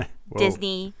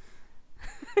 Disney.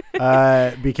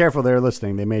 Be careful, they're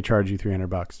listening. They may charge you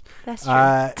 $300. That's true.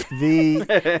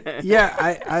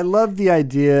 I love the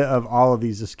idea of all of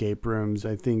these escape rooms.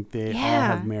 I think they all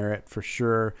have merit for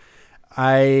sure.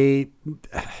 I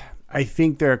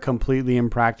think they're completely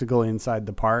impractical inside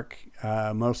the park,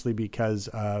 mostly because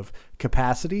of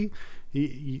capacity.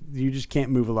 You just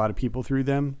can't move a lot of people through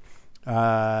them,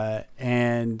 but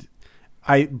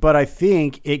I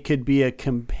think it could be a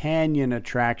companion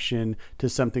attraction to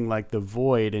something like the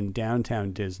Void in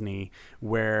downtown Disney,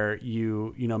 where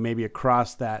you maybe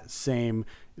across that same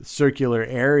circular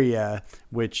area,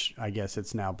 which I guess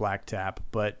it's now Black Tap,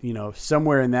 but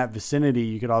somewhere in that vicinity,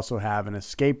 you could also have an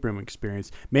escape room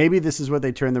experience. Maybe this is what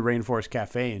they turn the Rainforest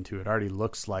Cafe into. It already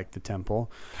looks like the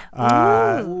temple.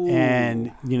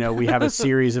 And we have a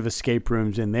series of escape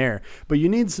rooms in there, but you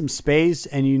need some space,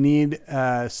 and you need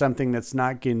something that's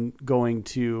not going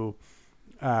to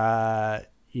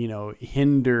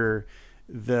hinder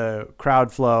the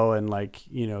crowd flow and like,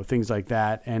 things like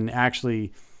that, and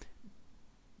actually,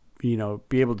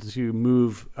 be able to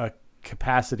move a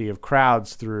capacity of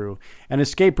crowds through. And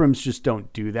escape rooms just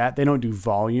don't do that. They don't do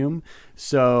volume.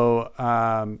 So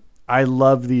I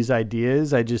love these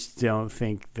ideas. I just don't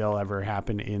think they'll ever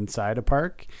happen inside a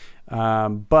park.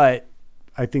 But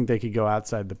I think they could go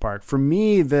outside the park. For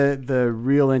me, the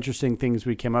real interesting things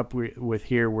we came up with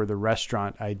here were the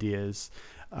restaurant ideas.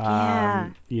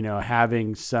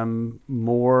 Having some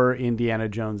more Indiana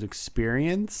Jones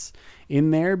experience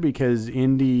in there, because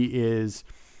Indy is,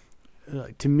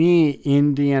 to me,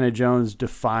 Indiana Jones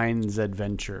defines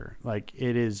adventure. Like,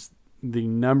 it is the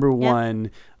number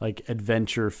one like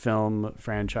adventure film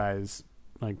franchise,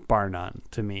 like bar none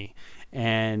to me.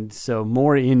 And so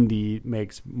more Indy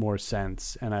makes more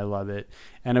sense, and I love it.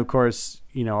 And of course,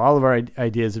 all of our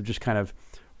ideas of just kind of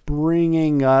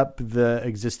bringing up the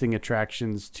existing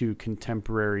attractions to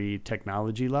contemporary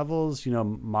technology levels,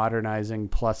 modernizing,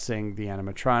 plussing the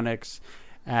animatronics,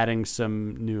 adding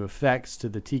some new effects to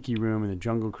the Tiki Room and the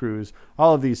Jungle Cruise.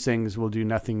 All of these things will do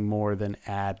nothing more than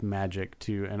add magic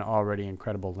to an already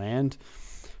incredible land.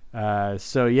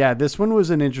 This one was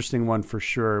an interesting one for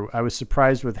sure. I was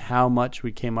surprised with how much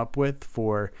we came up with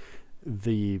for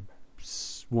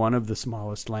one of the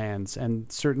smallest lands, and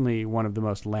certainly one of the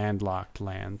most landlocked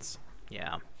lands.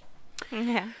 Yeah.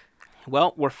 Yeah.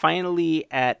 Well, we're finally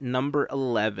at number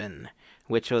 11,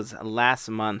 which was last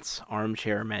month's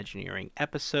Armchair Imagineering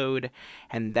episode,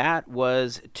 and that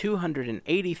was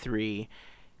 283,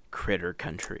 Critter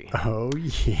Country. Oh,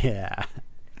 yeah.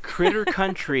 Critter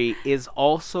Country is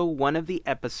also one of the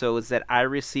episodes that I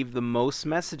received the most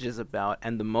messages about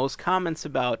and the most comments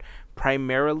about,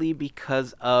 primarily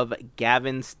because of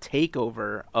Gavin's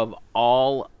takeover of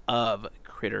all of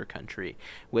Critter Country,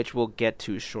 which we'll get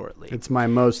to shortly. It's my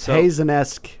most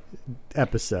Hazen-esque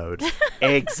episode.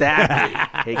 Exactly.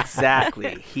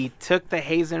 He took the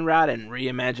Hazen route and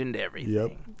reimagined everything.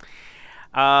 Yep.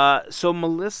 So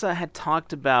Melissa had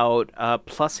talked about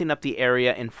plussing up the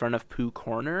area in front of Pooh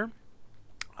Corner,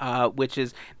 which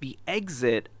is the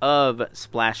exit of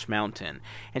Splash Mountain.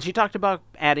 And she talked about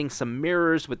adding some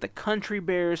mirrors with the Country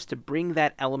Bears to bring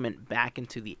that element back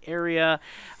into the area,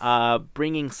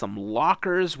 bringing some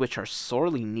lockers, which are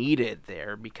sorely needed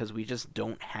there because we just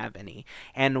don't have any,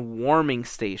 and warming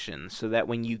stations so that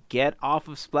when you get off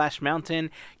of Splash Mountain,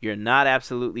 you're not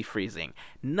absolutely freezing.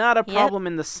 Not a problem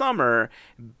in the summer,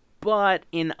 but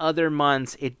in other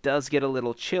months, it does get a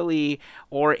little chilly.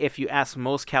 Or if you ask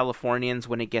most Californians,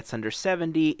 when it gets under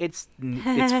 70, it's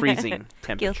freezing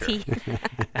temperature. Guilty.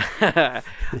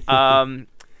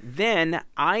 Then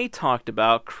I talked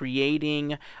about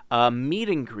creating a meet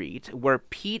and greet where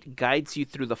Pete guides you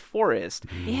through the forest,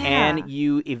 and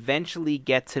you eventually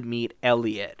get to meet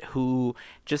Elliot, who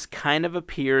just kind of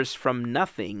appears from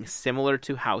nothing, similar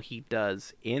to how he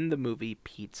does in the movie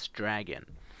Pete's Dragon.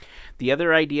 The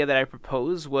other idea that I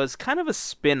proposed was kind of a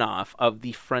spin-off of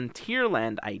the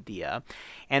Frontierland idea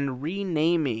and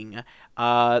renaming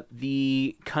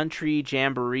the Country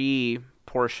Jamboree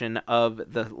portion of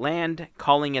the land,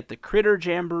 calling it the Critter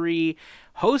Jamboree,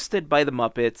 hosted by the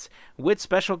Muppets, with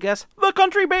special guests, the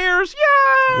Country Bears!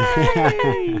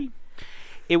 Yay!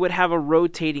 It would have a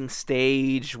rotating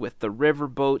stage with the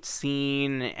riverboat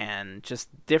scene and just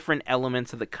different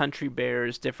elements of the Country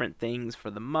Bears, different things for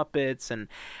the Muppets. And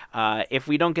if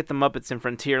we don't get the Muppets in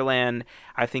Frontierland,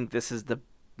 I think this is the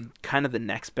kind of the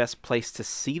next best place to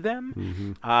see them.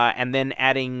 Mm-hmm. And then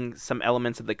adding some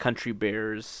elements of the Country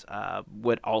Bears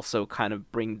would also kind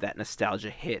of bring that nostalgia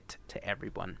hit to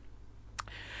everyone.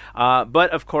 But,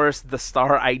 of course, the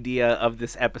star idea of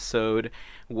this episode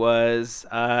was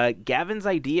Gavin's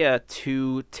idea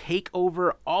to take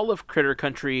over all of Critter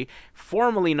Country,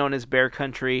 formerly known as Bear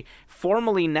Country,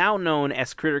 formerly now known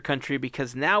as Critter Country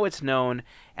because now it's known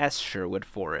as Sherwood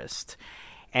Forest.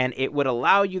 And it would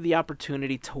allow you the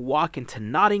opportunity to walk into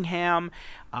Nottingham.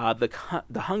 The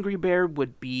Hungry Bear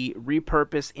would be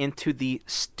repurposed into the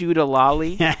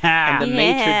Stoodalali, and the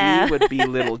maitre d' would be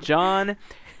Little John.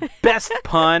 Best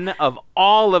pun of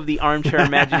all of the Armchair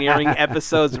Imagineering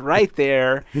episodes right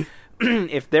there.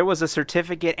 If there was a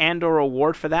certificate and or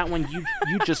award for that one,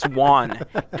 you just won,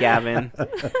 Gavin.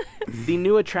 The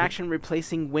new attraction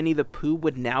replacing Winnie the Pooh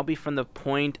would now be from the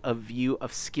point of view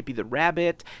of Skippy the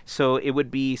Rabbit. So it would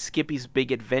be Skippy's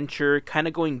Big Adventure, kind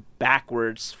of going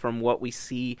backwards from what we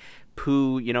see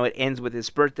Pooh, it ends with his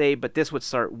birthday, but this would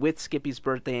start with Skippy's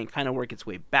birthday and kind of work its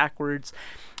way backwards.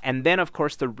 And then, of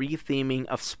course, the retheming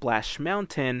of Splash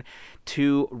Mountain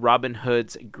to Robin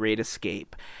Hood's Great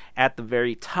Escape. At the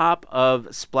very top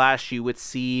of Splash, you would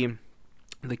see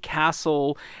the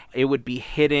castle. It would be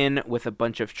hidden with a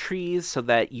bunch of trees so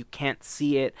that you can't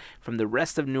see it from the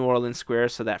rest of New Orleans Square,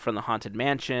 so that from the Haunted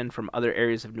Mansion, from other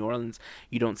areas of New Orleans,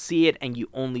 you don't see it, and you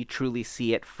only truly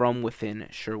see it from within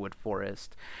Sherwood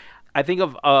Forest. I think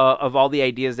of all the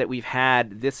ideas that we've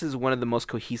had, this is one of the most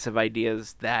cohesive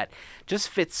ideas that just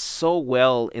fits so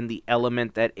well in the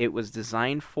element that it was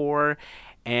designed for,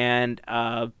 and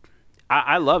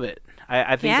I love it.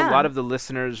 I think a lot of the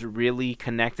listeners really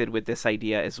connected with this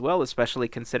idea as well, especially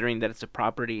considering that it's a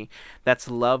property that's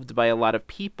loved by a lot of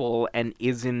people and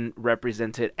isn't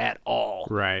represented at all,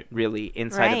 right? Really,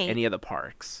 inside of any of the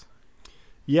parks.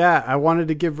 Yeah, I wanted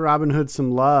to give Robin Hood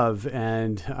some love,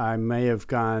 and I may have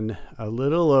gone a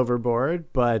little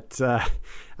overboard, but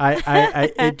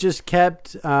it just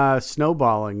kept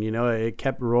snowballing. You know, it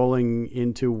kept rolling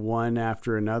into one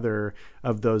after another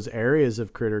of those areas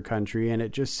of Critter Country, and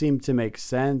it just seemed to make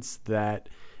sense that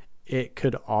it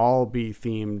could all be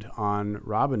themed on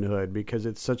Robin Hood because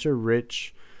it's such a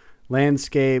rich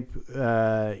landscape.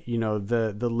 You know,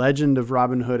 the legend of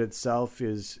Robin Hood itself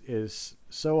is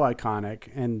so iconic,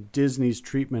 and Disney's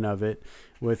treatment of it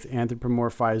with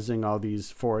anthropomorphizing all these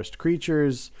forest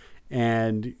creatures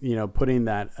and, you know, putting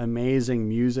that amazing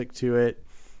music to it,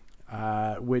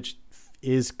 which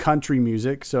is country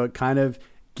music. So it kind of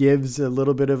gives a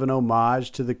little bit of an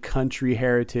homage to the country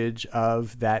heritage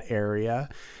of that area.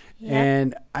 Yep.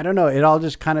 And I don't know, it all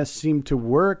just kind of seemed to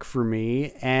work for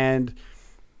me. And,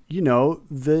 you know,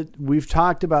 we've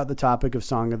talked about the topic of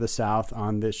Song of the South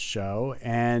on this show,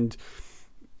 and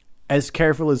as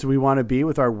careful as we want to be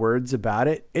with our words about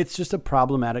it, it's just a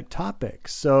problematic topic.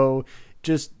 So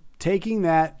just taking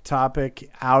that topic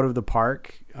out of the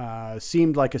park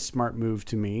seemed like a smart move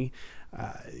to me.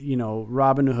 You know,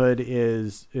 Robin Hood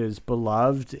is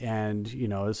beloved and, you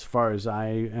know, as far as I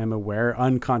am aware,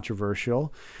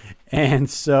 uncontroversial. And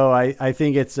so I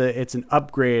think it's an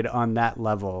upgrade on that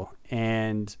level.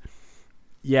 And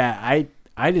yeah,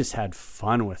 I just had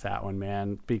fun with that one,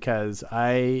 man, because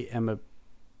I am a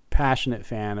passionate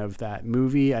fan of that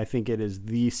movie. I think it is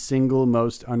the single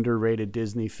most underrated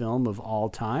Disney film of all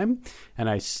time, and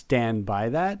I stand by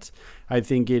that. I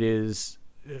think it is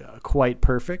quite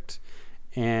perfect,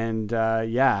 and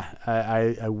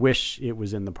I wish it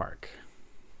was in the park.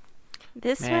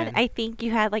 This one, I think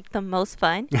you had like the most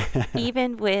fun,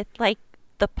 even with like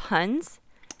the puns.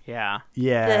 Yeah.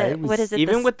 What is it?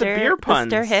 Even with the beer puns.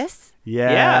 The stir hiss.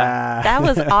 Yeah. That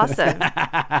was awesome.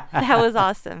 That was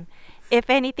awesome. If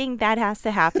anything, that has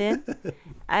to happen.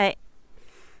 I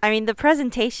mean, the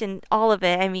presentation, all of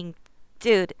it. I mean,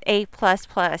 dude, A++. It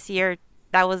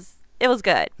was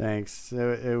good. Thanks.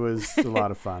 It was a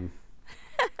lot of fun.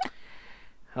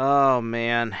 Oh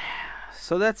man,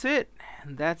 so that's it.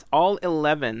 That's all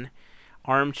 11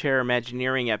 Armchair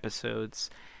Imagineering episodes.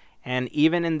 And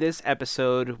even in this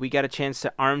episode, we got a chance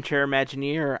to armchair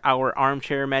Imagineer our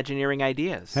armchair Imagineering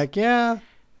ideas. Heck yeah.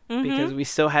 Because we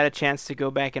still had a chance to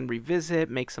go back and revisit,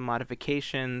 make some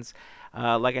modifications.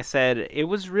 Like I said, it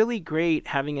was really great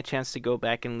having a chance to go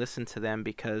back and listen to them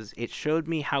because it showed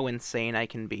me how insane I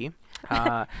can be.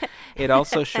 It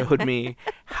also showed me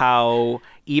how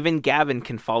even Gavin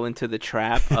can fall into the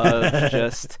trap of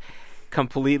just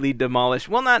completely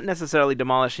not necessarily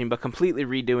demolishing, but completely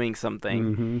redoing something.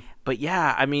 Mm-hmm. But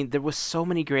yeah, I mean, there was so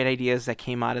many great ideas that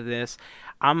came out of this.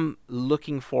 I'm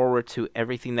looking forward to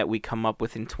everything that we come up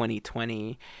with in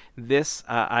 2020. This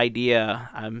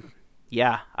idea,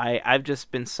 I've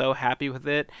just been so happy with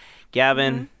it.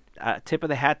 Gavin, tip of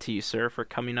the hat to you, sir, for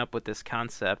coming up with this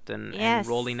concept and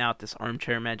rolling out this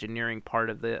armchair Imagineering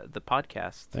part of the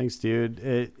podcast. Thanks, dude.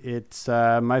 It's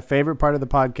my favorite part of the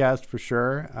podcast for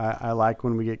sure. I like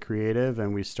when we get creative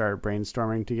and we start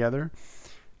brainstorming together.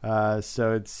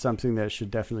 So it's something that should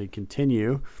definitely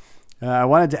continue. I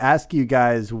wanted to ask you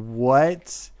guys,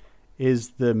 what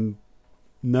is the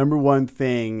number one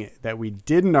thing that we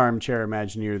didn't armchair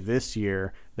Imagineer this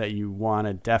year that you want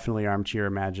to definitely armchair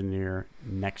Imagineer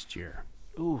next year?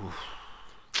 Ooh.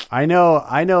 I know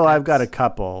I've got a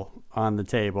couple on the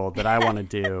table that I want to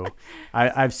do.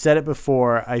 I've said it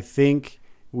before. I think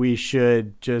we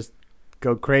should just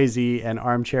go crazy and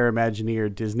armchair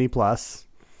Imagineer Disney Plus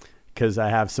because I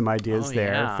have some ideas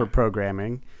for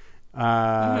programming.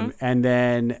 And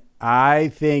then I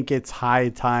think it's high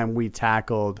time we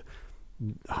tackled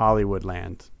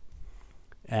Hollywoodland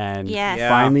and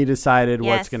finally decided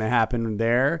what's going to happen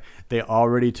there. They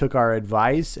already took our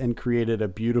advice and created a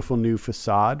beautiful new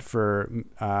facade for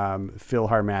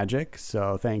PhilharMagic.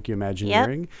 So thank you,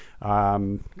 Imagineering. We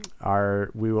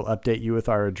will update you with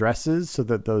our addresses so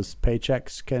that those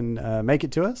paychecks can make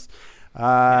it to us.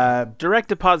 Direct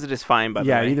deposit is fine, by the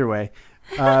way. Yeah, either way.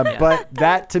 But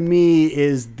that to me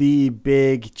is the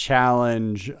big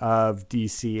challenge of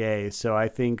DCA. So I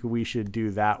think we should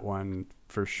do that one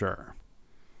for sure.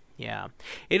 Yeah.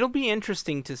 It'll be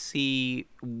interesting to see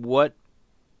what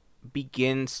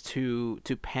begins to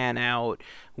pan out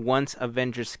once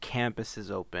Avengers Campus is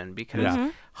open,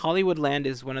 because Hollywoodland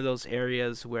is one of those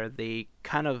areas where they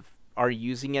kind of are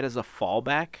using it as a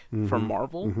fallback for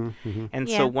Marvel. And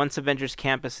so once Avengers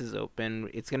Campus is open,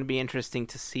 it's going to be interesting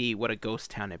to see what a ghost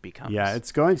town it becomes. Yeah,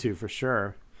 it's going to, for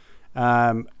sure.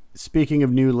 Speaking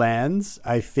of new lands,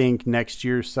 I think next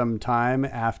year sometime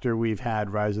after we've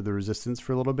had Rise of the Resistance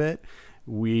for a little bit,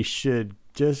 we should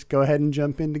just go ahead and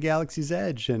jump into Galaxy's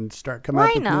Edge and start coming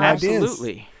up with new ideas.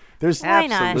 Absolutely. There's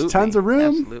Absolutely. tons of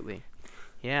room. Absolutely.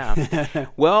 Yeah.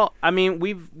 Well, I mean,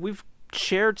 we've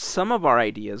shared some of our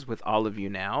ideas with all of you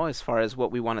now as far as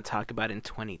what we want to talk about in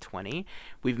 2020.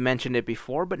 We've mentioned it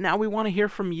before, but now we want to hear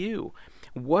from you.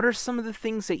 What are some of the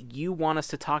things that you want us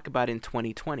to talk about in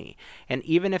 2020? And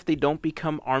even if they don't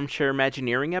become Armchair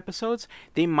Imagineering episodes,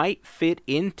 they might fit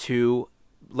into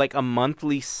like a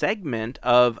monthly segment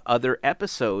of other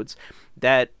episodes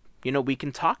that, you know, we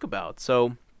can talk about.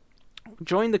 So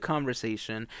join the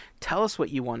conversation. Tell us what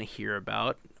you want to hear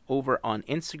about over on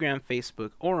Instagram,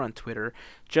 Facebook, or on Twitter.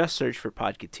 Just search for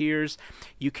Podcateers.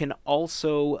 You can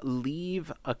also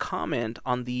leave a comment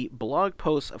on the blog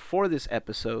post for this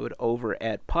episode over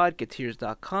at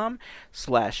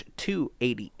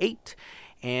podcateers.com/288.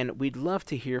 And we'd love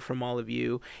to hear from all of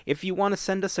you. If you want to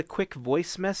send us a quick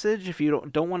voice message, if you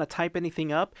don't want to type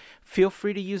anything up, feel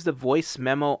free to use the voice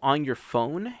memo on your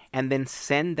phone and then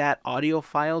send that audio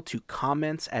file to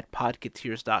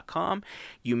comments@podcateers.com.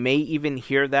 You may even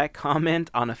hear that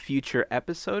comment on a future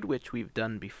episode, which we've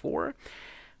done before.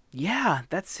 Yeah,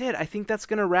 that's it. I think that's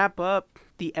going to wrap up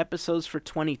the episodes for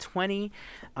 2020.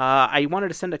 I wanted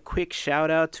to send a quick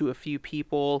shout out to a few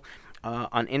people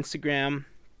on Instagram.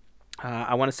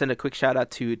 I want to send a quick shout out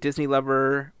to Disney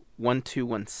Lover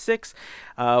 1216.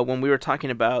 When we were talking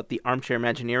about the Armchair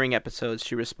Imagineering episodes,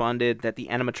 she responded that the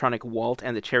animatronic Walt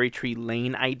and the Cherry Tree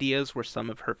Lane ideas were some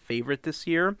of her favorite this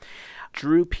year.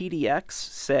 Drew PDX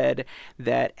said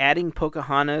that adding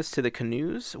Pocahontas to the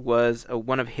canoes was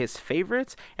one of his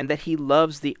favorites, and that he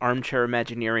loves the Armchair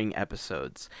Imagineering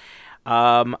episodes.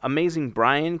 Amazing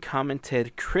Brian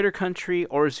commented Critter Country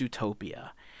or Zootopia.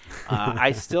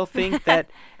 I still think that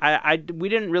we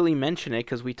didn't really mention it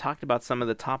because we talked about some of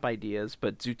the top ideas,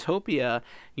 but Zootopia,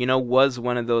 you know, was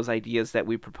one of those ideas that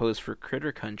we proposed for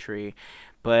Critter Country.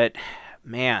 But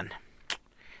man,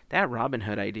 that Robin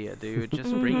Hood idea, dude,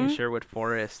 just bringing Sherwood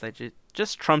Forest, that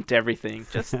just trumped everything.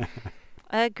 Just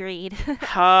Agreed.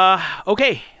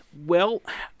 okay. Well,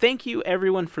 thank you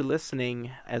everyone for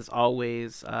listening, as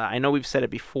always. I know we've said it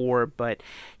before, but,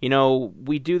 you know,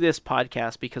 we do this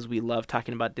podcast because we love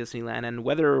talking about Disneyland, and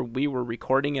whether we were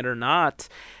recording it or not,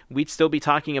 we'd still be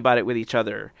talking about it with each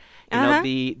other. You know,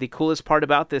 the coolest part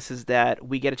about this is that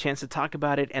we get a chance to talk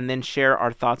about it and then share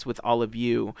our thoughts with all of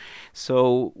you.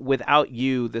 So without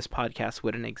you, this podcast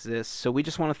wouldn't exist. So we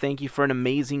just want to thank you for an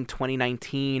amazing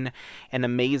 2019, an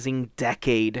amazing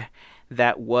decade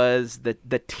that was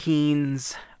the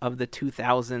teens of the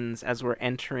 2000s as we're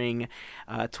entering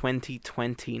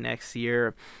 2020 next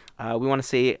year. We want to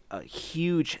say a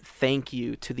huge thank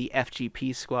you to the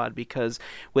FGP squad, because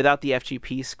without the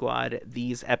FGP squad,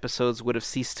 these episodes would have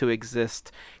ceased to exist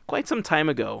quite some time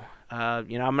ago.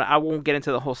 You know, I won't get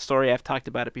into the whole story. I've talked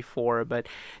about it before, but,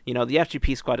 you know, the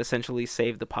FGP squad essentially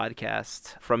saved the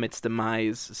podcast from its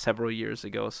demise several years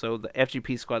ago. So the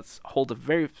FGP squads hold a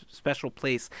very special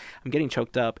place. I'm getting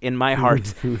choked up in my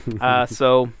heart.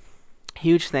 So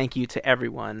huge thank you to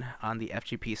everyone on the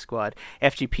FGP squad.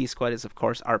 FGP squad is, of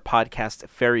course, our podcast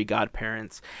fairy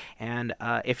godparents. And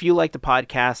if you like the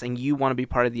podcast and you want to be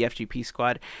part of the FGP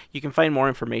squad, you can find more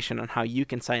information on how you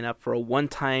can sign up for a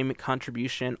one-time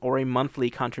contribution or a monthly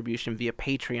contribution via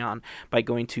Patreon by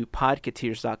going to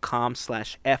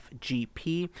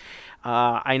podcateers.com/FGP.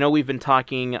 I know we've been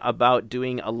talking about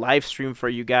doing a live stream for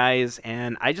you guys,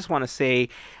 and I just want to say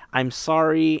I'm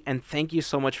sorry, and thank you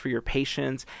so much for your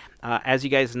patience. As you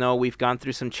guys know, we've gone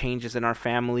through some changes in our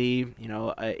family. You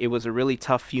know, it was a really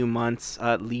tough few months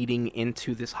leading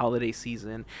into this holiday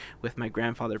season with my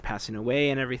grandfather passing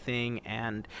away and everything,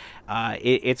 and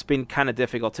it's been kind of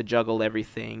difficult to juggle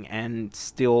everything and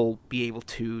still be able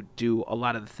to do a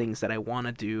lot of the things that I want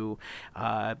to do.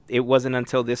 It wasn't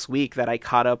until this week that I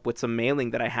caught up with some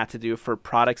mailing that I had to do for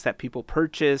products that people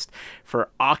purchased, for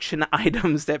auction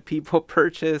items that people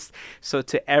purchased, list. So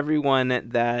to everyone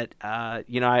that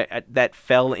that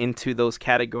fell into those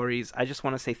categories, I just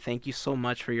want to say thank you so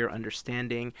much for your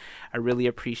understanding. I really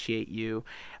appreciate you.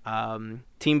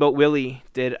 Teamboat Willie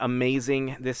did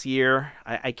amazing this year.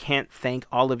 I can't thank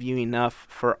all of you enough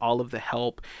for all of the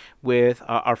help with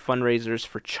our fundraisers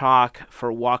for Chalk,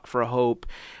 for Walk for Hope.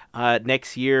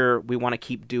 Next year, we want to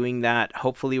keep doing that.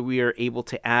 Hopefully, we are able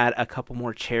to add a couple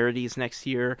more charities next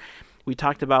year. We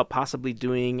talked about possibly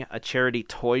doing a charity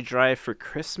toy drive for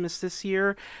Christmas this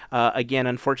year. Again,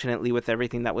 unfortunately, with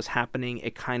everything that was happening,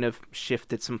 it kind of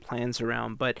shifted some plans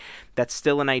around. But that's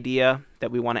still an idea that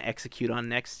we want to execute on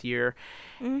next year.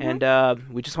 Mm-hmm.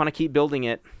 And we just want to keep building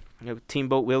it.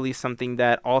 Teamboat Willie is something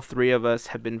that all three of us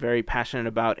have been very passionate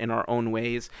about in our own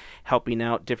ways, helping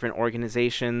out different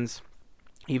organizations.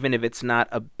 Even if it's not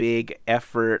a big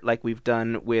effort like we've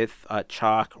done with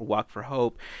Chalk or Walk for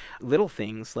Hope, little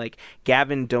things like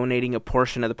Gavin donating a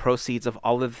portion of the proceeds of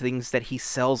all of the things that he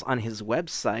sells on his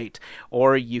website,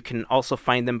 or you can also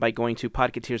find them by going to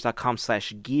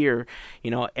podcateers.com/gear.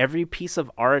 Every piece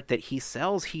of art that he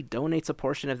sells, he donates a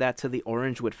portion of that to the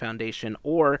Orangewood Foundation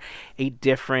or a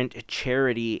different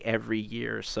charity every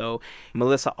year. So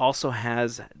Melissa also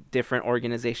has different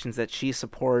organizations that she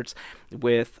supports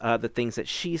with the things that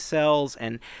she sells,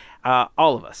 and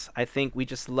all of us, I think we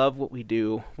just love what we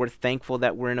do. We're thankful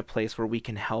that we're in a place where we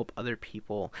can help other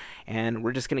people, and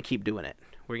we're just going to keep doing it.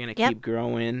 We're going to keep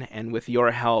growing, and with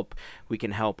your help, we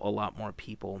can help a lot more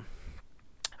people.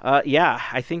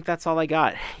 I think that's all I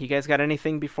got. You guys got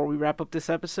anything before we wrap up this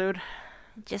episode?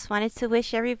 Just wanted to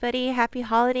wish everybody happy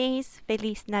holidays,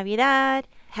 Feliz Navidad,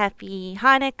 happy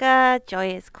Hanukkah,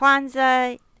 joyous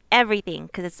Kwanzaa, everything,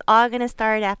 because it's all going to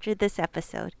start after this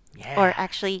episode. Yeah. Or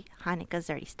actually, Hanukkah's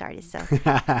already started, so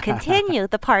continue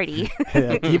the party.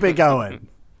 Keep it going.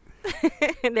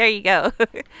 There you go.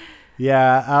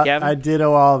 Yeah, I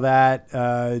ditto all that.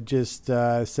 Just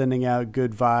sending out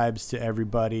good vibes to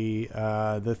everybody.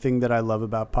 The thing that I love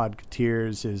about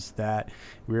Podcateers is that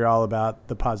we're all about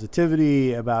the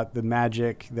positivity, about the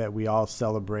magic that we all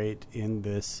celebrate in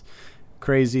this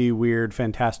crazy, weird,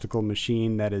 fantastical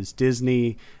machine that is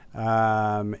Disney.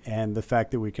 And the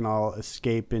fact that we can all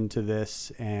escape into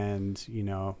this and,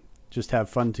 just have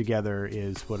fun together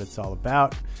is what it's all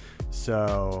about.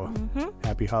 So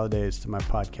happy holidays to my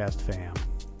podcast fam.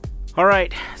 All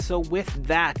right. So with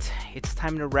that, it's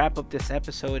time to wrap up this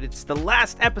episode. It's the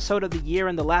last episode of the year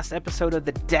and the last episode of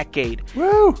the decade.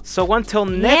 Woo! So until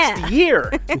next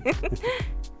year,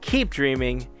 keep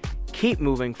dreaming, keep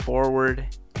moving forward,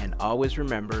 and always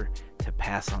remember to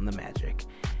pass on the magic.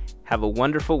 Have a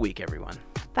wonderful week, everyone.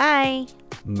 Bye.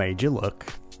 Made you look.